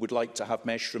people who would like to have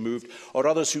mesh removed, or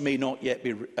others who may not yet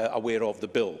be aware of the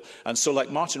bill. And so,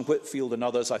 like Martin Whitfield and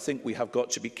others, I think we have got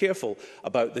to be careful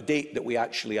about the date that we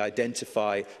actually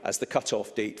identify as the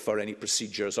cut-off date for any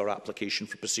procedures or application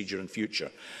for procedure in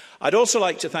future. I'd also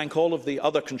like to thank all of the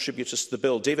other contributors to the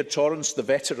bill. David Torrance, the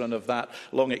veteran of that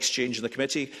long exchange in the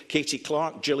committee, Katie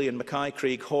Clark, Gillian Mackay,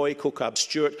 Craig Hoy, Cocab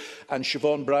Stewart and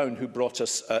Siobhan Brown, who brought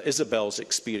us Isabel's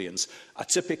experience. A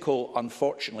typical,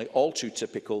 unfortunately, all too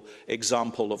typical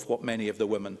example of what many of the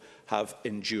women have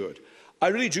endured. I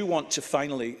really do want to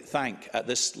finally thank, at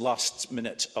this last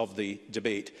minute of the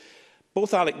debate,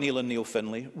 both Alec Neil and Neil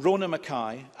Findlay, Rona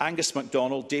Mackay, Angus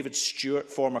MacDonald, David Stewart,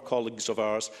 former colleagues of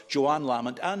ours, Joanne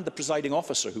Lamont and the presiding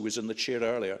officer who was in the chair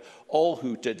earlier, all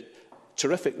who did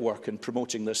terrific work in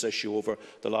promoting this issue over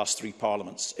the last 3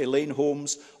 parliaments. Elaine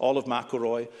Holmes, Olive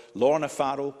McElroy, Lorna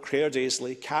Farrell, Claire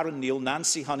Daisley, Karen Neal,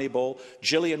 Nancy Honeyball,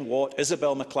 Gillian Watt,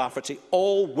 Isabel McLafferty,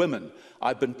 all women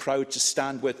I've been proud to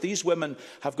stand with. These women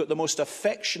have got the most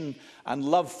affection and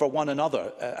love for one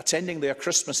another, attending their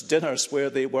Christmas dinners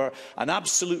where they were an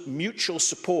absolute mutual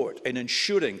support in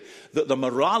ensuring that the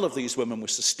morale of these women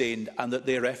was sustained and that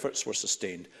their efforts were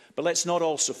sustained. But let's not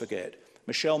also forget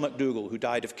Michelle McDougall, who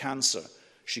died of cancer.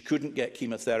 She couldn't get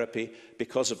chemotherapy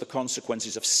because of the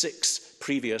consequences of 6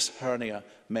 previous hernia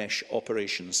mesh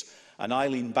operations. And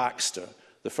Eileen Baxter,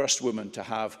 the first woman to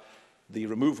have the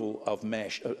removal of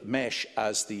mesh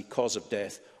as the cause of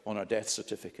death on her death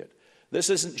certificate. This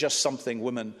isn't just something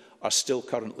women are still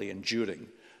currently enduring.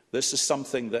 This is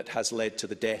something that has led to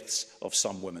the deaths of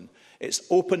some women. It's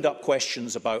opened up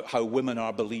questions about how women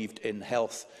are believed in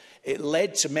health. It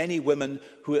led to many women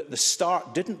who at the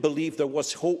start didn't believe there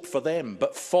was hope for them,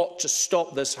 but fought to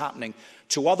stop this happening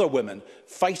to other women,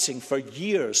 fighting for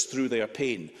years through their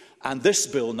pain. And this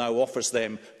bill now offers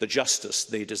them the justice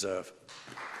they deserve.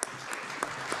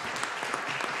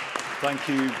 Thank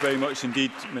you very much indeed,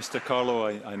 Mr Carlow.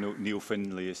 I know Neil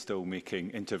Findlay is still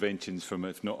making interventions from,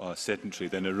 if not a sedentary,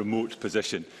 then a remote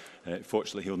position.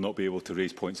 Fortunately, he'll not be able to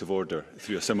raise points of order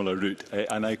through a similar route.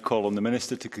 And I call on the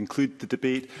Minister to conclude the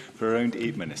debate for around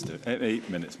 8 minutes,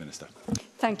 Minister.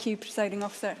 Thank you, Presiding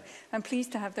Officer. I'm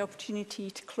pleased to have the opportunity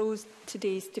to close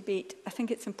today's debate. I think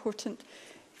it's important,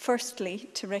 firstly,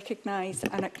 to recognise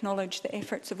and acknowledge the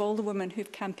efforts of all the women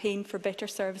who've campaigned for better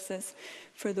services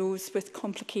for those with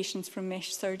complications from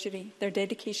mesh surgery. Their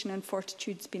dedication and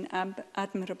fortitude has been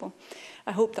admirable.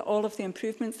 I hope that all of the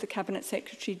improvements the Cabinet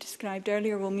Secretary described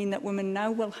earlier will mean that women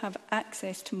now will have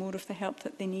access to more of the help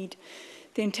that they need.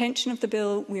 The intention of the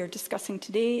bill we are discussing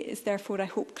today is therefore, I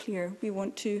hope, clear. We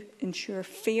want to ensure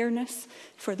fairness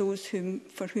for those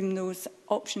for whom those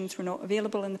options were not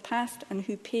available in the past and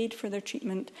who paid for their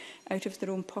treatment out of their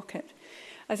own pocket.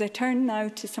 As I turn now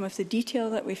to some of the detail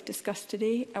that we've discussed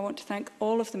today, I want to thank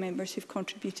all of the members who've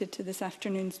contributed to this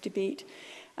afternoon's debate.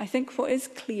 I think what is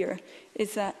clear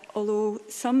is that although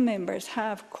some members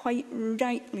have quite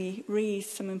rightly raised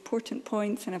some important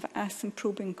points and have asked some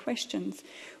probing questions,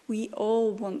 we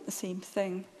all want the same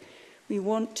thing. We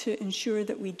want to ensure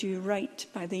that we do right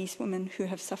by these women who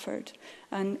have suffered.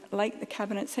 And like the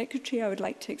Cabinet Secretary, I would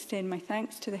like to extend my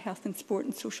thanks to the Health and Sport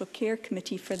and Social Care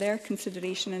Committee for their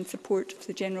consideration and support of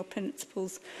the general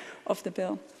principles of the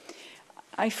bill.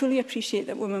 I fully appreciate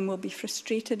that women will be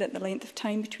frustrated at the length of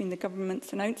time between the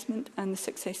government's announcement and the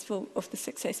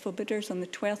successful bidders on the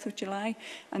 12th of July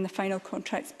and the final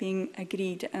contracts being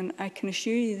agreed. And I can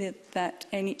assure you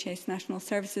that NHS National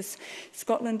Services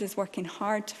Scotland is working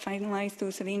hard to finalise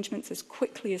those arrangements as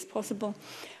quickly as possible.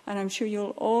 And I'm sure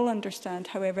you'll all understand,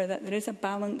 however, that there is a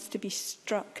balance to be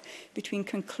struck between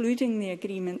concluding the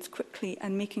agreements quickly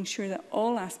and making sure that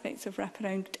all aspects of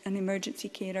wraparound and emergency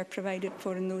care are provided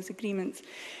for in those agreements.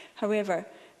 However,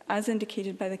 as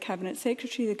indicated by the Cabinet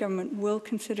Secretary, the Government will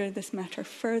consider this matter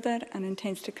further and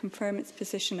intends to confirm its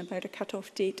position about a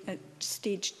cut-off date at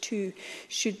Stage 2,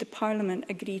 should the Parliament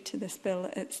agree to this bill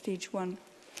at Stage 1.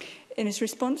 In his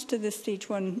response to the Stage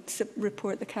 1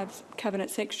 report, the Cabinet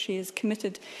Secretary is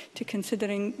committed to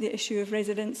considering the issue of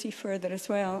residency further as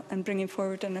well and bringing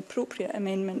forward an appropriate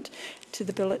amendment to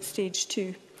the bill at Stage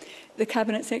 2. The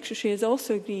Cabinet Secretary has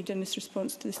also agreed in his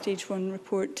response to the Stage 1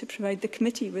 report to provide the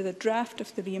committee with a draft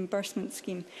of the reimbursement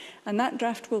scheme, and that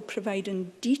draft will provide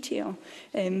in detail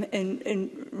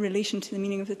in relation to the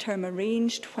meaning of the term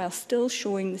arranged, while still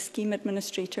showing the scheme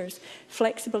administrators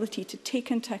flexibility to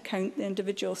take into account the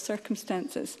individual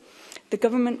circumstances. The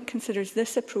Government considers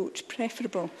this approach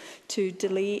preferable to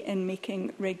delay in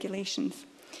making regulations.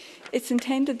 It's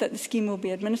intended that the scheme will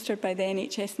be administered by the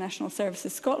NHS National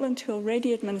Services Scotland, who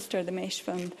already administer the MESH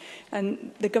Fund,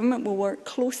 and the Government will work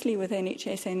closely with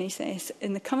NHS NSS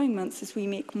in the coming months as we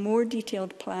make more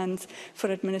detailed plans for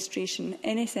administration.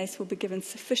 NSS will be given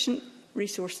sufficient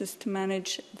resources to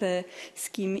manage the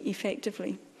scheme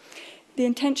effectively. The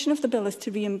intention of the bill is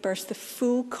to reimburse the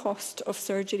full cost of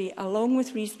surgery, along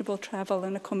with reasonable travel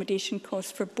and accommodation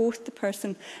costs for both the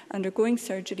person undergoing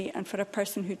surgery and for a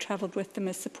person who travelled with them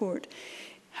as support.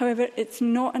 However, it's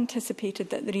not anticipated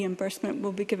that the reimbursement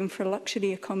will be given for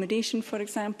luxury accommodation, for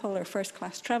example, or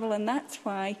first-class travel, and that's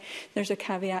why there's a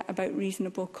caveat about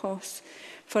reasonable costs.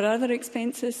 For other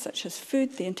expenses, such as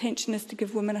food, the intention is to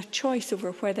give women a choice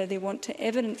over whether they want to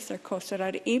evidence their costs or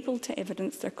are able to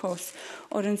evidence their costs,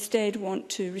 or instead want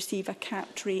to receive a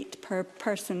capped rate per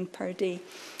person per day.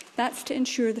 That's to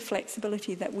ensure the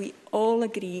flexibility that we all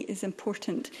agree is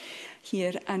important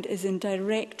here and is in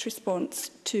direct response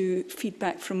to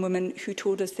feedback from women who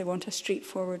told us they want a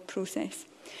straightforward process.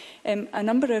 A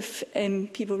number of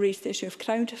people raised the issue of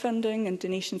crowdfunding and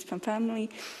donations from family.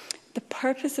 The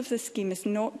purpose of this scheme is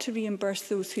not to reimburse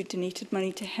those who donated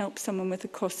money to help someone with the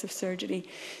costs of surgery.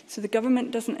 So the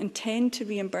Government doesn't intend to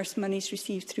reimburse monies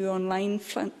received through online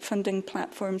funding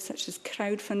platforms such as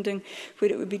crowdfunding,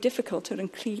 where it would be difficult or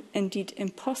indeed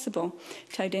impossible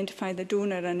to identify the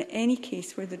donor, and in any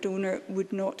case where the donor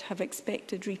would not have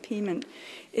expected repayment.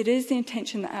 It is the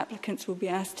intention that applicants will be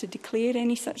asked to declare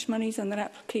any such monies on their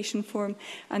application form,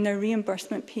 and their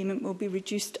reimbursement payment will be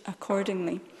reduced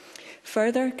accordingly.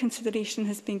 Further consideration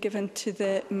has been given to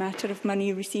the matter of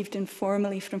money received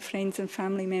informally from friends and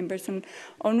family members, and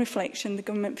on reflection, the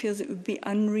Government feels it would be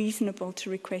unreasonable to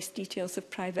request details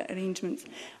of private arrangements.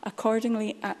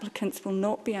 Accordingly, applicants will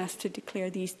not be asked to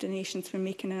declare these donations when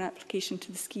making an application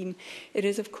to the scheme. It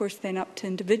is, of course, then up to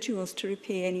individuals to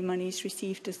repay any monies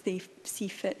received as they see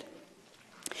fit.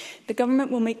 The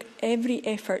Government will make every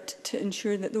effort to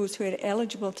ensure that those who are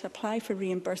eligible to apply for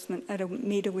reimbursement are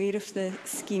made aware of the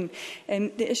scheme.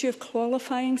 The issue of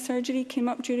qualifying surgery came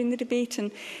up during the debate,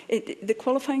 and the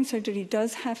qualifying surgery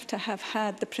does have to have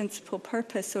had the principal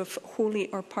purpose of wholly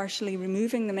or partially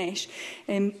removing the mesh,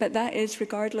 but that is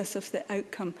regardless of the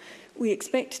outcome. We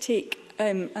expect to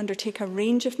undertake a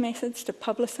range of methods to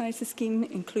publicise the scheme,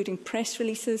 including press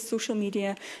releases, social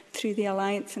media, through the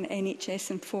Alliance and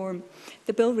NHS Inform.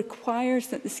 The bill requires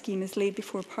that the scheme is laid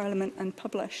before Parliament and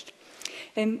published.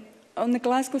 On the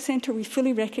Glasgow Centre, we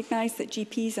fully recognise that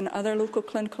GPs and other local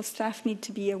clinical staff need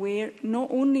to be aware not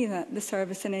only that the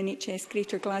service in NHS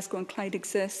Greater Glasgow and Clyde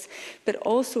exists, but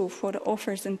also of what it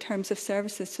offers in terms of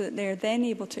services, so that they are then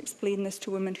able to explain this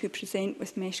to women who present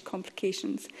with mesh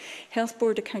complications. Health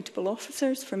Board accountable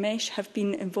officers for mesh have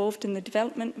been involved in the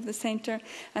development of the centre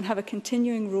and have a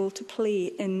continuing role to play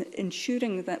in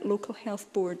ensuring that local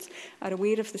health boards are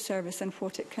aware of the service and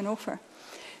what it can offer.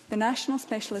 The National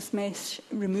Specialist Mesh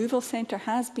Removal Centre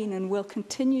has been and will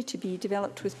continue to be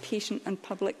developed with patient and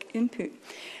public input,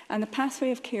 and the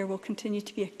pathway of care will continue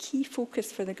to be a key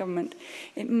focus for the Government.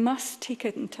 It must take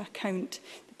into account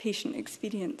the patient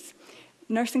experience.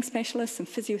 Nursing specialists and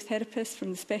physiotherapists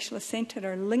from the Specialist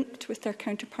Centre are linked with their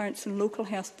counterparts in local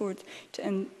health boards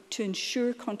to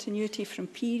ensure continuity from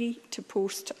pre to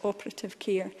post-operative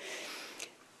care.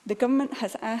 The Government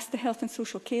has asked the Health and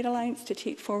Social Care Alliance to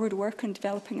take forward work on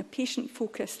developing a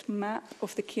patient-focused map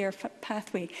of the care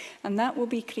pathway, and that will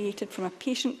be created from a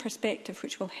patient perspective,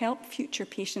 which will help future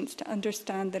patients to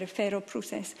understand the referral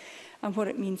process and what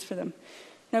it means for them.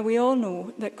 Now, we all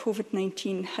know that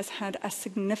COVID-19 has had a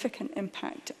significant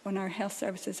impact on our health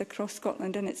services across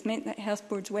Scotland, and it's meant that health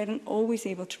boards weren't always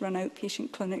able to run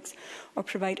outpatient clinics or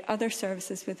provide other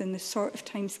services within the sort of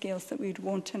timescales that we would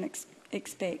want and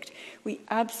expect. We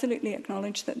absolutely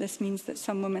acknowledge that this means that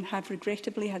some women have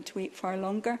regrettably had to wait far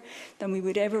longer than we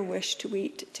would ever wish to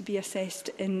wait to be assessed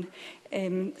in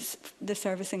the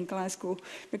service in Glasgow.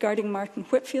 Regarding Martin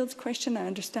Whitfield's question, I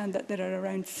understand that there are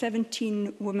around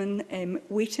 17 women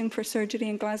waiting for surgery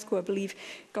in Glasgow. I believe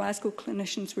Glasgow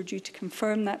clinicians were due to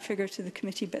confirm that figure to the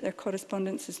committee, but their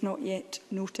correspondence is not yet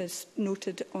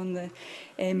noted on the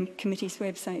committee's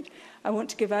website. I want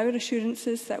to give our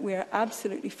assurances that we are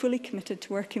absolutely fully committed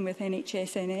to working with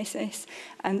NHS NSS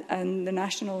and the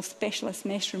National Specialist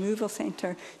Mesh Removal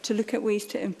Centre to look at ways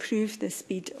to improve the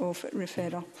speed of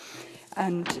referral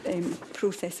and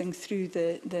processing through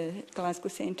the Glasgow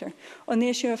Centre. On the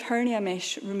issue of hernia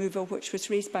mesh removal, which was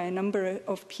raised by a number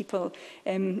of people,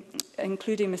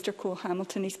 including Mr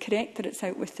Cole-Hamilton, he's correct that it's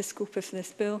out with the scope of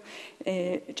this bill.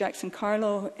 Jackson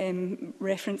Carlow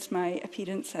referenced my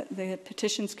appearance at the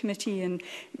Petitions Committee, and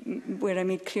where I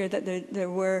made clear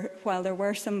that while there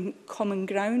were some common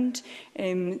ground,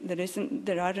 there isn't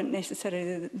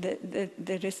necessarily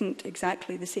there isn't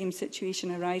exactly the same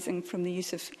situation arising from the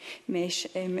use of mesh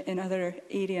in other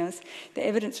areas. The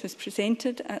evidence was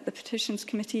presented at the Petitions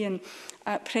Committee, and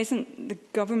at present the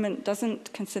Government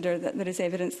doesn't consider that there is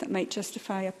evidence that might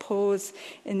justify a pause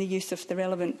in the use of the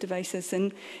relevant devices.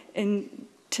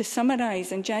 To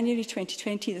summarise, in January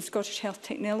 2020, the Scottish Health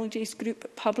Technologies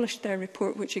Group published their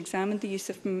report which examined the use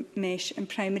of mesh in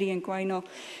primary inguinal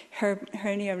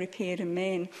hernia repair in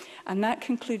men. And that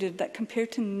concluded that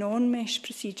compared to non-mesh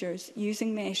procedures,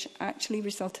 using mesh actually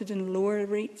resulted in lower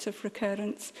rates of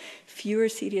recurrence, fewer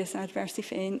serious adverse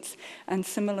events, and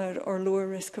similar or lower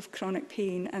risk of chronic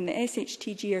pain. And the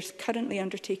SHTG are currently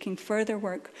undertaking further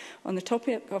work on the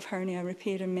topic of hernia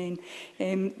repair in men.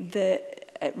 The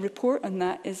report on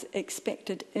that is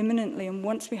expected imminently, and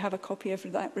once we have a copy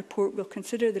of that report, we'll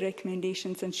consider the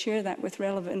recommendations and share that with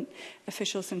relevant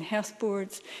officials in health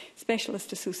boards,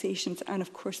 specialist associations, and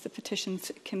of course the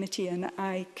Petitions Committee. And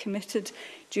I committed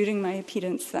during my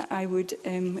appearance that I would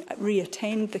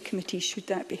re-attend the committee should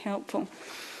that be helpful.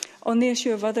 On the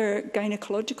issue of other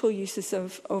gynaecological uses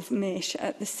of mesh,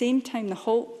 at the same time the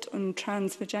halt on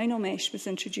transvaginal mesh was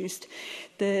introduced,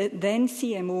 the then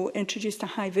CMO introduced a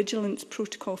high vigilance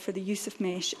protocol for the use of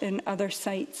mesh in other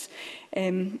sites.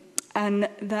 And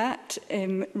that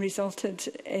resulted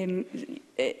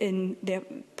in the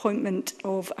appointment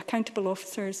of accountable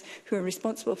officers who are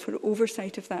responsible for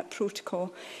oversight of that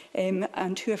protocol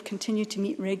and who have continued to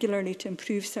meet regularly to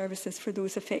improve services for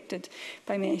those affected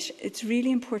by mesh. It's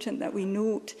really important that we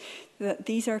note that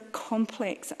these are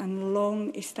complex and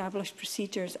long-established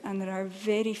procedures, and there are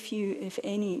very few, if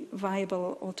any,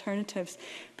 viable alternatives.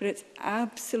 But it's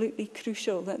absolutely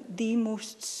crucial that the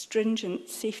most stringent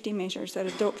safety measures are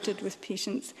adopted with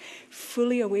patients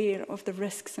fully aware of the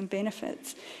risks and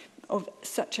benefits of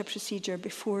such a procedure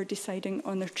before deciding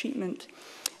on their treatment.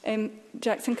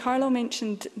 Jackson Carlow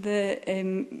mentioned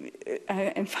in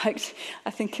fact,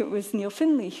 I think it was Neil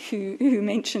Finlay who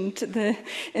mentioned the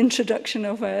introduction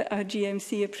of a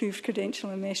GMC-approved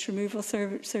credential and mesh removal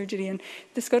surgery. And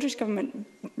the Scottish Government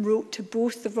wrote to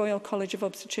both the Royal College of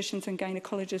Obstetricians and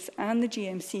Gynaecologists and the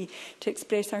GMC to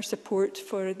express our support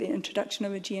for the introduction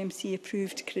of a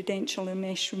GMC-approved credential and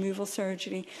mesh removal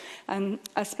surgery. And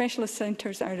as specialist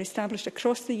centres are established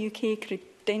across the UK,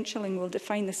 credentialing will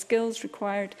define the skills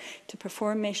required to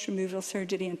perform mesh removal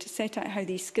surgery and to set out how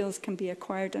these skills can be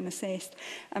acquired and assessed.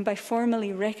 And by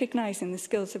formally recognising the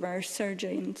skills of our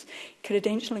surgeons,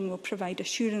 credentialing will provide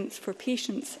assurance for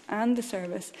patients and the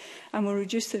service and will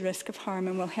reduce the risk of harm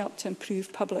and will help to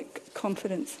improve public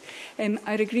confidence.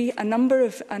 I agree a number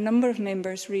of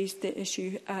members raised the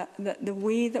issue that the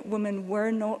way that women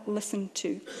were not listened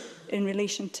to in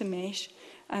relation to mesh,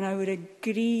 and I would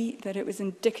agree that it was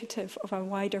indicative of a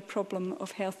wider problem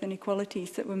of health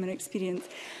inequalities that women experience.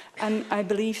 And I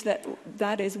believe that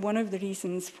that is one of the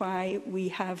reasons why we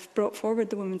have brought forward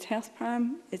the Women's Health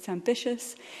Programme. It's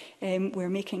ambitious, we're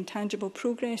making tangible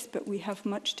progress, but we have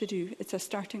much to do. It's a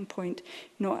starting point,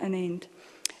 not an end.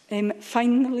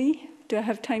 Finally, do I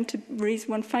have time to raise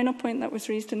one final point that was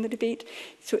raised in the debate?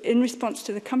 So in response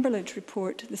to the Cumberledge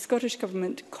report, the Scottish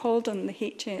Government called on the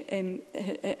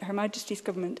Her Majesty's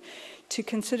Government to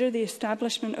consider the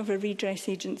establishment of a redress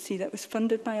agency that was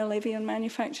funded by a levy on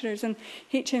manufacturers. And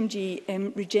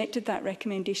HMG rejected that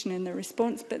recommendation in their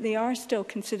response, but they are still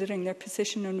considering their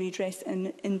position on redress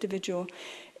in individual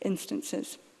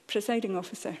instances. Presiding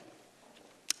Officer,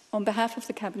 on behalf of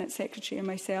the Cabinet Secretary and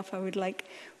myself, I would like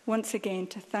once again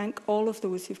to thank all of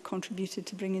those who've contributed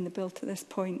to bringing the bill to this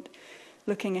point.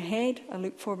 Looking ahead, I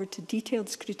look forward to detailed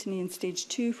scrutiny in Stage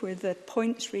 2, where the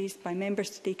points raised by members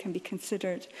today can be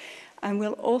considered, and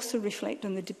we'll also reflect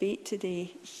on the debate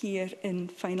today here in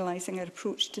finalising our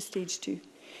approach to Stage 2.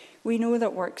 We know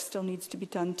that work still needs to be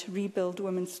done to rebuild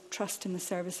women's trust in the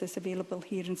services available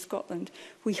here in Scotland.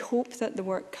 We hope that the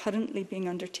work currently being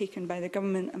undertaken by the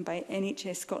Government and by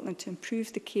NHS Scotland to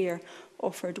improve the care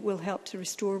offered will help to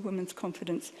restore women's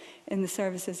confidence in the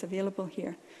services available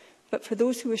here. But for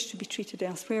those who wish to be treated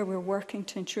elsewhere, we're working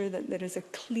to ensure that there is a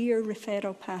clear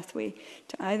referral pathway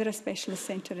to either a specialist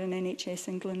centre in NHS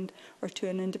England or to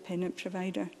an independent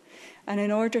provider. And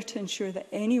in order to ensure that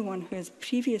anyone who has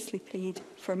previously paid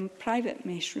for private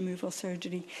mesh removal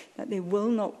surgery, that they will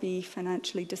not be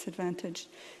financially disadvantaged,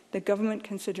 the Government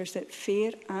considers it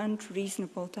fair and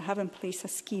reasonable to have in place a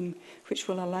scheme which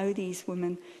will allow these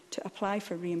women to apply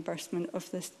for reimbursement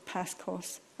of this past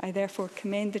costs. I therefore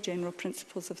commend the general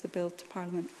principles of the bill to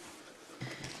Parliament.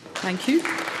 Thank you.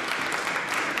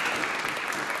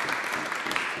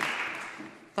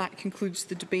 That concludes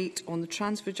the debate on the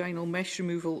Transvaginal Mesh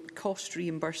Removal Cost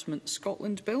Reimbursement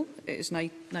Scotland Bill. It is now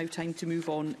time to move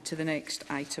on to the next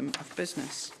item of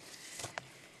business,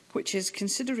 which is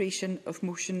consideration of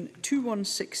motion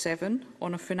 2167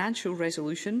 on a financial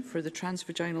resolution for the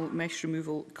Transvaginal Mesh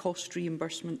Removal Cost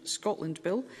Reimbursement Scotland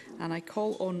Bill, and I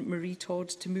call on Marie Todd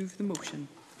to move the motion.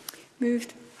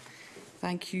 Moved.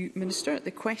 Thank you, Minister.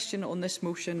 The question on this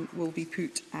motion will be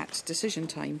put at decision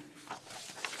time.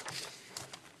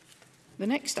 The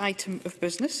next item of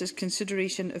business is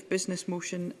consideration of business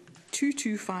motion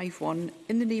 2251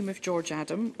 in the name of George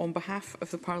Adam on behalf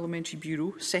of the Parliamentary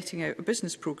Bureau setting out a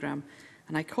business programme,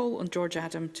 and I call on George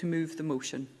Adam to move the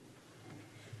motion.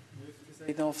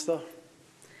 Presiding Officer.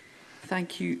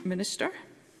 Thank you, Minister.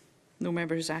 No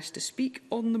member has asked to speak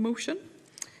on the motion,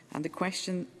 and the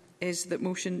question is that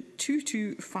motion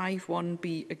 2251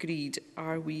 be agreed.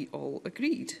 Are we all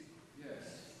agreed? Yes.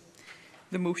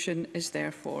 The motion is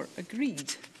therefore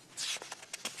agreed.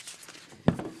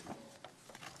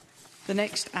 The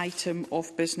next item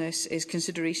of business is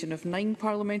consideration of 9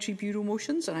 Parliamentary Bureau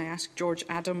motions, and I ask George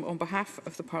Adam on behalf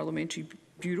of the Parliamentary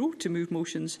Bureau to move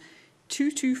motions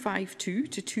 2252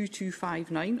 to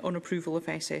 2259 on approval of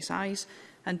SSIs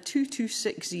and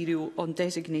 2260 on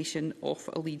designation of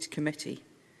a lead committee.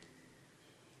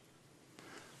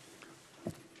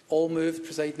 All moved,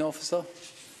 Presiding Officer.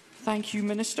 Thank you,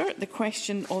 Minister. The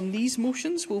question on these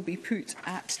motions will be put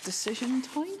at decision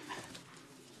time.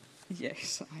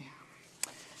 Yes, I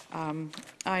am.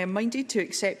 I am minded to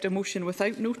accept a motion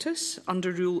without notice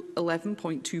under Rule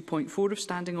 11.2.4 of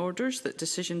Standing Orders that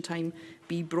decision time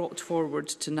be brought forward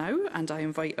to now, and I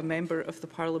invite a member of the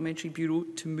Parliamentary Bureau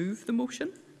to move the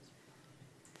motion.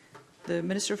 The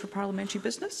Minister for Parliamentary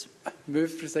Business.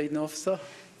 Move, Presiding Officer.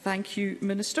 Thank you,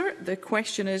 Minister. The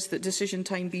question is that decision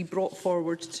time be brought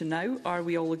forward to now. Are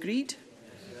we all agreed?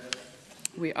 Yes.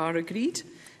 We are agreed.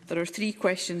 There are 3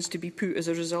 questions to be put as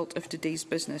a result of today's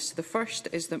business. The first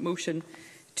is that motion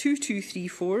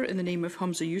 2234 in the name of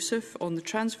Humza Yousaf on the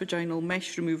Transvaginal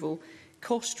Mesh Removal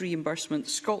Cost Reimbursement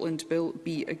Scotland Bill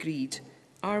be agreed.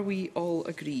 Are we all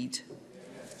agreed?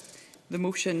 Yes. The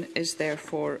motion is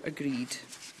therefore agreed.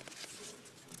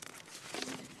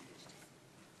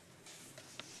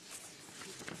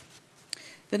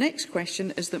 The next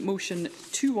question is that motion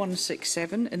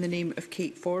 2167 in the name of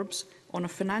Kate Forbes on a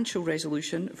financial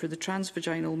resolution for the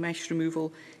Transvaginal Mesh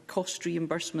Removal Cost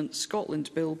Reimbursement Scotland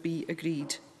Bill be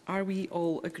agreed. Are we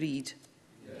all agreed?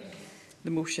 Yes.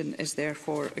 The motion is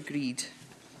therefore agreed.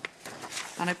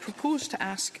 And I propose to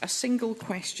ask a single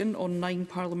question on 9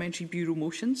 Parliamentary Bureau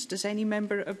motions. Does any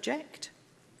member object?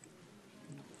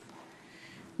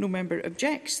 No member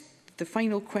objects. The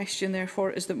final question, therefore,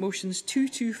 is that motions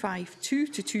 2252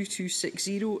 to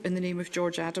 2260 in the name of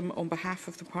George Adam on behalf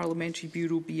of the Parliamentary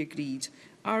Bureau be agreed.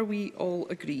 Are we all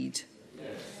agreed?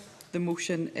 Yes. The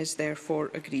motion is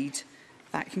therefore agreed.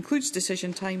 That concludes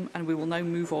decision time, and we will now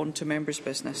move on to members'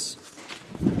 business.